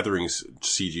Magic the Gathering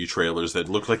CG trailers that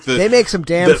look like the. They make some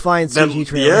damn fine CG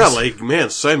trailers. Yeah, like man,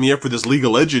 sign me up for this League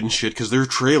of Legends shit because their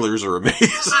trailers are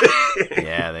amazing.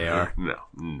 yeah, they are.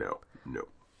 No.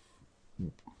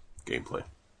 Gameplay.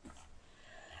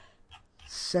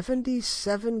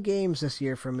 77 games this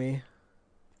year for me.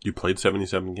 You played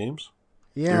 77 games?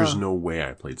 Yeah. There's no way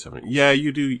I played 70. Yeah,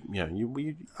 you do. Yeah,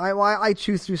 you I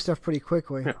chew through stuff pretty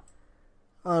quickly. Yeah.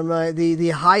 On the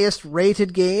highest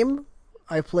rated game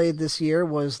I played this year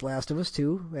was Last of Us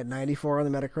 2 at 94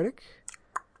 on the Metacritic.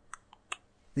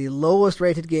 The lowest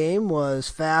rated game was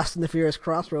Fast and the Furious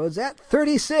Crossroads at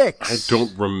 36. I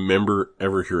don't remember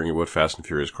ever hearing about Fast and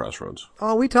Furious Crossroads.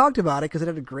 Oh, we talked about it because it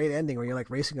had a great ending where you're like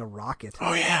racing a rocket.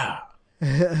 Oh yeah.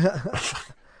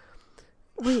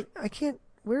 Wait, I can't.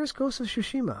 Where's Ghost of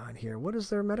Tsushima on here? What is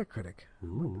their Metacritic?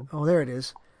 Oh, there it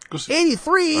is.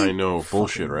 83. I know,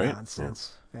 bullshit, Fucking right?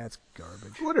 Nonsense. That's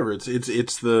garbage. Yeah. Whatever. It's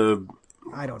the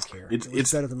I don't care. it's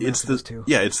better than it's Last of the Us 2.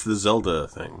 yeah it's the Zelda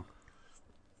thing.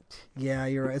 Yeah,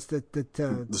 you're right. It's the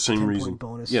The same 10-point reason.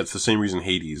 bonus. Yeah, it's the same reason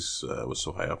Hades was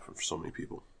so high up for so many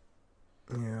people.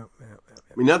 Yeah.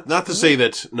 I mean, not to say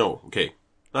that. No, okay,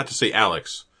 not to say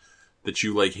Alex that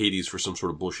you like Hades for some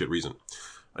sort of bullshit reason.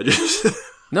 I just.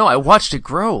 No, I watched it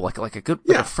grow like a good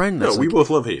like a friend that's we like both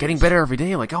love Hades. getting better every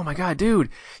day. I'm like, oh my god, dude,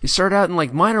 you started out in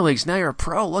like minor leagues, now you're a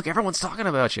pro. Look, everyone's talking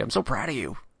about you. I'm so proud of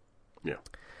you. Yeah.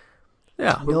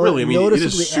 Yeah. But really, I mean, it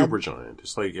noticeably is super giant.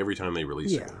 It's like every time they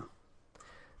release it.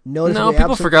 No, Noticeably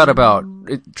people absent- forgot about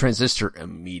Transistor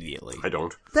immediately. I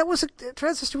don't. That was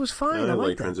Transistor was fine. I I like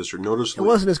like that. Transistor. It Noticeably,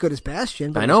 wasn't as good as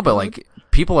Bastion. But I it know, was but good. like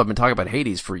people have been talking about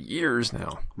Hades for years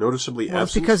now. noticeably Well, it's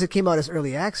absent. because it came out as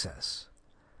early access.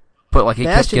 But like it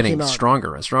kept Bastion getting came out-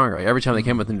 stronger and stronger. Every time they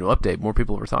came with a new update, more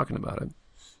people were talking about it.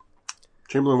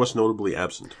 Chamberlain was notably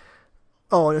absent.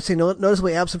 Oh, and see,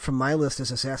 noticeably absent from my list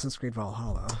is Assassin's Creed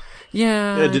Valhalla.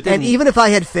 Yeah. Yeah, did- And even if I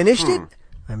had finished it,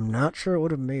 I'm not sure it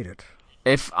would have made it.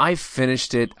 If I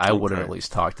finished it, I would have Okay. at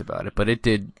least talked about it. But it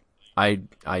did. I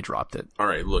dropped it. All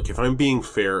right, look. If I'm being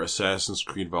fair, Assassin's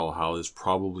Creed Valhalla is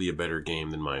probably a better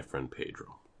game than My Friend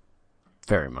Pedro.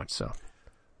 Very much so.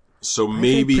 So I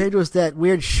maybe think was that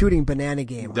weird shooting banana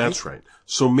game. that's right.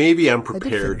 So maybe I'm did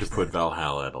prepared to finish put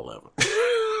Valhalla at 11.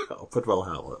 I'll put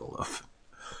Valhalla at 11,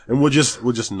 and we'll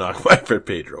just knock My Friend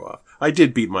Pedro off. I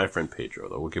did beat My Friend Pedro,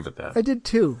 though. We'll give it that. I did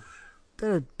too.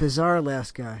 That a bizarre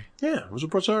last guy. Yeah, it was a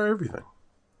bizarre everything.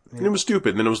 And it was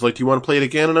stupid. And then it was like, do you want to play it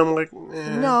again? And I'm like,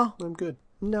 No. I'm good.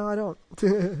 No, I don't.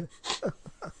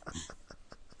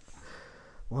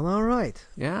 Well, all right.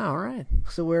 Yeah. All right.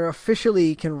 So we're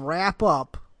officially can wrap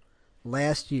up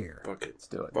last year. Fuck it. Let's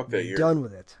do it. Fuck that year. Done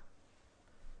with it.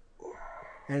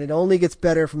 And it only gets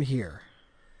better from here.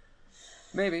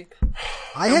 Maybe.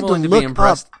 I I'm had to willing to look be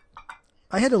impressed. up.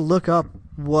 I had to look up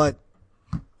what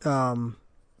what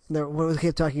was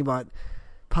kept talking about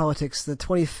politics. The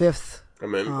 25th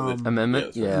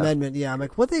Amendment. Yeah. Yeah. amendment. Yeah, I'm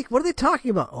like, what are they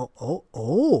talking about?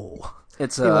 Oh.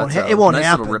 It's It won't it's it won't nice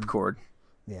happen. little ripcord.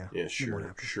 Yeah. Yeah,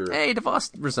 sure. Hey,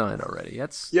 DeVos resigned already.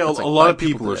 That's Yeah, that's a like lot 5 of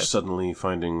people are today. suddenly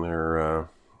finding their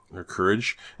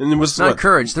courage. And it was It's not what,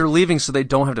 courage. They're leaving so they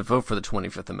don't have to vote for the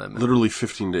 25th Amendment. literally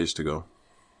 15 days to go.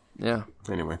 Yeah.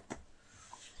 Anyway.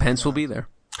 Pence will be there.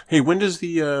 Hey, when does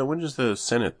the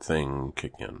Senate thing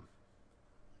kick in?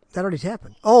 That already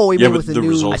happened. Oh, we Yeah, mean but with the the new.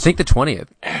 results- I think the 20th.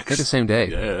 I think the same day.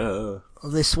 Yeah. Oh,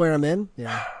 they swear him in.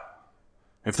 Yeah.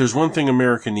 If there's one thing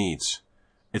America needs,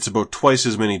 it's about twice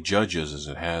as many judges as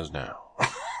it has now.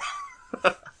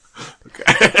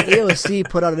 AOC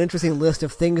put out an interesting list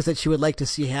of things that she would like to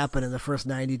see happen in the first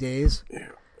 90 days. Yeah.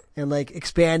 And like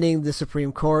expanding the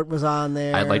Supreme Court was on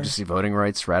there. I'd like to see voting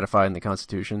rights ratified in the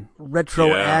Constitution.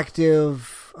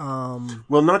 Retroactive.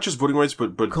 Well, not just voting rights,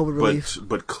 but COVID relief.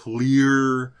 but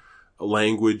clear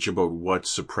language about what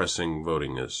suppressing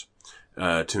voting is,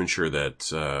 to ensure that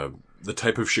the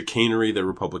type of chicanery that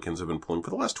Republicans have been pulling for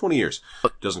the last 20 years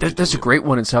doesn't. There's a continue. great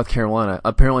one in South Carolina.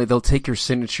 Apparently, they'll take your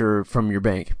signature from your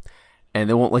bank, and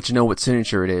they won't let you know what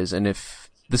signature it is, and if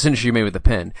the signature you made with a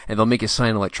pen, and they'll make you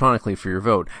sign electronically for your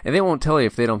vote, and they won't tell you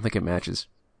if they don't think it matches.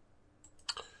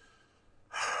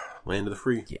 Land of the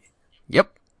free.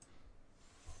 Yep.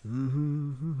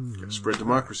 Spread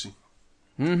democracy.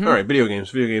 Mm-hmm. All right, video games.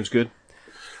 Video games good.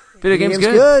 Video games games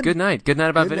good. good. Good night. Good night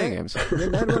about Good video night. games.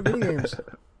 Good night about video games.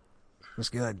 was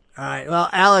good. All right. Well,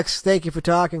 Alex, thank you for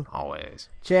talking. Always.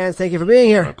 Chance, thank you for being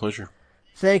here. My pleasure.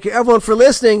 Thank you, everyone, for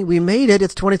listening. We made it.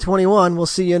 It's 2021. We'll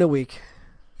see you in a week.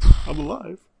 I'm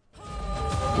alive.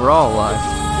 We're all alive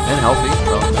and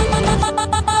healthy. So.